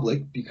this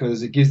public,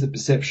 because it gives the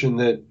perception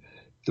that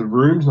the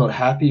room's not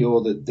happy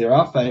or that there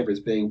are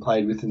favourites being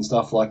played with and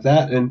stuff like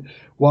that. And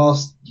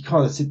whilst you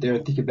kind of sit there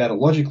and think about it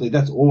logically,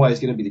 that's always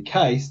going to be the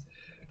case.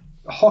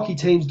 Hockey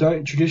teams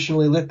don't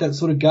traditionally let that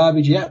sort of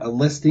garbage out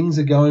unless things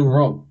are going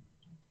wrong.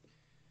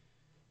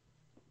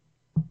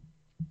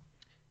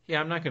 Yeah,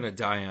 I'm not going to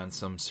die on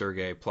some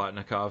Sergei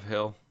Plotnikov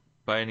hill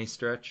by any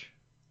stretch,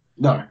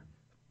 No.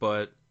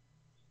 but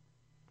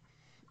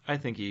I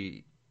think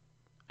he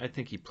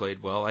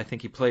played well. I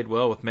think he played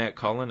well with Matt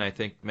Cullen. I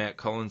think Matt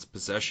Cullen's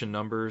possession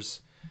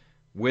numbers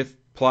with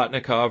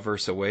Plotnikov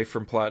versus away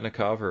from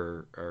Plotnikov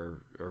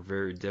are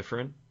very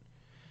different.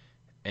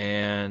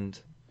 And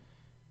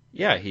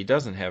yeah, he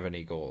doesn't have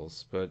any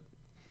goals, but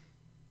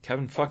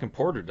Kevin fucking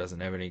Porter doesn't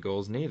have any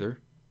goals neither.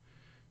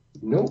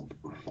 Nope.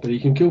 But he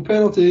can kill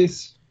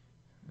penalties.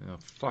 Oh,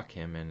 fuck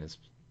him and his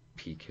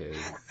PK.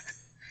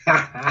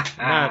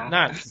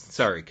 not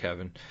sorry,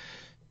 Kevin.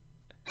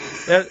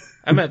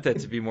 I meant that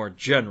to be more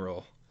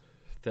general.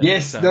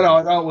 Yes, no,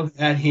 I don't want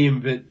at him,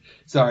 but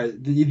sorry,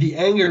 the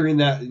anger in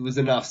that was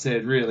enough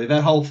said, really.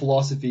 That whole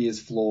philosophy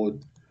is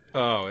flawed.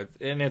 Oh,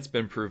 and it's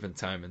been proven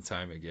time and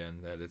time again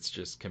that it's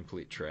just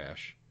complete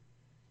trash.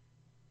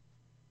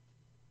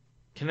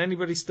 Can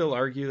anybody still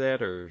argue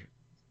that, or?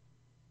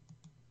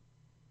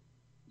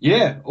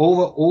 Yeah,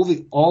 all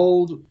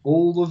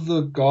of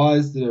the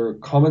guys that are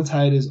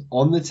commentators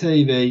on the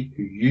TV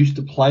who used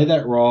to play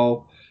that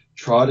role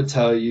try to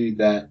tell you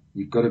that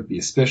you've got to be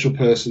a special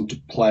person to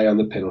play on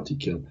the penalty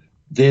kill.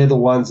 They're the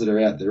ones that are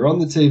out there on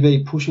the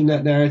TV pushing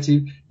that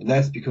narrative, and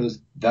that's because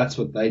that's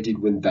what they did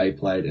when they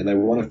played, and they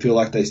want to feel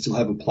like they still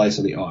have a place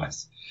on the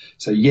ice.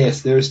 So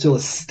yes, there is still a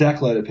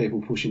stack load of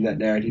people pushing that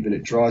narrative, and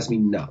it drives me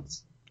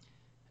nuts.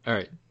 All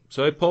right,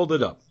 so I pulled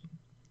it up.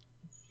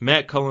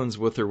 Matt Cullen's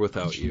with or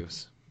without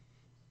use.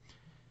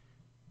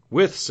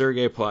 With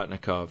Sergei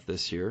Plotnikov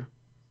this year,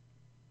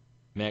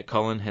 Matt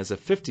Cullen has a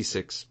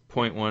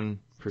 56.1%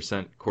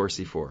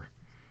 Corsi for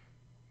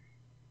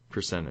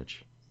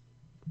percentage.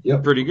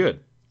 Yep. Pretty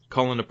good.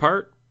 Cullen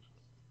apart,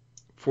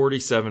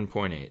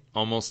 47.8,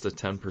 almost a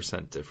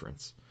 10%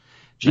 difference.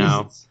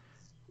 Jesus.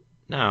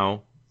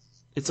 Now,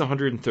 it's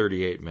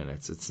 138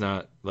 minutes. It's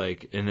not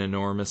like an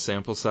enormous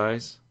sample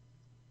size,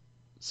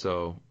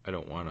 so I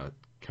don't want to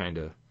kind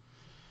of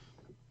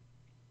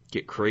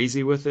get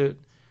crazy with it.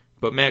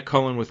 But Matt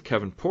Cullen with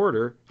Kevin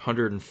Porter,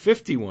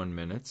 151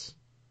 minutes,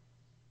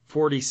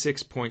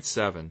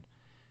 46.7.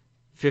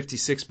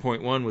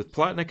 56.1 with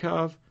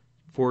Plotnikov,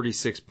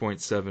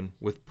 46.7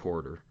 with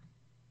Porter.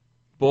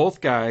 Both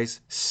guys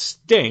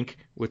stink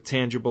with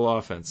tangible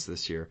offense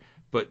this year.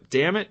 But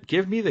damn it,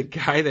 give me the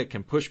guy that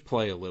can push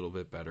play a little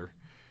bit better.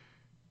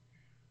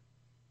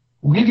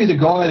 We'll give you the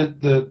guy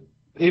that,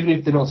 even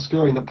if they're not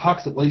scoring, the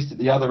puck's at least at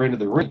the other end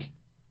of the rink.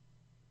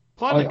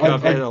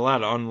 Plotnikov had a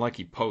lot of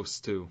unlucky posts,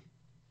 too.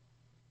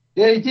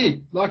 Yeah, he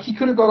did. Like, he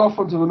could have got off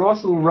onto a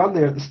nice little run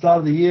there at the start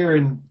of the year,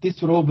 and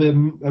this would all be a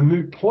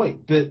moot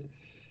point. But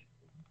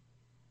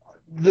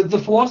the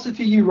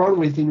philosophy you run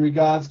with in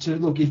regards to,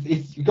 look,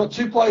 if you've got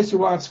two players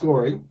who aren't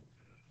scoring,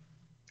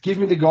 give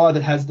me the guy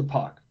that has the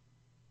puck.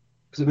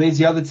 Because it means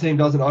the other team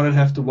I don't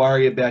have to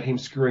worry about him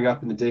screwing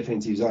up in the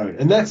defensive zone.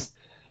 And that's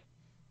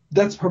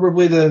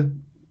probably the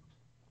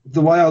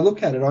way I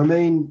look at it. I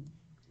mean,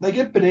 they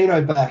get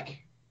Bonino back,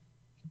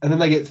 and then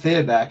they get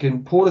Thayer back,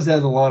 and Porter's out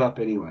of the lineup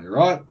anyway,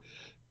 right?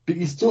 But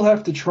you still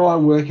have to try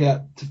and work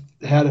out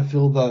how to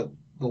fill the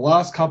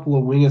last couple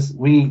of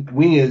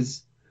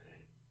wingers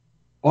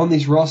on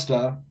this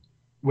roster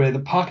where the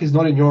puck is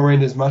not in your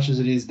end as much as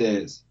it is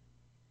theirs.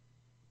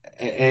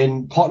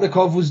 And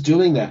Plotnikov was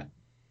doing that.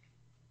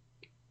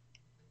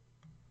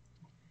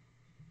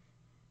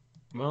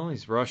 Well,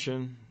 he's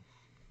Russian.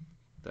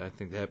 I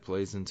think that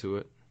plays into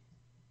it.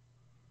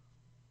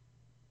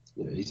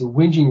 Yeah, he's a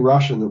whinging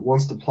Russian that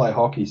wants to play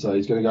hockey, so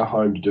he's going to go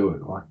home to do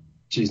it. Like,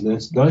 geez,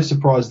 no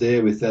surprise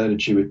there with that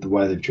attitude, with the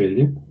way they've treated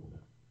him.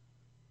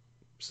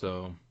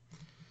 So,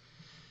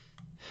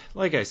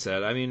 like I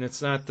said, I mean,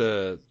 it's not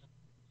the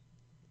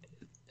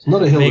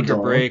not a hill make or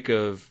break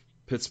of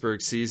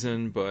Pittsburgh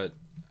season, but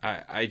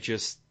I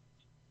just,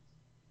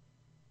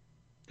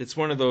 it's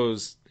one of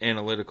those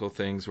analytical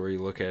things where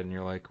you look at it and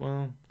you're like,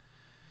 well,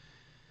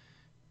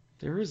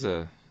 there is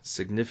a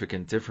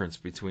significant difference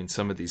between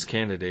some of these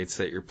candidates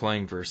that you're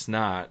playing versus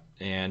not,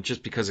 and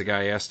just because a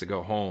guy has to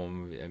go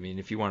home, I mean,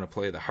 if you want to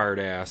play the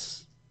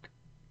hard-ass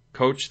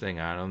coach thing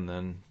on him,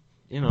 then,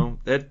 you know,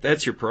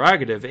 that's your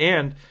prerogative,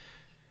 and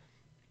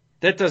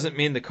that doesn't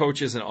mean the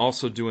coach isn't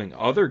also doing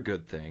other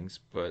good things,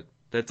 but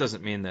that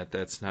doesn't mean that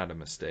that's not a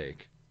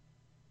mistake.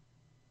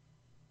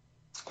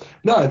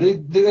 No,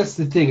 that's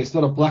the thing. It's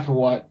not a black and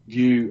white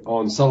view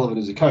on Sullivan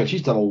as a coach.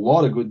 He's done a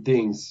lot of good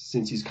things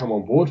since he's come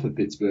on board for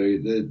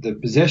Pittsburgh. The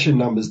possession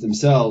numbers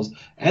themselves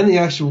and the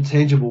actual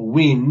tangible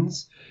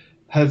wins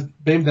have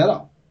been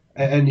better.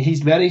 And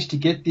he's managed to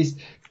get this.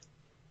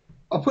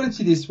 I'll put it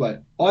to you this way.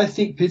 I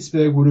think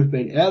Pittsburgh would have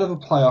been out of a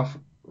playoff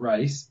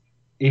race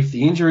if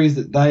the injuries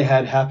that they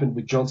had happened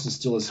with Johnson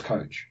still as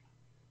coach.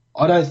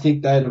 I don't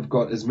think they'd have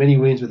got as many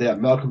wins without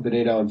Malcolm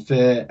Bonino and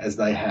Fair as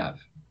they have.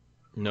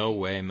 No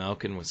way.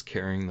 Malkin was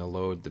carrying the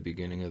load the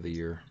beginning of the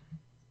year.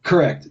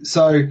 Correct.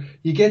 So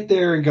you get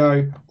there and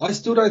go, I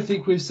still don't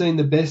think we've seen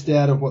the best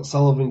out of what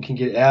Sullivan can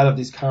get out of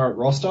this current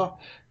roster.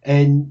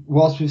 And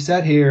whilst we've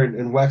sat here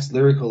and waxed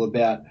lyrical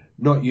about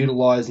not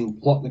utilising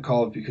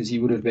Plotnikov because he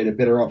would have been a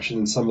better option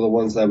than some of the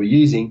ones they were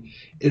using,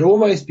 it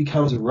almost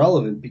becomes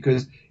irrelevant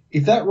because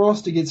if that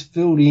roster gets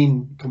filled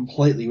in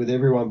completely with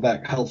everyone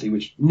back healthy,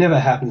 which never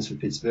happens for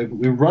Pittsburgh, but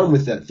we run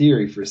with that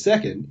theory for a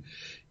second,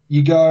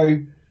 you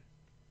go,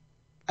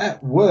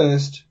 at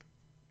worst,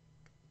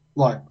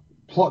 like,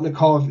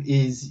 Plotnikov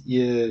is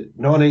your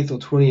 19th or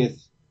 20th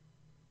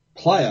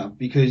player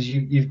because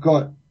you've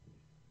got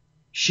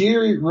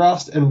Sheary,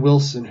 Rust, and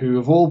Wilson who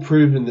have all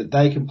proven that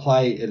they can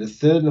play at a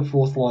third and a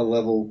fourth line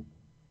level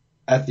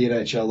at the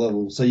NHL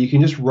level. So you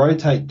can just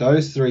rotate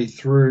those three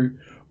through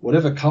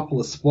whatever couple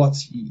of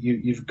spots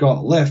you've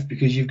got left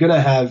because you're going to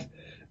have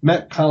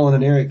Matt Cullen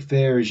and Eric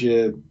Fair as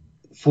your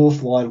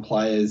fourth line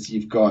players.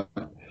 You've got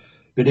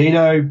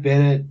Bonino,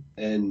 Bennett,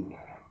 and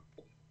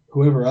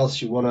whoever else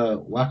you want to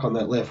whack on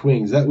that left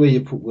wing. Is that where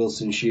you put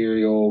Wilson,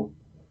 Sheary,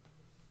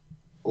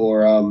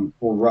 or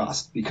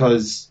Rust?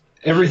 Because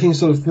everything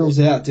sort of fills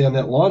out down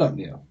that lineup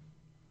now.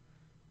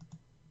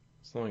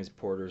 As long as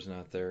Porter's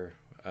not there,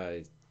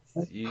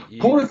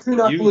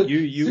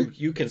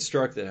 you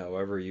construct it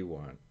however you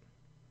want.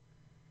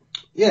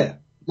 Yeah,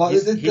 like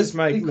he's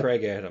my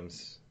Craig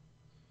Adams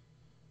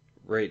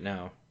right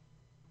now.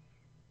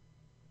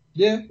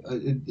 Yeah,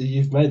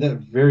 you've made that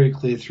very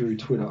clear through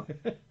Twitter.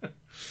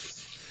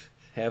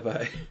 Have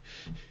I?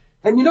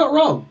 And you're not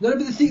wrong. No, but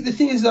the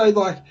thing is though,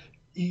 like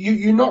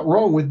you're not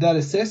wrong with that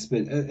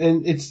assessment,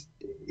 and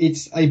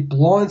it's a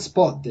blind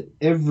spot that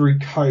every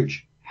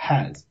coach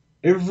has.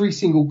 Every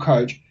single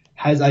coach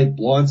has a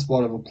blind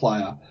spot of a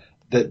player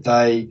that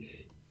they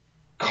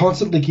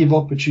constantly give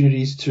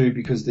opportunities to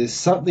because there's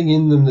something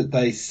in them that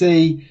they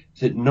see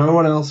that no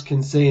one else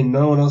can see and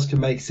no one else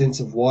can make sense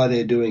of why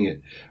they're doing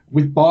it.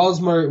 With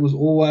Bosmer, it was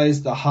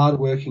always the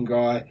hard-working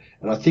guy,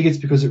 and I think it's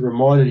because it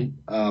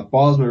reminded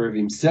Bosmer of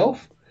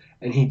himself,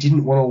 and he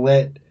didn't want to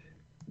let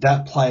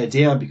that player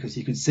down because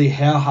he could see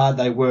how hard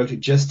they worked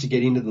just to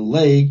get into the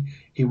league.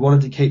 He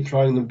wanted to keep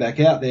throwing them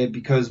back out there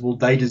because, well,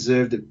 they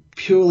deserved it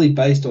purely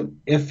based on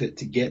effort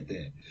to get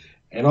there.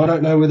 And I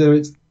don't know whether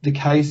it's the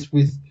case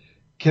with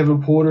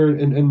Kevin Porter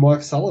and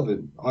Mike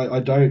Sullivan. I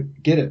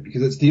don't get it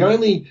because it's the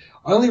only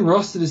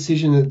roster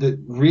decision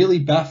that really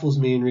baffles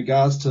me in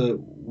regards to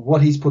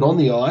what he's put on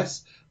the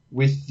ice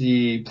with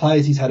the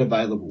players he's had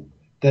available.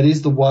 That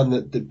is the one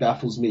that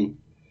baffles me.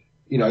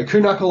 You know,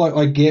 Kuhnhackl,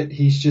 I get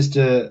he's just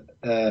a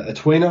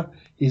tweener.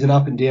 He's an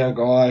up and down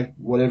guy.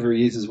 Whatever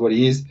he is what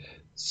he is.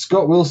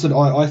 Scott Wilson,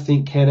 I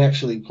think can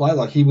actually play.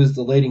 Like he was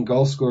the leading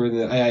goal scorer in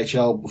the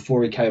AHL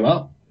before he came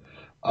up.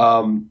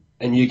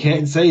 And you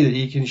can see that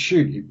he can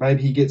shoot.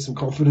 Maybe he gets some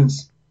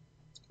confidence.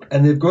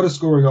 And they've got a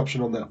scoring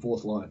option on that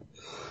fourth line.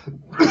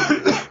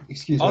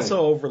 Excuse me.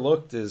 Also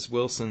overlooked is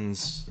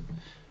Wilson's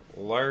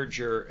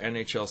larger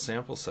NHL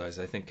sample size.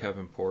 I think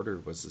Kevin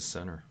Porter was the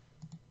center.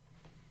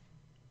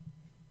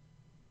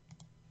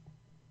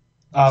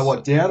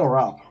 What, down or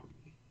up?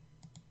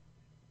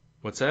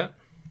 What's that?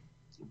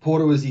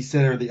 Porter was the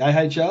center of the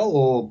AHL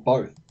or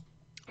both?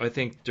 I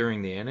think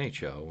during the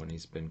NHL when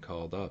he's been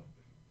called up.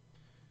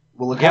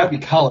 Well, it can't be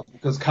Cullen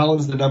because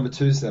Cullen's the number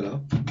 2 center.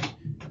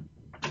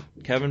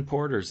 Kevin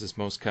Porter's his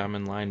most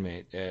common line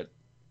mate.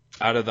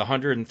 Out of the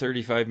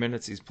 135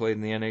 minutes he's played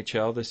in the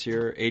NHL this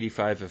year,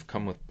 85 have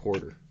come with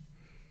Porter.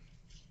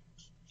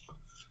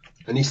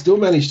 And he still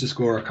managed to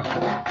score a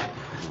couple.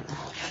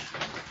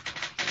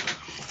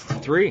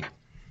 3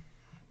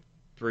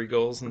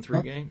 goals in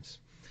 3 games.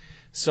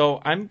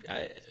 So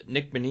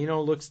Nick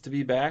Bonino looks to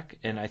be back,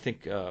 and I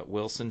think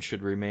Wilson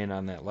should remain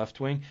on that left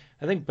wing.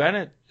 I think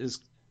Bennett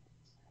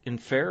and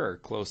Fair are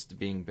close to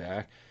being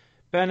back.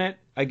 Bennett,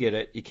 I get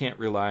it. You can't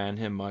rely on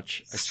him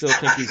much. I still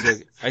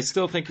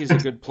think he's a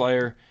good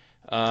player.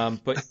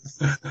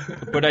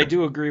 But I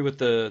do agree with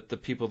the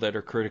people that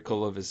are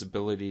critical of his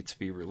ability to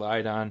be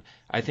relied on.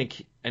 I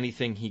think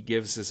anything he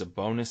gives is a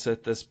bonus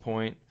at this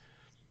point.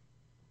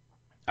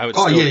 I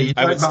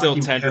would still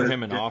tender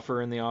him an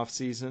offer in the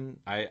offseason.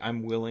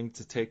 I'm willing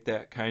to take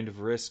that kind of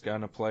risk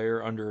on a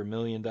player under $1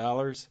 million.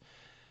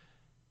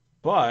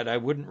 But I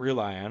wouldn't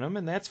rely on him,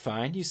 and that's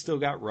fine. You still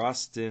got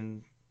Rust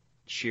and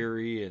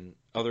Sheary and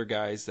other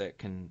guys that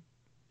can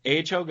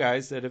AHL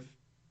guys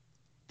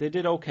they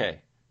did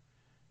okay.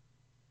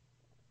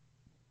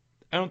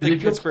 I don't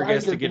think Pittsburgh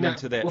has to get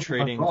into that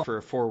trading for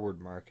a forward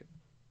market.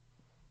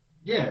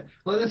 Yeah,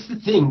 well, that's the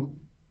thing.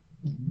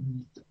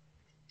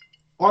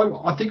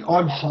 I think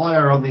I'm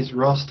higher on this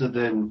roster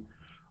than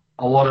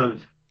a lot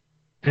of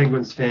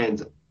Penguins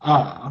fans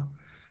are.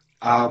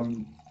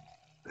 And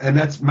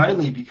that's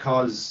mainly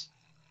because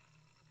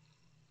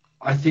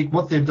I think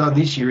what they've done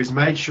this year is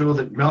made sure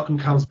that Malcolm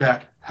comes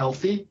back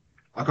healthy.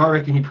 Like, I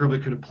reckon he probably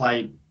could have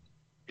played.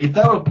 If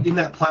they were in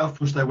that playoff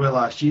push they were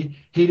last year,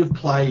 he'd have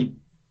played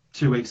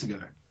 2 weeks ago.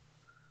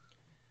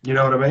 You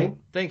know what I mean?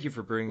 Thank you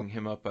for bringing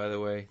him up, by the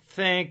way.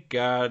 Thank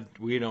God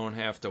we don't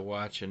have to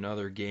watch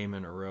another game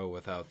in a row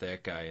without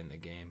that guy in the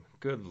game.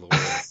 Good Lord.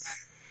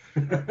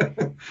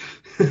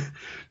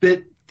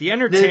 But The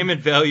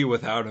entertainment value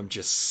without him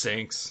just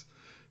sinks.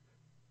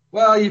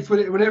 well, you put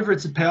it whenever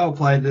it's a power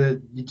play,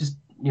 you just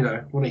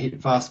want to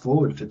hit fast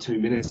forward for 2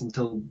 minutes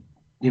until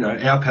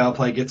our power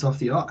play gets off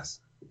the ice.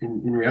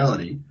 In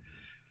reality,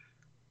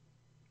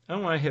 I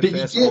don't want to hit but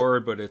fast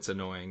forward, but it's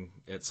annoying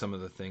at some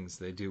of the things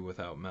they do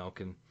without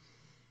Malkin.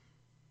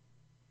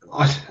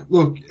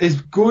 Look,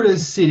 as good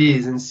as Sid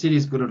is, and Sid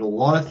is good at a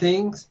lot of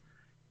things,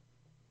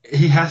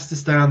 he has to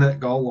stay on that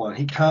goal line.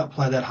 He can't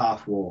play that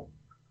half wall.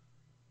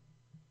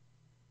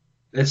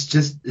 It's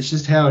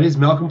just how it is.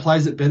 Malcolm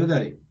plays it better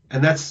than him.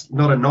 And that's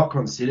not a knock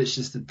on Sid. It's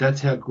just that's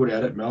how good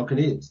at it Malcolm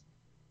is.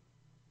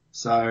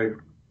 So,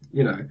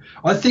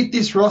 I think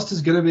this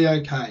roster's going to be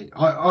okay.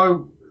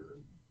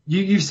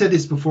 You've said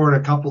this before in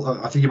a couple.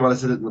 I think you might have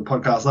said it in the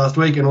podcast last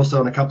week, and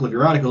also in a couple of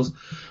your articles.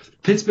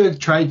 Pittsburgh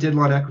trade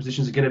deadline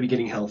acquisitions are going to be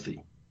getting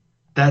healthy.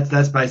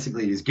 That's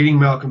basically it. Is getting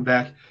Malcolm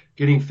back,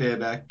 getting Fair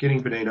back,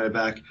 getting Bonino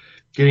back,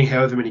 getting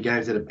however many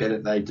games that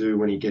Bennett they do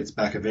when he gets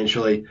back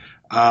eventually,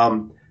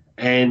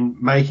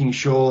 and making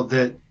sure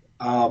that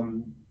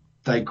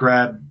they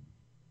grab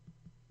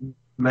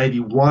maybe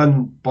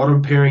one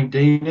bottom pairing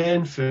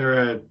D-man for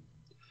a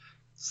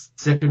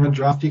second round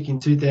draft pick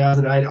in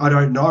 2008. I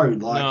don't know.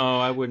 No,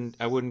 I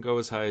wouldn't go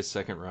as high as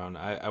second round.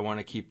 I want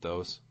to keep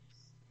those.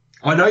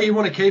 I know you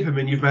want to keep him,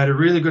 and you've made a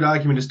really good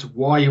argument as to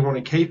why you want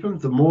to keep him.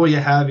 The more you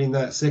have in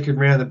that second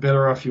round, the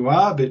better off you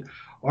are. But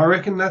I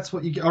reckon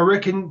I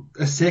reckon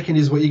a second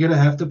is what you're going to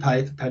have to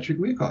pay for Patrick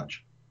Wilcox.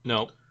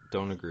 No,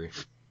 don't agree.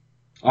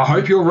 I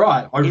hope you're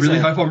right. I really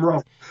hope I'm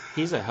wrong.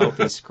 He's a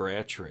healthy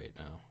scratch right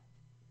now.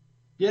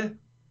 Yeah.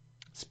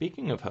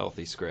 Speaking of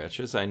healthy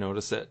scratches, I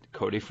noticed that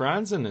Cody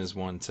Franzen is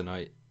one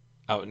tonight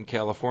out in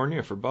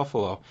California for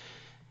Buffalo.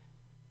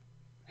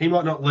 He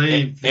might not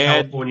leave the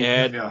California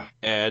area.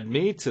 Add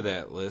me to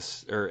that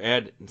list, or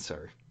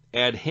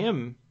add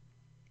him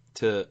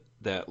to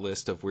that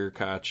list of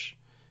Weirkoch,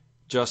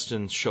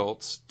 Justin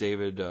Schultz,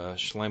 David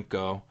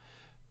Schlemko,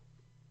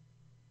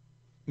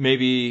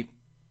 maybe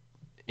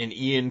an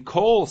Ian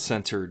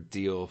Cole-centered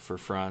deal for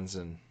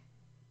Franzen.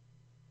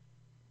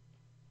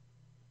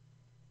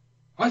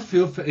 I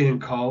feel for Ian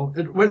Cole.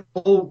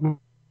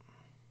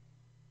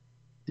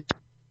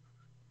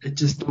 It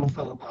just all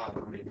fell apart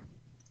on me.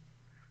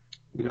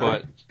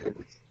 But,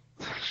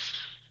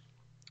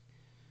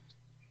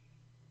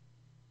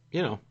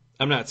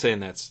 I'm not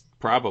saying that's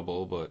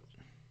probable, but...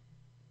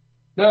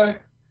 No.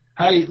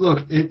 Hey,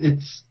 look,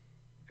 it's...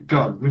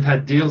 God, we've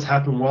had deals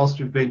happen whilst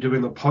we've been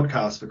doing the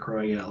podcast, for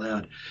crying out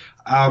loud.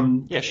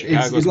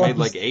 Chicago's made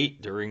like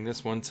 8 during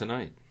this one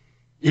tonight.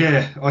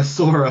 Yeah,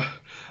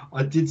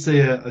 I did see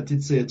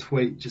a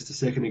tweet just a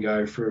second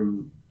ago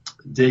from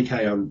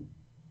DK on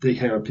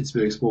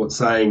Pittsburgh Sports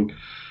saying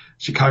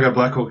Chicago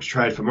Blackhawks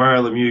trade for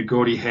Mario Lemieux,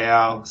 Gordie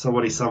Howe,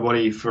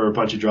 somebody for a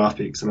bunch of draft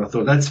picks. And I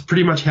thought that's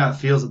pretty much how it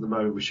feels at the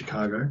moment with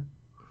Chicago.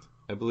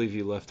 I believe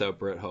you left out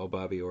Brett Hull,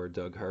 Bobby Orr,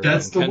 Doug Hart.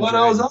 That's the one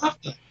I was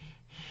after.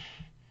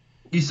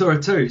 You saw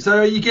it too.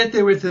 So you get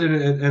there with it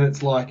and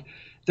it's like,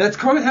 that's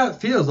kind of how it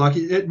feels. Like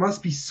it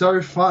must be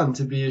so fun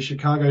to be a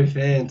Chicago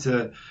fan,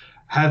 to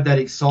have that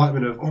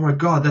excitement of, oh my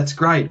God, that's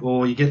great.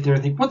 Or you get there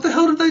and think, what the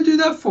hell did they do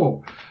that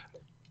for?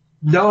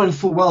 Knowing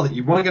full well that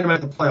you weren't going to make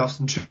the playoffs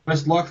and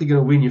most likely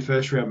going to win your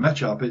first round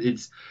matchup,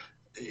 it's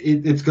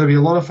going to be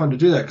a lot of fun to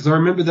do that. Because I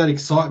remember that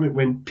excitement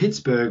when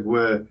Pittsburgh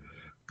were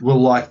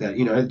like that.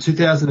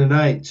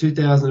 2008,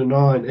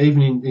 2009,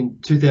 even in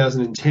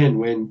 2010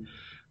 when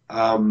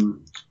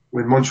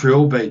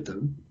Montreal beat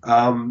them.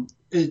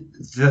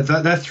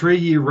 That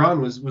 3-year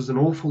run was an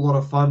awful lot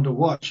of fun to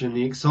watch, and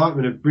the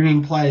excitement of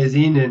bringing players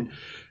in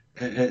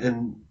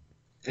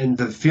and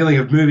the feeling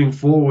of moving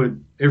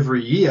forward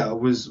every year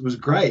was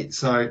great.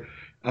 So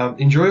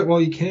enjoy it while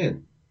you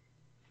can.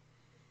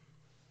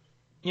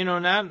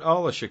 Not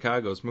all of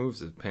Chicago's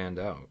moves have panned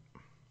out.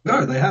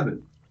 No, they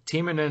haven't.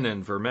 Timonen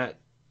and Vermette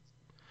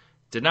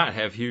did not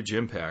have huge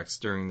impacts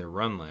during their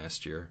run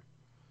last year.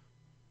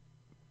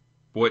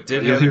 What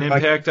did have an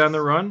impact on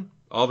the run?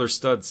 All their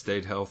studs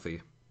stayed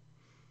healthy.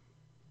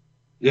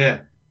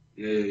 Yeah.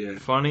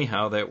 Funny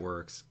how that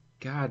works.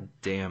 God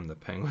damn, the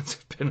Penguins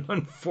have been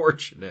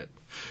unfortunate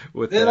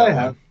with that. They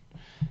have.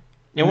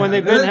 And when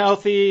they've been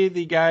healthy,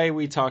 the guy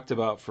we talked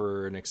about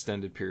for an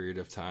extended period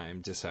of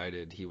time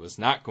decided he was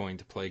not going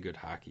to play good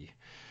hockey.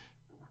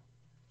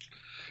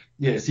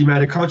 Yes, he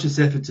made a conscious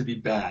effort to be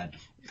bad.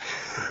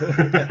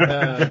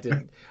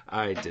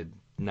 I did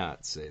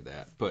not say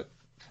that, but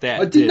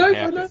that did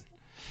happen.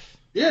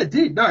 Yeah, it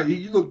did. No,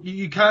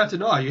 you can't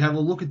deny. You have a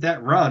look at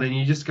that run and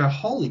you just go,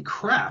 holy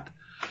crap.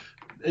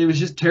 It was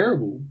just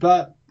terrible.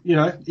 But,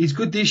 he's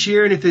good this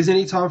year, and if there's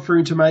any time for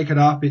him to make it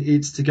up,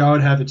 it's to go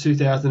and have a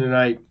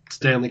 2008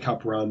 Stanley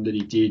Cup run that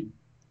he did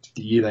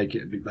the year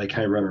they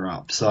came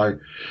runner-up. So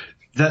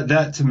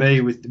that to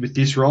me, with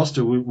this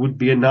roster, would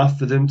be enough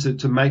for them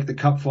to make the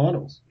Cup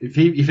finals. If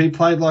he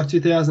played like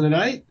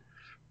 2008,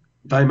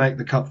 they make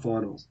the cup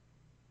finals.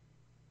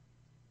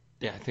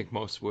 Yeah, I think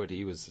most would.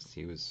 He was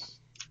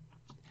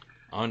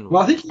Well,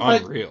 I think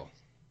unreal.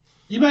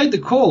 you made the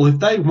call. If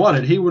they won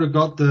it, he would have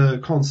got the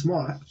Conn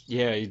Smythe.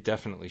 Yeah, he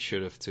definitely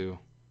should have too.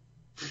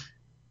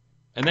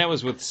 And that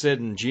was with Sid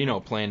and Gino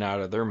playing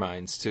out of their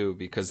minds too,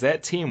 because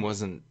that team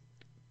wasn't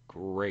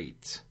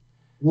great.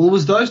 Well, it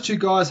was those two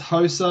guys,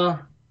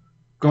 Hosa,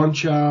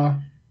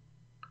 Gonchar,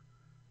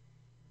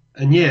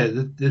 and yeah,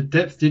 the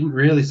depth didn't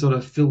really sort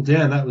of fill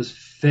down. That was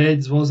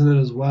Feds, wasn't it,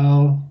 as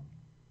well?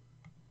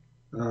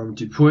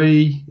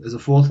 Dupuis as a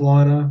fourth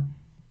liner.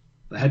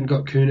 They hadn't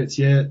got Kunitz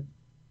yet.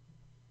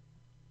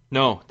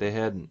 No, they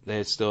hadn't.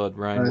 They still had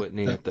Ryan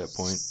Whitney at that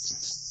point.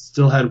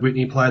 Still had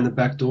Whitney playing the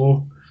back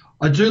door.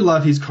 I do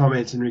love his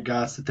comments in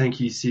regards to thank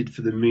you, Sid,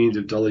 for the millions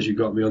of dollars you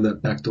got me on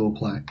that backdoor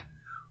play.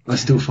 I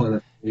still find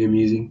that really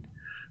amusing.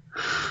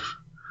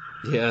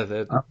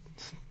 Yeah,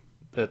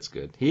 that's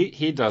good.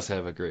 He does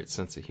have a great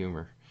sense of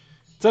humor.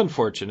 It's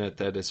unfortunate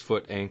that his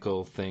foot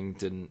ankle thing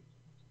didn't.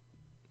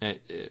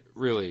 It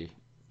really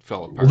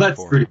fell apart. Well, that's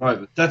for pretty him.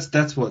 over.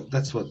 That's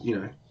what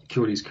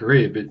killed his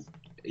career. But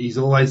he's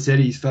always said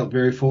he's felt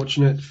very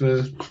fortunate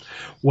for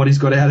what he's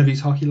got out of his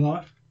hockey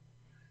life.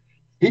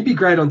 He'd be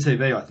great on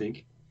TV, I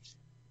think.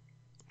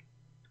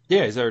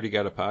 Yeah, he's already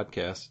got a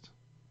podcast,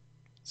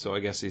 so I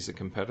guess he's a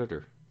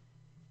competitor.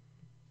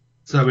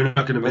 So we're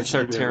not going to Let's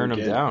mention start tearing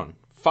him down.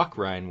 Fuck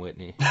Ryan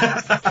Whitney.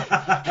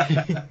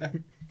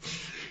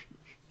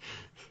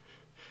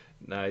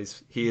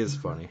 Nice. He is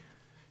funny.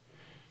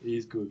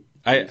 He's good.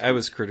 I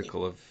was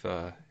critical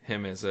of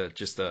him as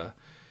just a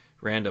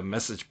random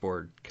message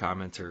board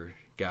commenter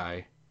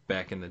guy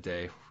back in the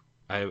day.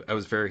 I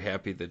was very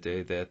happy the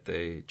day that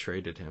they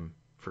traded him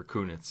for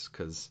Kunitz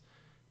because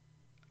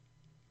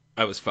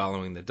I was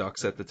following the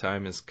Ducks at the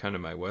time as kind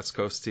of my West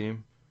Coast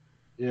team.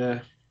 Yeah.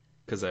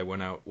 Because I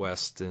went out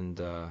west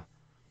and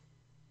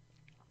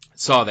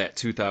saw that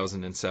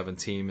 2007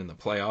 team in the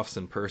playoffs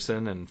in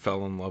person and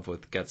fell in love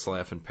with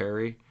Getzlaff and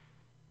Perry.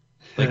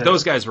 Like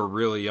those guys were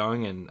really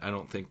young and I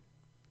don't think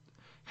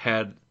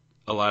had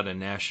a lot of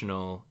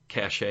national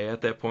cachet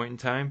at that point in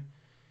time.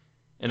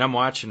 And I'm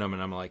watching them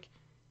and I'm like,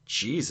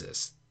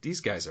 Jesus,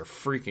 these guys are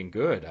freaking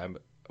good.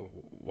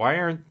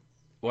 Why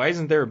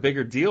isn't there a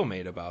bigger deal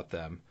made about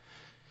them?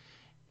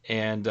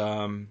 And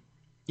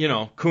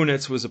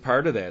Kunitz was a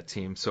part of that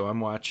team, so I'm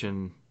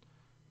watching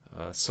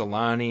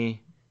Solani,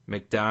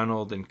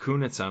 McDonald, and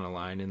Kunitz on a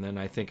line, and then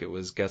I think it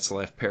was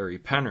Getzlaff, Perry,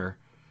 Penner,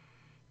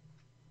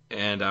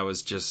 and I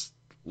was just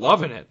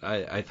loving it.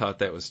 I thought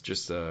that was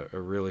just a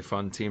really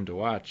fun team to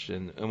watch,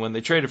 and when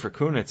they traded for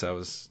Kunitz, I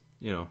was,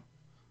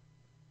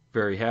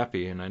 very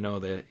happy, and I know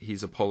that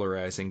he's a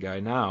polarizing guy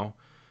now,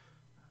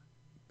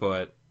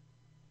 but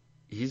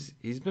he's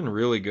been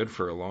really good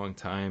for a long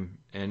time,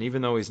 and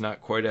even though he's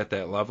not quite at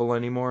that level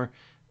anymore,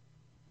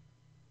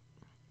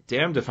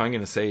 damned if I'm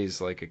going to say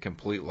he's like a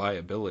complete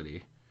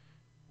liability.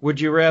 Would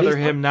you rather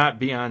him not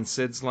be on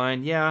Sid's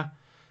line? Yeah,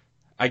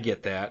 I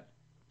get that,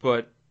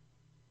 but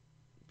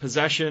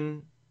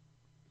possession,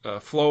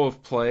 flow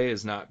of play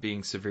is not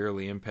being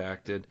severely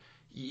impacted.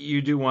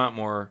 You do want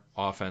more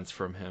offense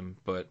from him,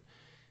 but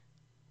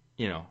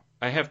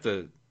I have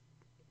to.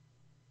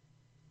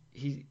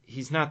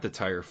 He's not the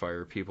tire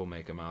fire people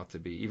make him out to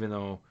be, even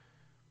though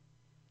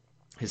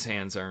his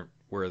hands aren't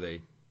where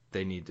they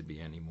need to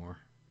be anymore.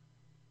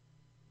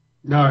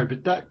 No,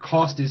 but that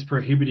cost is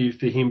prohibitive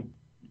for him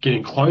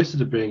getting closer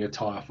to being a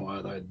tire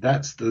fire, though.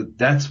 That's the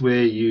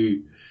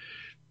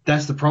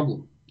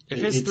problem. If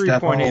his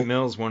 3.8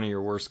 mil is one of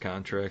your worst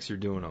contracts, you're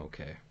doing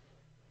okay.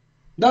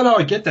 No,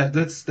 I get that.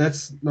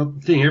 That's not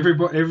the thing.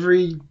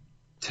 Every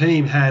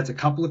team has a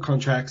couple of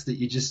contracts that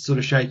you just sort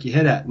of shake your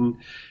head at, and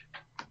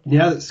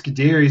now that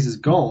Scuderi's is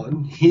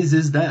gone, his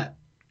is that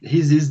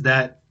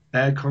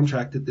bad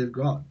contract that they've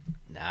got.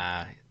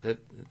 Nah,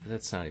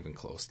 that's not even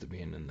close to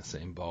being in the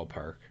same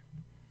ballpark.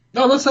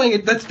 No, I'm not saying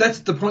it. That's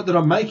the point that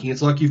I'm making.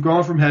 It's like you've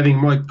gone from having,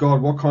 my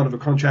God, what kind of a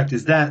contract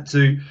is that,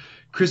 to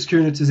Chris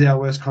Kunitz is our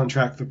worst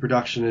contract for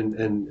production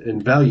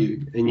and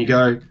value, and you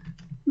go,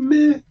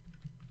 meh.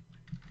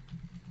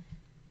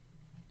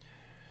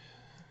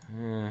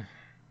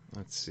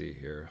 Let's see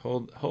here.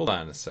 Hold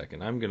on a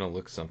second. I'm gonna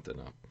look something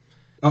up.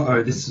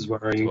 This is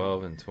worrying.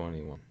 12 and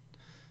 21.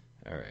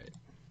 All right,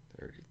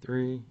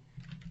 33.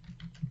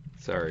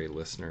 Sorry,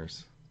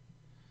 listeners.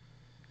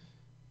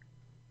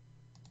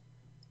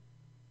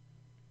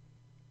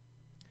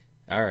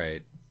 All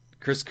right.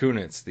 Chris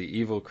Kunitz, the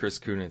evil Chris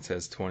Kunitz,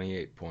 has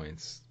 28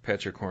 points.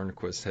 Patrick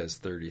Hornquist has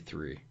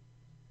 33.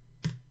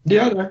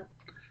 Yeah, I know.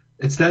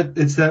 It's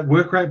that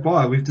work rate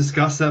buy. We've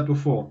discussed that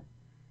before.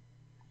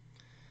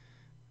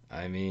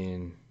 I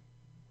mean,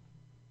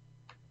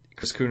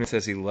 Chris Kunitz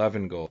has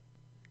 11 goals.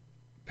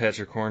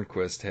 Patrick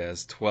Hornquist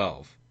has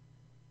 12.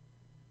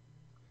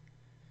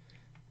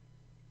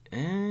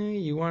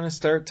 You want to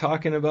start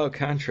talking about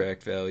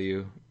contract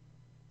value.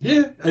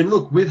 Yeah, and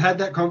look, we've had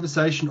that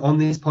conversation on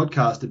this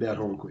podcast about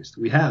Hornquist.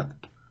 We have.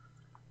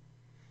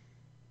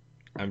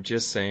 I'm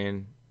just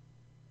saying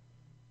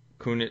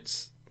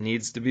Kunitz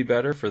needs to be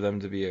better for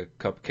them to be a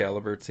cup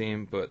caliber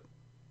team, but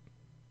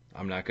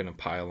I'm not going to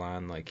pile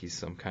on like he's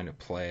some kind of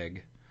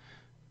plague.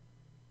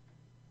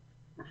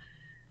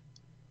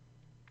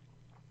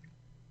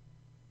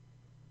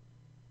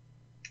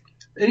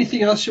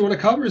 Anything else you want to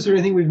cover? Is there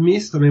anything we've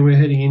missed? I mean, we're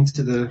heading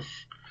into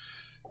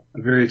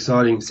a very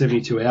exciting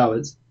 72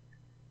 hours.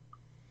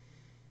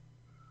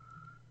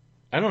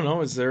 I don't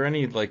know. Is there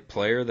any like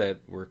player that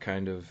we're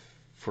kind of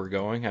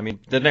foregoing? I mean,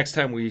 the next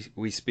time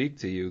we speak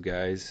to you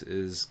guys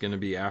is going to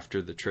be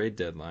after the trade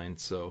deadline,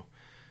 so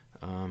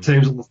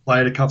Teams will have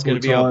played a it's couple going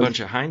of to be a times. bunch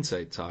of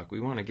hindsight talk. We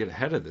want to get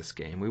ahead of this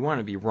game. We want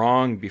to be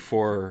wrong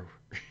before.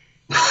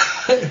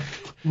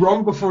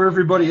 Wrong before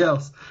everybody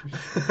else.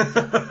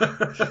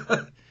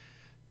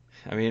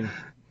 I mean,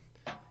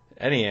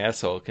 any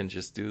asshole can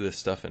just do this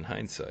stuff in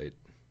hindsight.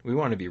 We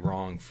want to be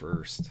wrong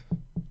first.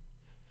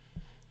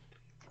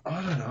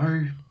 I don't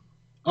know.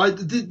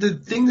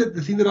 The thing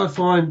that I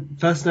find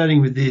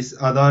fascinating with this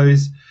are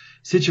those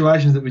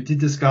situations that we did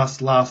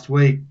discuss last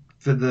week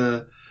for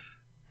the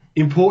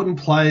important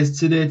players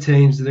to their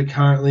teams that are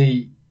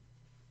currently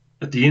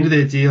at the end of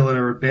their deal and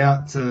are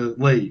about to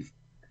leave.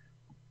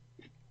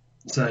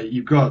 So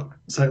you've got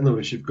St.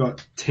 Louis, you've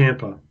got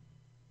Tampa.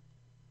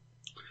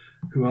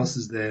 Who else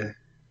is there?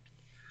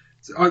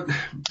 I want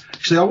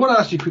to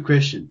ask you a quick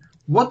question.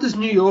 What does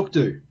New York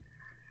do?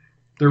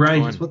 The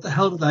Rangers. What the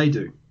hell do they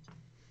do?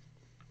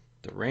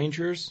 The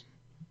Rangers?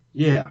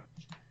 Yeah.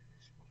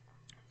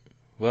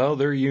 Well,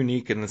 they're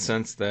unique in the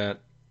sense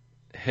that,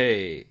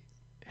 hey,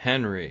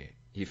 Henry,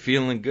 you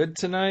feeling good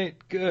tonight?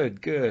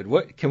 Good, good.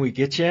 What, can we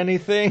get you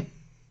anything?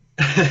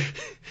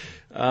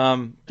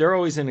 They're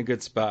always in a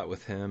good spot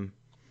with him.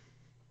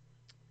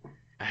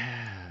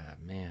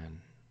 Man.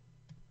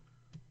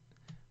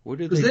 What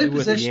do they do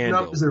with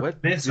Yandel?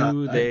 What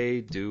do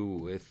they do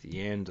with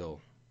Yandel?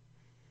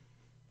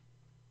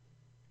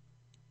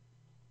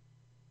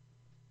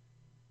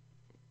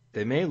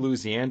 They may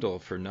lose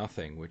Yandel for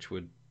nothing, which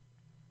would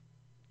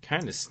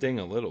kind of sting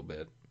a little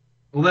bit.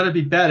 Well, that'd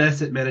be bad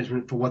asset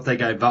management for what they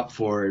gave up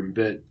for him,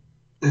 but...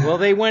 Well,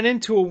 they went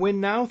into a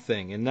win-now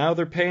thing, and now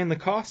they're paying the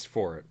cost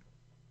for it.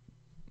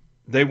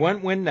 They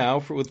went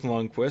win-now with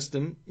Lundqvist,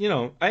 and, you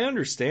know, I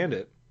understand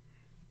it.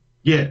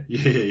 Yeah.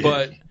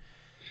 But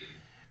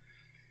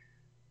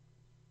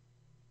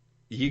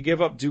you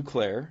give up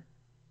Duclair.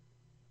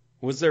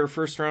 Was there a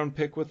first-round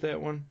pick with that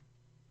one?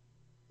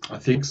 I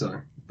think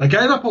so. They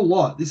gave up a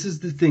lot. This is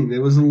the thing.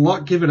 There was a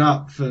lot given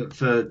up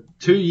for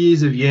 2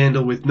 years of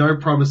Yandel with no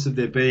promise of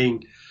there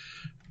being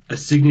a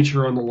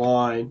signature on the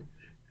line.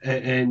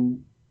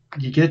 And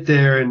you get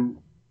there and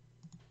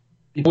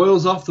it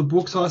boils off the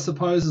books, I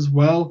suppose, as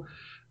well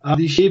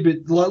this year.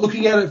 But like,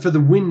 looking at it for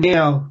the win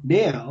now,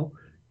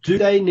 do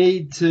they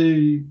need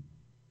to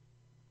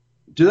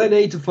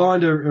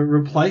find a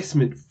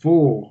replacement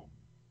for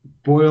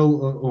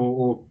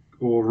Boyle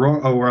or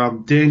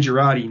Dan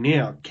Girardi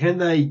now? Can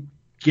they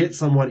get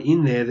someone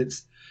in there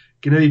that's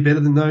going to be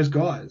better than those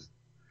guys?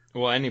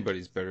 Well,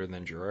 anybody's better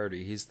than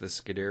Girardi. He's the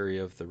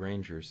Scuderi of the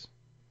Rangers.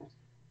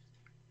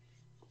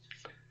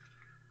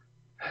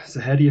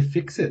 So how do you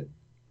fix it?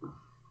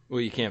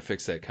 Well, you can't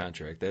fix that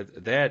contract.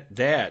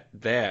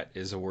 That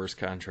is a worse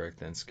contract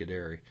than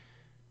Scuderi.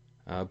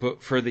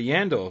 But for the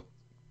Yandel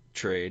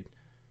trade,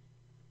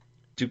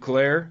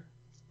 Duclair,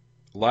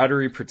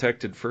 lottery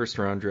protected first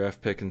round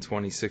draft pick in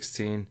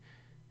 2016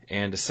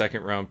 and a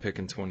second round pick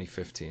in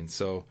 2015.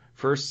 So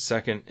first,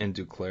 second, and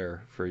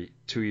Duclair for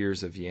 2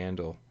 years of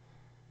Yandel.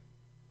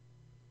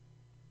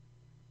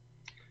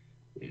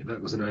 Yeah,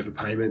 that was an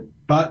overpayment.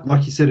 But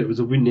like you said, it was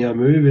a win now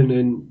move,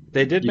 and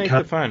they did make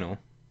the final.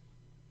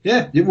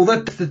 Yeah, well,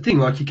 that's the thing.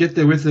 Like, you get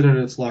there with it, and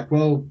it's like,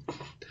 well,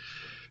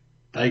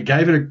 they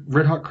gave it a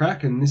red hot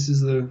crack, and this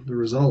is the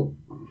result.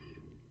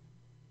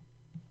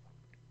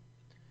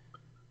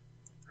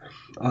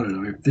 I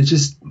don't know. They're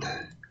just.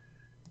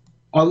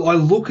 I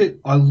look at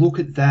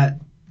that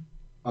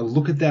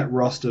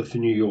roster for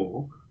New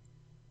York,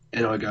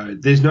 and I go,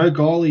 there's no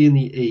goalie in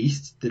the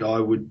East that I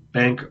would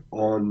bank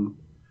on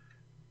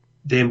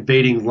them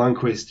beating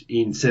Lundqvist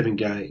in 7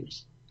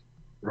 games,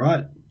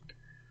 right?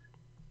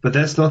 But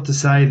that's not to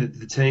say that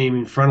the team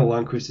in front of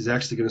Lundqvist is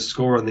actually going to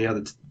score on the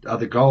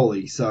other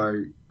goalie.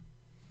 So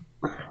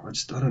I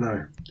don't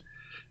know.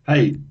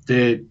 Hey,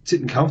 they're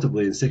sitting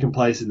comfortably in second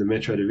place in the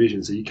Metro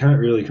Division, so you can't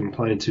really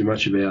complain too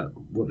much about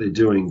what they're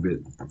doing,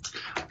 but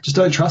just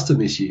don't trust them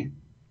this year.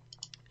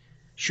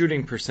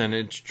 Shooting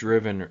percentage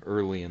driven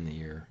early in the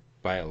year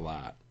by a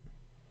lot.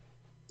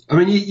 I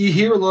mean, you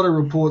hear a lot of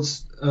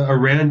reports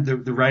around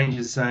the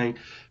Rangers saying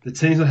the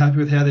team's not happy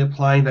with how they're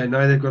playing. They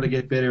know they've got to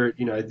get better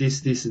at,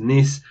 this, and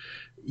this.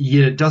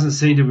 Yet it doesn't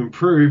seem to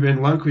improve, and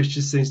Lundqvist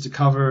just seems to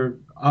cover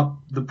up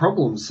the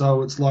problems.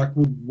 So it's like,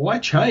 well, why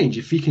change?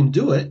 If you can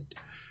do it,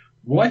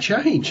 why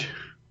change?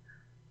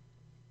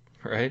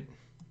 Right?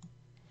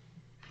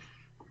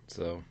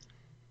 So,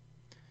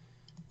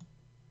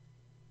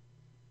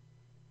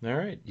 all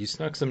right. You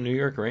snuck some New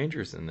York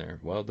Rangers in there.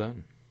 Well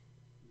done.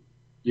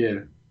 Yeah.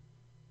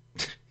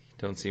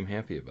 Don't seem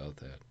happy about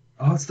that.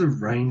 Oh, it's the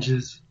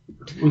Rangers.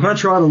 Look, I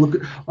try to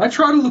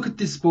look at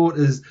this sport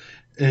as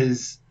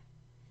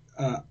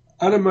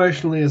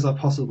unemotionally as I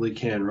possibly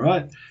can,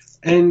 right?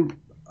 And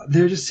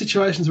there are just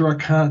situations where I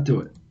can't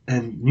do it.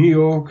 And New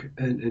York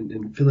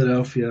and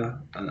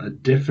Philadelphia are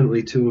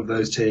definitely two of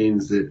those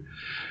teams that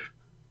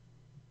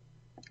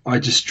I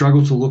just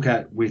struggle to look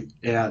at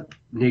without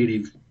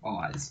negative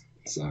eyes.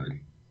 So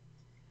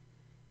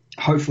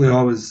hopefully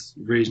I was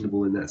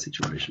reasonable in that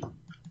situation.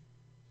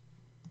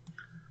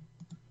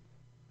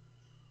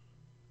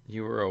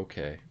 You were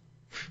okay.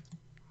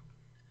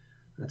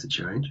 That's a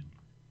change.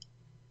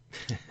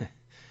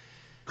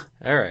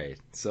 All right.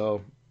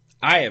 So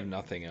I have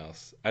nothing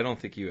else. I don't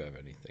think you have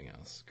anything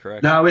else,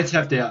 correct? No, we're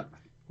tapped out.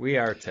 We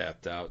are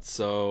tapped out.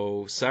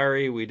 So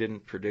sorry we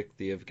didn't predict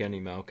the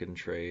Evgeny Malkin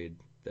trade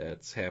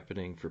that's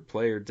happening for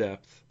player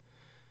depth.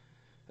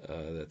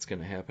 That's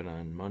going to happen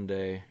on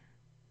Monday.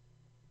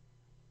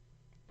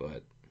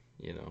 But,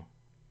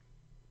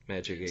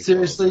 Magic 8 Ball is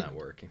Seriously, not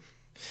working.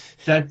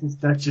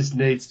 that just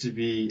needs to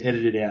be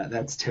edited out.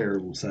 That's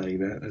terrible saying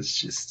that. That's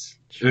just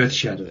earth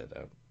shattering.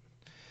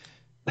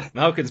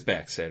 Malkin's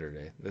back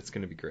Saturday. That's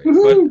going to be great.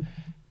 Woohoo!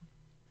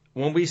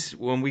 But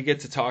when we get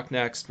to talk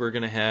next, we're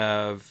going to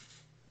have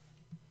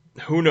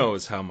who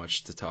knows how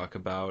much to talk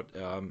about.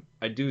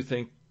 I do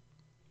think,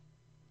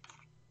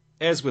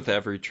 as with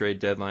every trade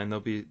deadline,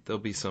 there'll be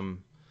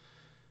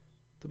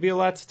a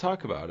lot to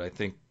talk about. I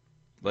think,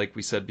 like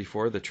we said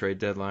before, the trade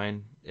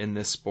deadline in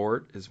this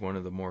sport is one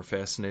of the more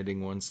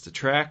fascinating ones to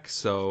track.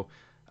 So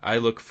I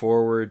look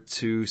forward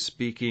to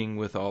speaking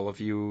with all of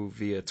you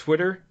via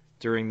Twitter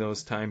during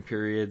those time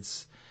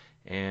periods,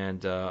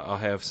 and I'll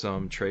have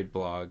some trade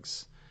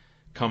blogs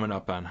coming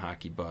up on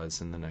Hockey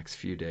Buzz in the next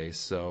few days.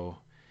 So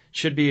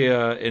should be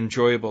an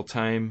enjoyable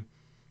time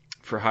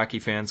for hockey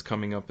fans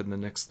coming up in the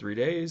next 3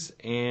 days,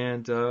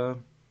 and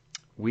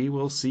we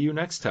will see you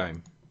next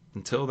time.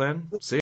 Until then, see ya.